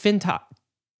 like the fintech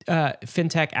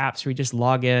apps where you just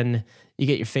log in, you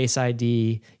get your Face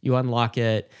ID, you unlock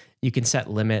it, you can set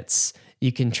limits,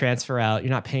 you can transfer out.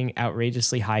 You're not paying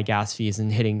outrageously high gas fees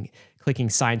and clicking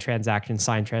sign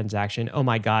transaction. Oh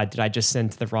my God, did I just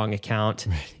send to the wrong account?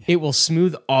 Right. It will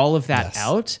smooth all of that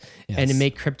out and to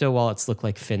make crypto wallets look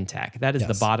like fintech. That is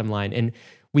the bottom line. And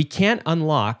we can't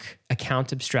unlock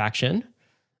account abstraction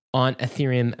on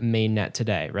Ethereum mainnet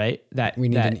today, right? That we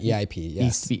need an EIP,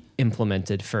 needs to be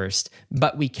implemented first.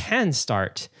 But we can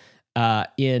start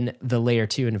in the layer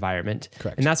 2 environment.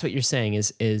 Correct. And that's what you're saying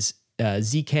is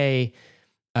ZK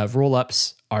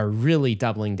rollups are really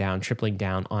doubling down, tripling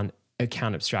down on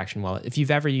account abstraction wallet. If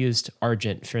you've ever used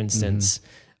Argent, for instance,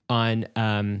 on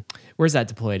where's that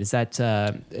deployed? Is that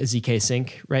ZK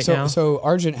Sync now? So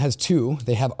Argent has two.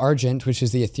 They have Argent, which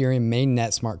is the Ethereum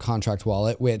mainnet smart contract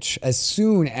wallet, which as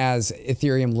soon as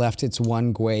Ethereum left its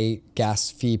one GUI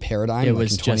gas fee paradigm in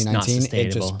 2019,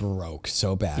 it just broke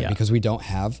so bad because we don't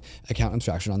have account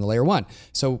abstraction on the layer 1.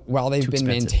 So while they've been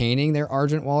maintaining their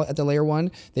Argent wallet at the layer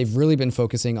 1, they've really been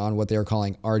focusing on what they're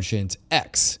calling Argent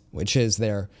X, which is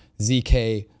their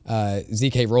ZK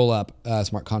ROLLUP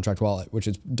smart contract wallet, which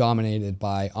is dominated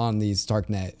on these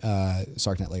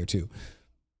Starknet layer 2.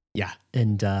 Yeah,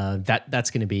 and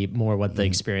that's going to be more what the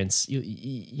experience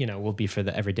will be for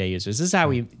the everyday users. This is how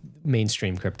we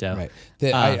mainstream crypto. Right.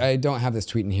 I don't have this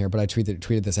tweet in here, but I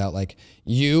tweeted this out. Like,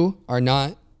 you are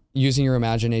not using your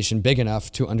imagination big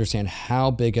enough to understand how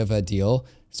big of a deal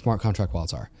smart contract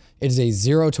wallets are. It is a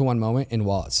 0 to 1 moment in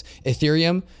wallets.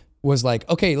 Ethereum was like,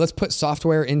 okay, let's put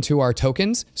software into our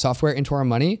tokens, software into our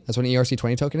money. That's what an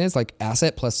ERC20 token is, like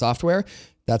asset plus software.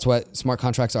 That's what smart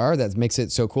contracts are. That makes it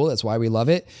so cool. That's why we love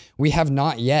it. We have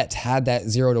not yet had that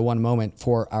 0 to 1 moment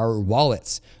for our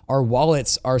wallets. Our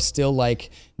wallets are still like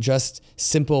just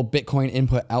simple Bitcoin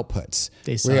input outputs.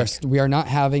 They suck. We are not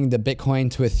having the Bitcoin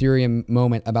to Ethereum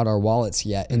moment about our wallets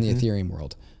yet in the Ethereum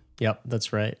world. Yep,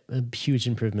 that's right. Huge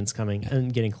improvements coming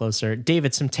and getting closer.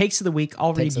 David, some takes of the week.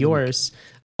 I'll read yours.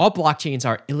 All blockchains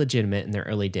are illegitimate in their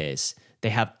early days. They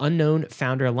have unknown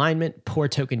founder alignment, poor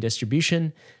token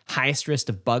distribution, highest risk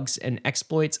of bugs and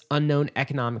exploits, unknown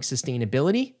economic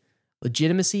sustainability.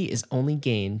 Legitimacy is only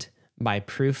gained by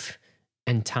proof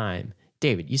and time.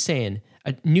 David, you saying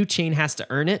a new chain has to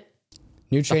earn it?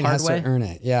 New chain has to earn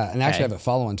it. Yeah. And actually I have a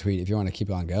follow-on tweet if you want to keep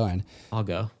on going. I'll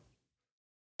go.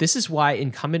 This is why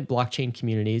incumbent blockchain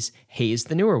communities haze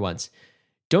the newer ones.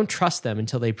 Don't trust them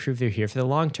until they prove they're here for the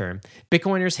long term.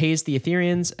 Bitcoiners haze the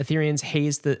Ethereans. Ethereans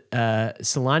haze the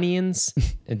Solanians.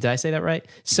 Did I say that right?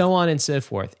 So on and so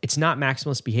forth. It's not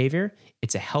maximalist behavior.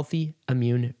 It's a healthy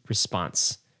immune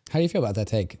response. How do you feel about that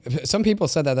take? Some people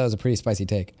said that was a pretty spicy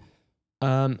take.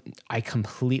 I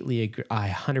completely agree. I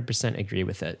 100% agree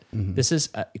with it. This is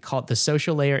called the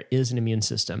social layer is an immune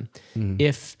system.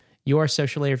 If your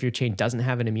social layer of your chain doesn't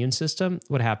have an immune system,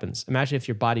 what happens? Imagine if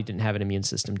your body didn't have an immune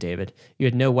system, David. You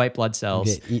had no white blood cells.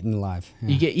 You get eaten alive. Yeah.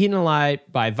 You get eaten alive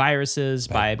by viruses,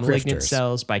 by malignant grifters.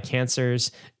 cells, by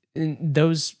cancers. And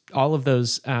all of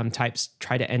those types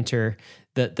try to enter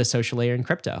the social layer in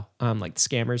crypto, like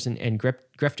scammers and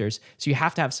grifters. So you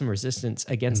have to have some resistance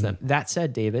against them. That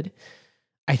said, David,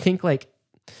 I think like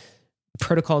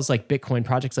protocols like Bitcoin,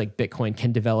 projects like Bitcoin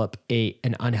can develop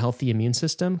an unhealthy immune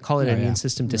system, call it an immune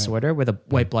system disorder where the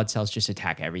white blood cells just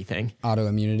attack everything.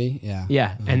 Autoimmunity. Yeah.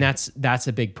 Yeah. And that's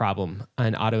a big problem,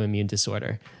 an autoimmune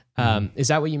disorder. Is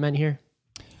that what you meant here?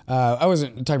 I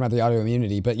wasn't talking about the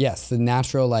autoimmunity, but yes, the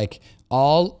natural, like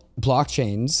all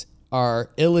blockchains are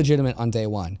illegitimate on day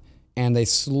one. And they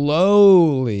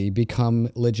slowly become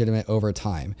legitimate over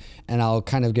time. And I'll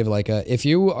kind of give like if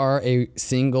you are a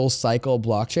single cycle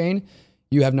blockchain,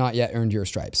 you have not yet earned your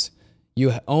stripes.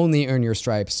 You only earn your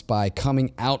stripes by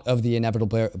coming out of the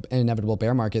inevitable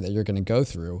bear market that you're going to go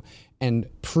through and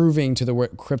proving to the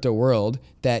crypto world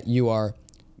that you are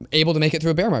able to make it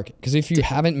through a bear market. Because if you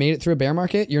haven't made it through a bear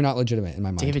market, you're not legitimate in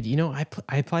my mind. David,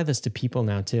 I apply this to people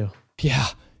now too. Yeah.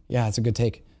 Yeah, it's a good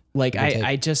take. Like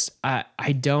I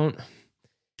don't,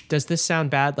 does this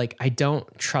sound bad? Like I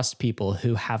don't trust people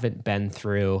who haven't been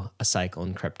through a cycle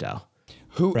in crypto.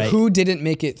 Who didn't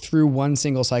make it through one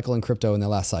single cycle in crypto in the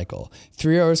last cycle?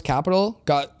 Three Arrows Capital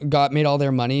made all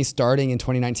their money starting in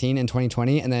 2019 and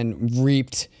 2020 and then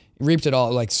reaped it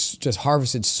all, like just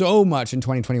harvested so much in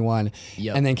 2021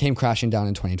 and then came crashing down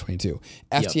in 2022.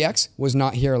 FTX was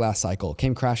not here last cycle,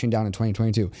 came crashing down in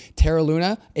 2022. Terra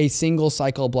Luna, a single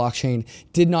cycle blockchain,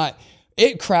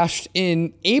 it crashed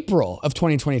in April of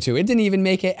 2022. It didn't even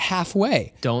make it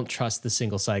halfway. Don't trust the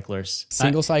single cyclers.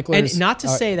 Single cyclers. And not to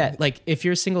say that, like, if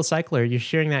you're a single cycler, you're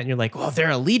hearing that and you're like, well, they're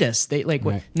elitist. They like,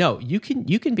 what? No, you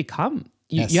can become,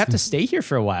 you have to stay here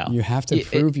for a while. You have to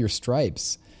prove your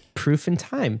stripes. Proof and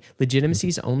time. Legitimacy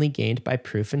is only gained by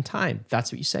proof and time.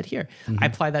 That's what you said here. I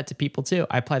apply that to people too.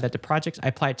 I apply that to projects. I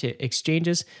apply it to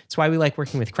exchanges. It's why we like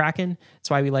working with Kraken. It's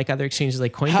why we like other exchanges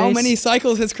like Coinbase. How many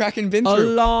cycles has Kraken been through?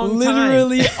 A long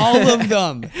Literally time. all of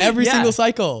them. Every single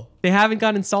cycle. They haven't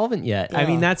gone insolvent yet. I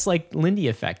mean, that's like Lindy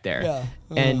effect there. Yeah.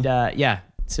 And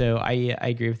so I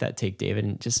agree with that take, David.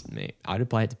 And just I'd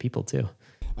apply it to people too.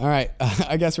 All right.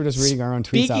 I guess we're just reading our own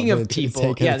tweets. Speaking of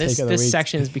people, this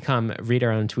section has become read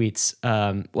our own tweets.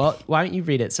 Well, why don't you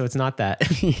read it so it's not that?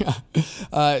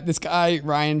 This guy,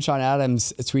 Ryan Sean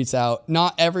Adams, tweets out,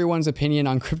 not everyone's opinion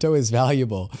on crypto is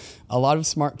valuable. A lot of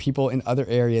smart people in other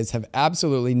areas have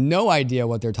absolutely no idea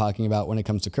what they're talking about when it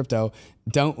comes to crypto.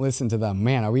 Don't listen to them.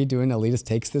 Man, are we doing elitist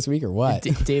takes this week or what?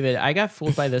 David, I got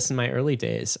fooled by this in my early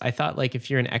days. I thought like if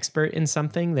you're an expert in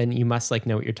something, then you must like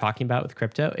know what you're talking about with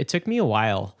crypto. It took me a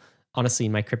while, honestly,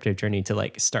 in my crypto journey to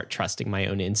like start trusting my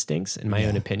own instincts and my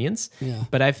own opinions. Yeah.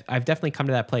 But I've definitely come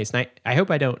to that place. And I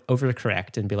hope I don't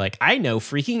overcorrect and be like, I know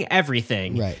freaking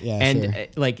everything. Right. Yeah. And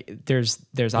like there's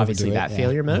obviously that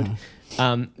failure mode.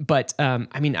 But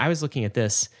I mean, I was looking at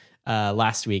this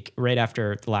last week, right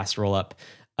after the last roll up.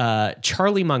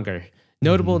 Charlie Munger,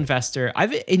 notable investor.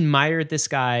 I've admired this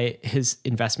guy, his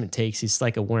investment takes. He's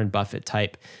like a Warren Buffett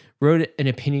type. Wrote an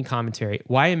opinion commentary,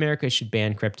 why America should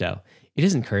ban crypto. It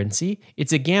isn't currency.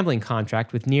 It's a gambling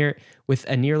contract with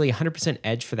a nearly 100%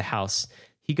 edge for the house.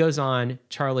 He goes on,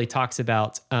 Charlie talks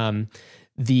about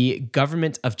the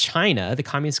government of China, the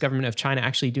communist government of China,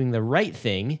 actually doing the right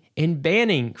thing in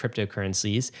banning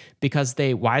cryptocurrencies because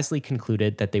they wisely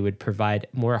concluded that they would provide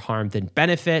more harm than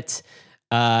benefit.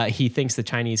 He thinks the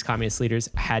Chinese communist leaders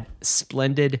had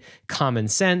splendid common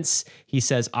sense. He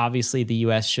says, obviously, the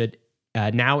U.S. should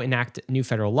now enact new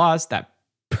federal laws that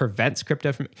prevents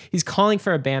crypto from... He's calling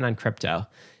for a ban on crypto.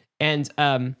 And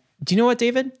do you know what,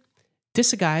 David?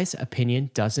 This guy's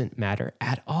opinion doesn't matter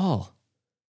at all.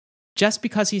 Just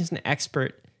because he's an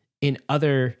expert in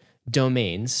other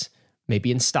domains,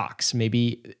 maybe in stocks,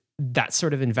 maybe that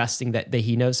sort of investing that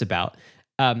he knows about,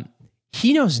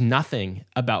 he knows nothing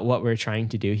about what we're trying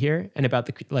to do here and about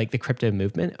the crypto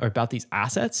movement or about these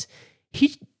assets.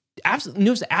 He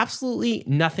knows absolutely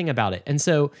nothing about it. And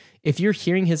so if you're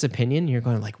hearing his opinion, you're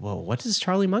going like, whoa, what does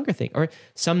Charlie Munger think? Or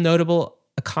some notable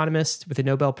economist with a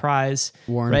Nobel Prize.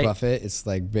 Warren Buffett, it's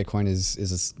like Bitcoin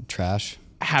is trash.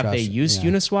 Have they used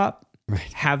Uniswap?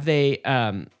 Right. Have they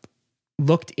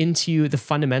looked into the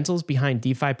fundamentals behind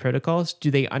DeFi protocols?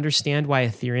 Do they understand why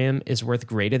Ethereum is worth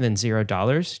greater than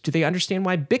 $0? Do they understand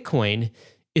why Bitcoin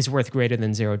is worth greater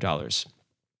than $0?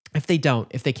 If they don't,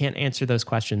 if they can't answer those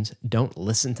questions, don't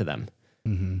listen to them.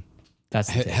 Mm-hmm. That's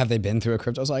have they been through a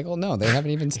crypto cycle? No, they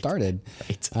haven't even started.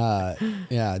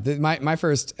 Right. My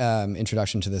first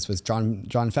introduction to this was John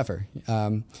Pfeffer.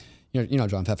 You know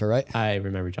John Pfeffer, right? I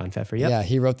remember John Pfeffer. Yep. Yeah,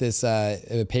 he wrote this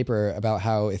paper about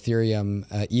how Ethereum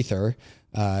Ether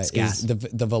is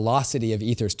the velocity of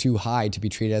Ether is too high to be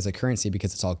treated as a currency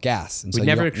because it's all gas. And so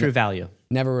never accrue value.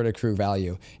 Never would accrue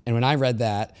value. And when I read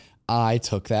that, I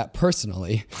took that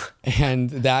personally. And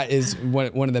that is one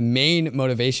of the main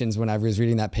motivations when I was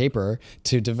reading that paper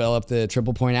to develop the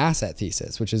triple point asset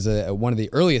thesis, which is one of the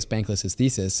earliest Bankless's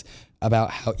thesis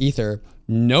about how Ether,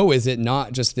 is it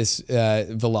not just this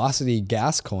velocity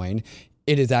gas coin,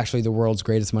 it is actually the world's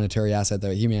greatest monetary asset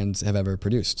that humans have ever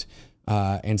produced.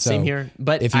 And so same here.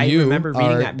 But I remember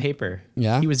reading that paper.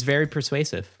 Yeah. He was very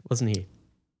persuasive, wasn't he?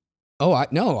 Oh,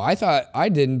 I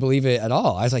didn't believe it at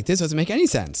all. I was like, this doesn't make any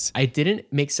sense. It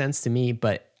didn't make sense to me,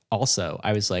 but also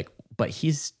I was like, but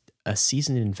he's a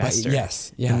seasoned investor.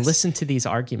 Yes. And listen to these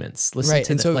arguments.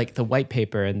 Listen to the white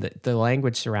paper and the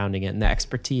language surrounding it and the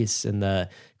expertise and the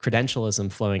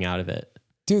credentialism flowing out of it.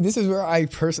 Dude, this is where I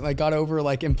personally got over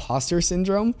like imposter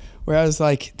syndrome, where I was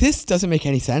like, this doesn't make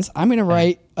any sense. I'm going to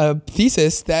write a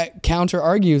thesis that counter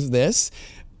argues this.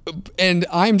 And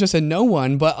I'm just a no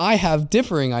one, but I have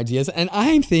differing ideas and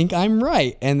I think I'm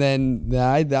right. And then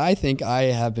I think I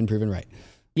have been proven right.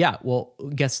 Yeah. Well,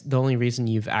 I guess the only reason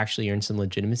you've actually earned some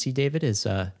legitimacy, David, is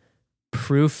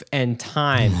proof and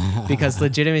time, because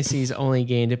legitimacy is only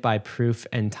gained by proof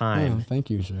and time. Oh, thank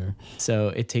you, sir. So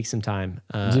it takes some time.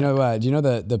 Do you know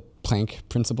the Planck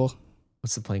principle?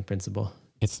 What's the Planck principle?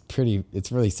 It's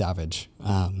really savage.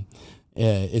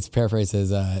 It's paraphrased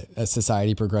as a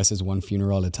society progresses one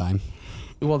funeral at a time.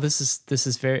 Well, this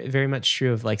is very, very much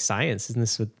true of like science. Isn't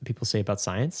this what people say about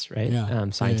science, right? Yeah.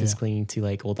 Scientists clinging to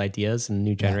like old ideas and the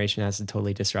new generation has to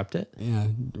totally disrupt it. Yeah.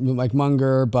 Like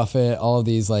Munger, Buffett, all of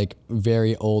these like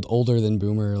very older than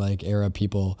boomer like era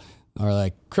people are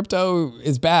like, crypto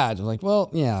is bad. I'm like, well,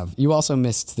 yeah, you also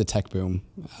missed the tech boom,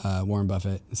 Warren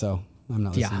Buffett. So I'm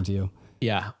not listening to you.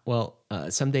 Yeah. Well,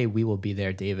 someday we will be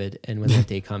there, David. And when that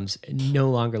day comes, no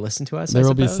longer listen to us. There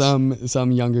will be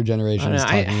some younger generations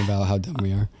talking about how dumb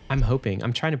we are. I'm hoping.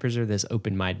 I'm trying to preserve this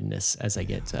open-mindedness as I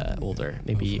get older.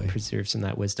 Maybe preserve some of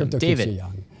that wisdom. Crypto David, keeps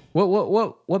you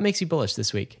young. What makes you bullish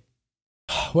this week?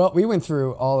 Well, we went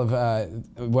through all of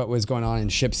what was going on in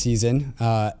ship season.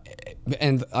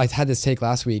 And I had this take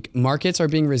last week. Markets are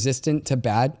being resistant to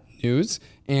bad news.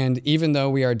 And even though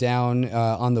we are down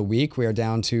on the week, we are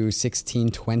down to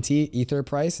 1620 Ether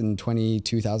price and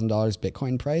 $22,000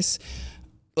 Bitcoin price.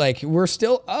 Like we're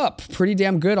still up pretty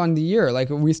damn good on the year. Like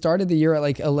we started the year at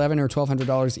like $1,100 or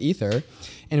 $1,200 Ether,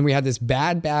 and we had this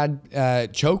bad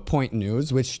choke point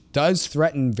news, which does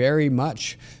threaten very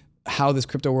much how this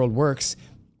crypto world works.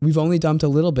 We've only dumped a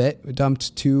little bit. We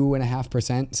dumped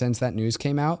 2.5% since that news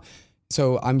came out.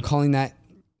 So I'm calling that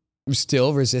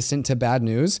still resistant to bad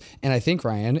news. And I think,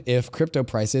 Ryan, if crypto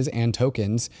prices and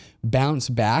tokens bounce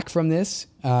back from this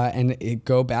and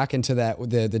go back into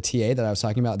the TA that I was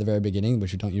talking about at the very beginning,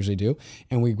 which we don't usually do,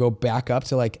 and we go back up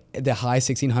to like the high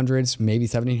 1600s, maybe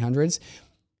 1700s,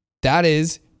 that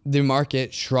is the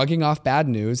market shrugging off bad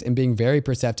news and being very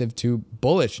perceptive to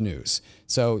bullish news.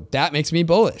 So that makes me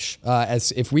bullish.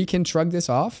 As if we can shrug this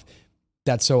off,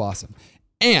 that's so awesome.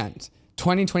 And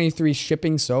 2023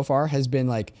 shipping so far has been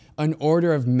like an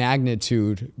order of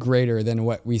magnitude greater than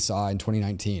what we saw in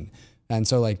 2019. And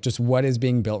so like just what is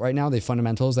being built right now, the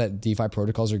fundamentals that DeFi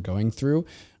protocols are going through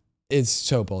is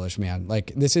so bullish, man.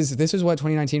 Like this is what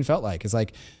 2019 felt like. It's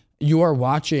like you are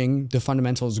watching the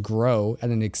fundamentals grow at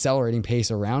an accelerating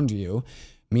pace around you.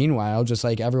 Meanwhile, just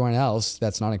like everyone else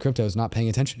that's not in crypto is not paying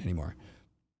attention anymore.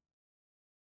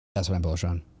 That's what I'm bullish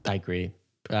on. I agree.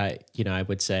 I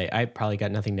would say I probably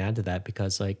got nothing to add to that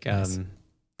because Nice.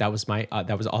 that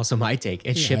was also my take.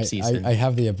 It's ship season. I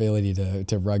have the ability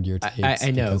to rug your takes.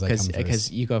 I know because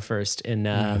because you go first,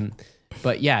 and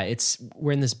but yeah,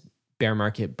 we're in this bear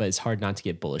market, but it's hard not to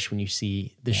get bullish when you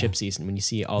see the ship season, when you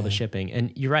see all the shipping.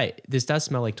 And you're right, this does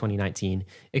smell like 2019,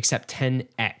 except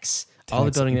 10x. All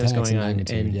the building that was going on in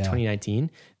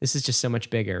 2019. This is just so much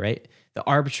bigger, right? The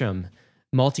Arbitrum,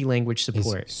 multi-language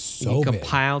support. So you big.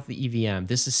 compile the EVM.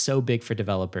 This is so big for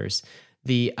developers.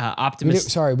 The we Optimus.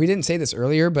 didn't say this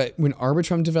earlier, but when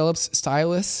Arbitrum develops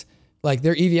stylus, like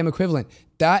their EVM equivalent,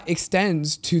 that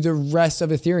extends to the rest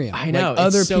of Ethereum. I know, Like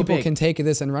other it's so people big. can take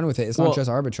this and run with it. It's not just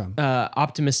Arbitrum.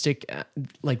 Optimistic,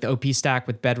 like the OP stack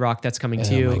with Bedrock that's coming my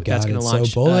too. God, That's going to it's so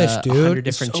launch bullish, dude. 100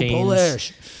 It's different so chains.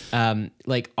 bullish.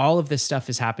 Like all of this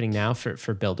stuff is happening now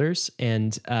for builders,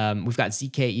 and we've got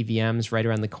ZK EVMs right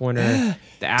around the corner.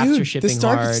 The apps are shipping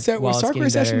hard. While it's getting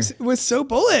session better. was so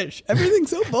bullish. Everything's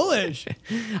so bullish.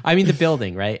 I mean the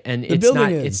building, right? And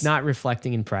building is. it's not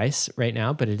reflecting in price right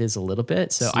now, but it is a little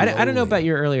bit. So I don't know Slowly. about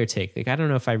your earlier take. Like I don't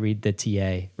know if I read the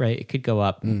TA, right? It could go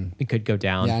up, it could go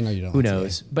down. Yeah, I know you don't. Who like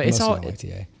knows? TA. But Most don't like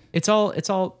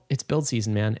TA. it's build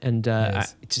season, man, and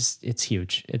is. it's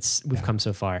huge. We've come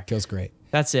so far. Feels great.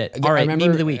 That's it. I All right, remember,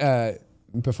 meme of the week.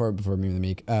 Before meme of the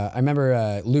week, I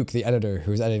remember Luke, the editor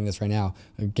who's editing this right now,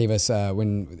 gave us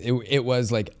when it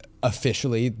was like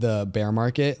officially the bear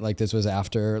market. Like this was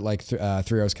after like Three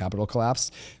Arrows Capital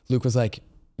collapsed. Luke was like,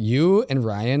 "You and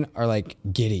Ryan are like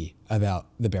giddy about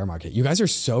the bear market. You guys are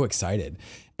so excited."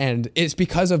 And it's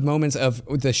because of moments of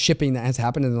the shipping that has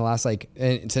happened in the last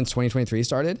since 2023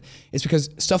 started. It's because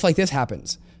stuff like this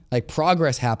happens. Like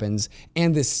progress happens,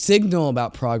 and the signal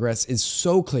about progress is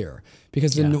so clear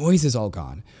because the noise is all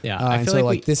gone. Yeah, I and feel so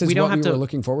like this is we don't what have we to- were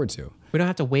looking forward to. We don't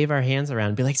have to wave our hands around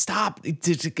and be like, stop,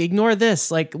 ignore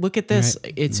this. Like, look at this.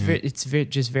 Right. It's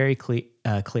just very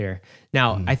clear.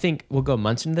 Now, I think we'll go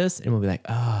months into this and we'll be like,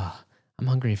 oh, I'm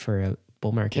hungry for a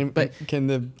bull market. But Can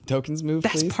the tokens move?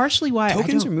 that's please? partially why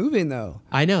Tokens are moving though.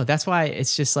 I know. That's why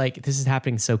it's just like, this is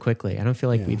happening so quickly. I don't feel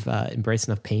like we've embraced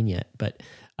enough pain yet. But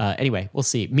anyway, we'll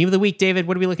see. Meme of the week, David,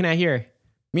 what are we looking at here?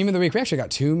 Meme of the week. We actually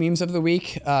got two memes of the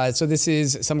week. So this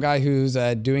is some guy who's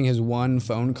doing his one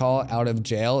phone call out of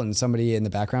jail, and somebody in the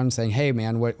background saying, "Hey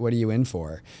man, what are you in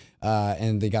for?"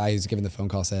 And the guy who's giving the phone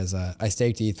call says, "I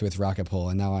staked ETH with Rocket Pool,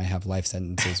 and now I have life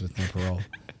sentences with no parole."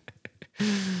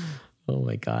 Oh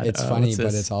my God. It's funny,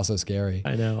 but it's also scary.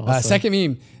 I know. Also. Second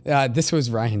meme. This was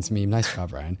Ryan's meme. Nice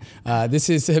job, Ryan. This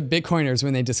is Bitcoiners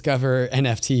when they discover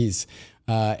NFTs.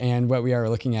 And what we are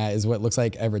looking at is what looks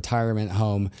like a retirement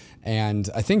home. And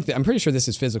I think I'm pretty sure this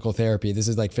is physical therapy. This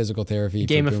is like physical therapy.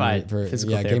 Gamified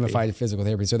physical therapy. Gamified physical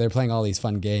therapy. So they're playing all these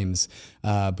fun games,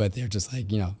 but they're just like,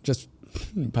 just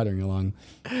puttering along.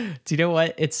 Do you know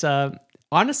what? It's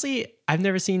honestly, I've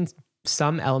never seen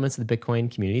some elements of the Bitcoin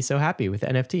community so happy with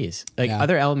NFTs. Like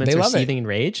other elements They are love it. seething in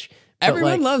rage. but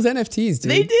Everyone like, loves NFTs,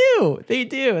 dude. They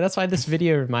do. That's why this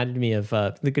video reminded me of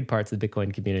the good parts of the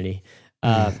Bitcoin community.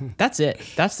 That's it.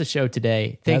 That's the show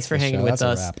today. Thanks That's for the hanging show. with That's a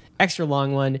us. wrap. Extra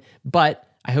long one, but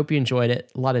I hope you enjoyed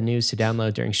it. A lot of news to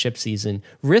download during ship season.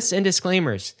 Risks and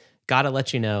disclaimers. Gotta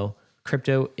let you know,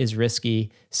 crypto is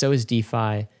risky. So is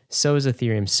DeFi. So is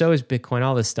Ethereum. So is Bitcoin.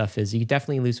 All this stuff is. You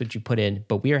definitely lose what you put in,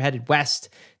 but we are headed west.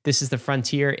 This is the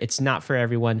frontier. It's not for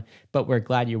everyone, but we're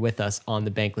glad you're with us on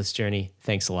the bankless journey.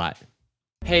 Thanks a lot.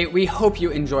 Hey, we hope you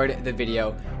enjoyed the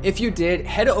video. If you did,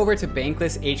 head over to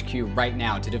Bankless HQ right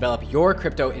now to develop your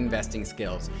crypto investing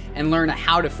skills and learn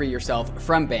how to free yourself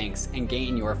from banks and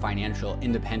gain your financial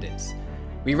independence.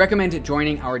 We recommend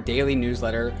joining our daily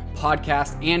newsletter,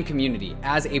 podcast, and community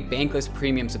as a Bankless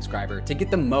Premium subscriber to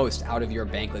get the most out of your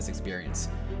Bankless experience.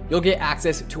 You'll get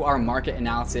access to our market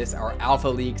analysis, our alpha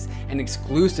leaks, and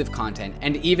exclusive content,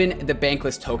 and even the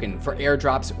Bankless token for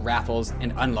airdrops, raffles,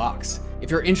 and unlocks. If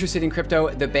you're interested in crypto,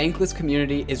 the Bankless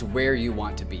community is where you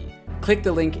want to be. Click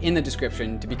the link in the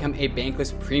description to become a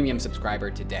Bankless Premium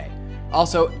subscriber today.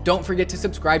 Also, don't forget to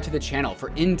subscribe to the channel for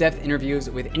in-depth interviews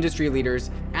with industry leaders,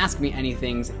 Ask Me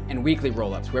Anythings, and weekly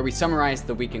roll-ups where we summarize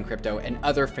the week in crypto and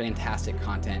other fantastic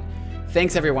content.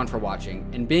 Thanks everyone for watching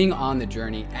and being on the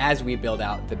journey as we build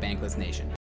out the Bankless Nation.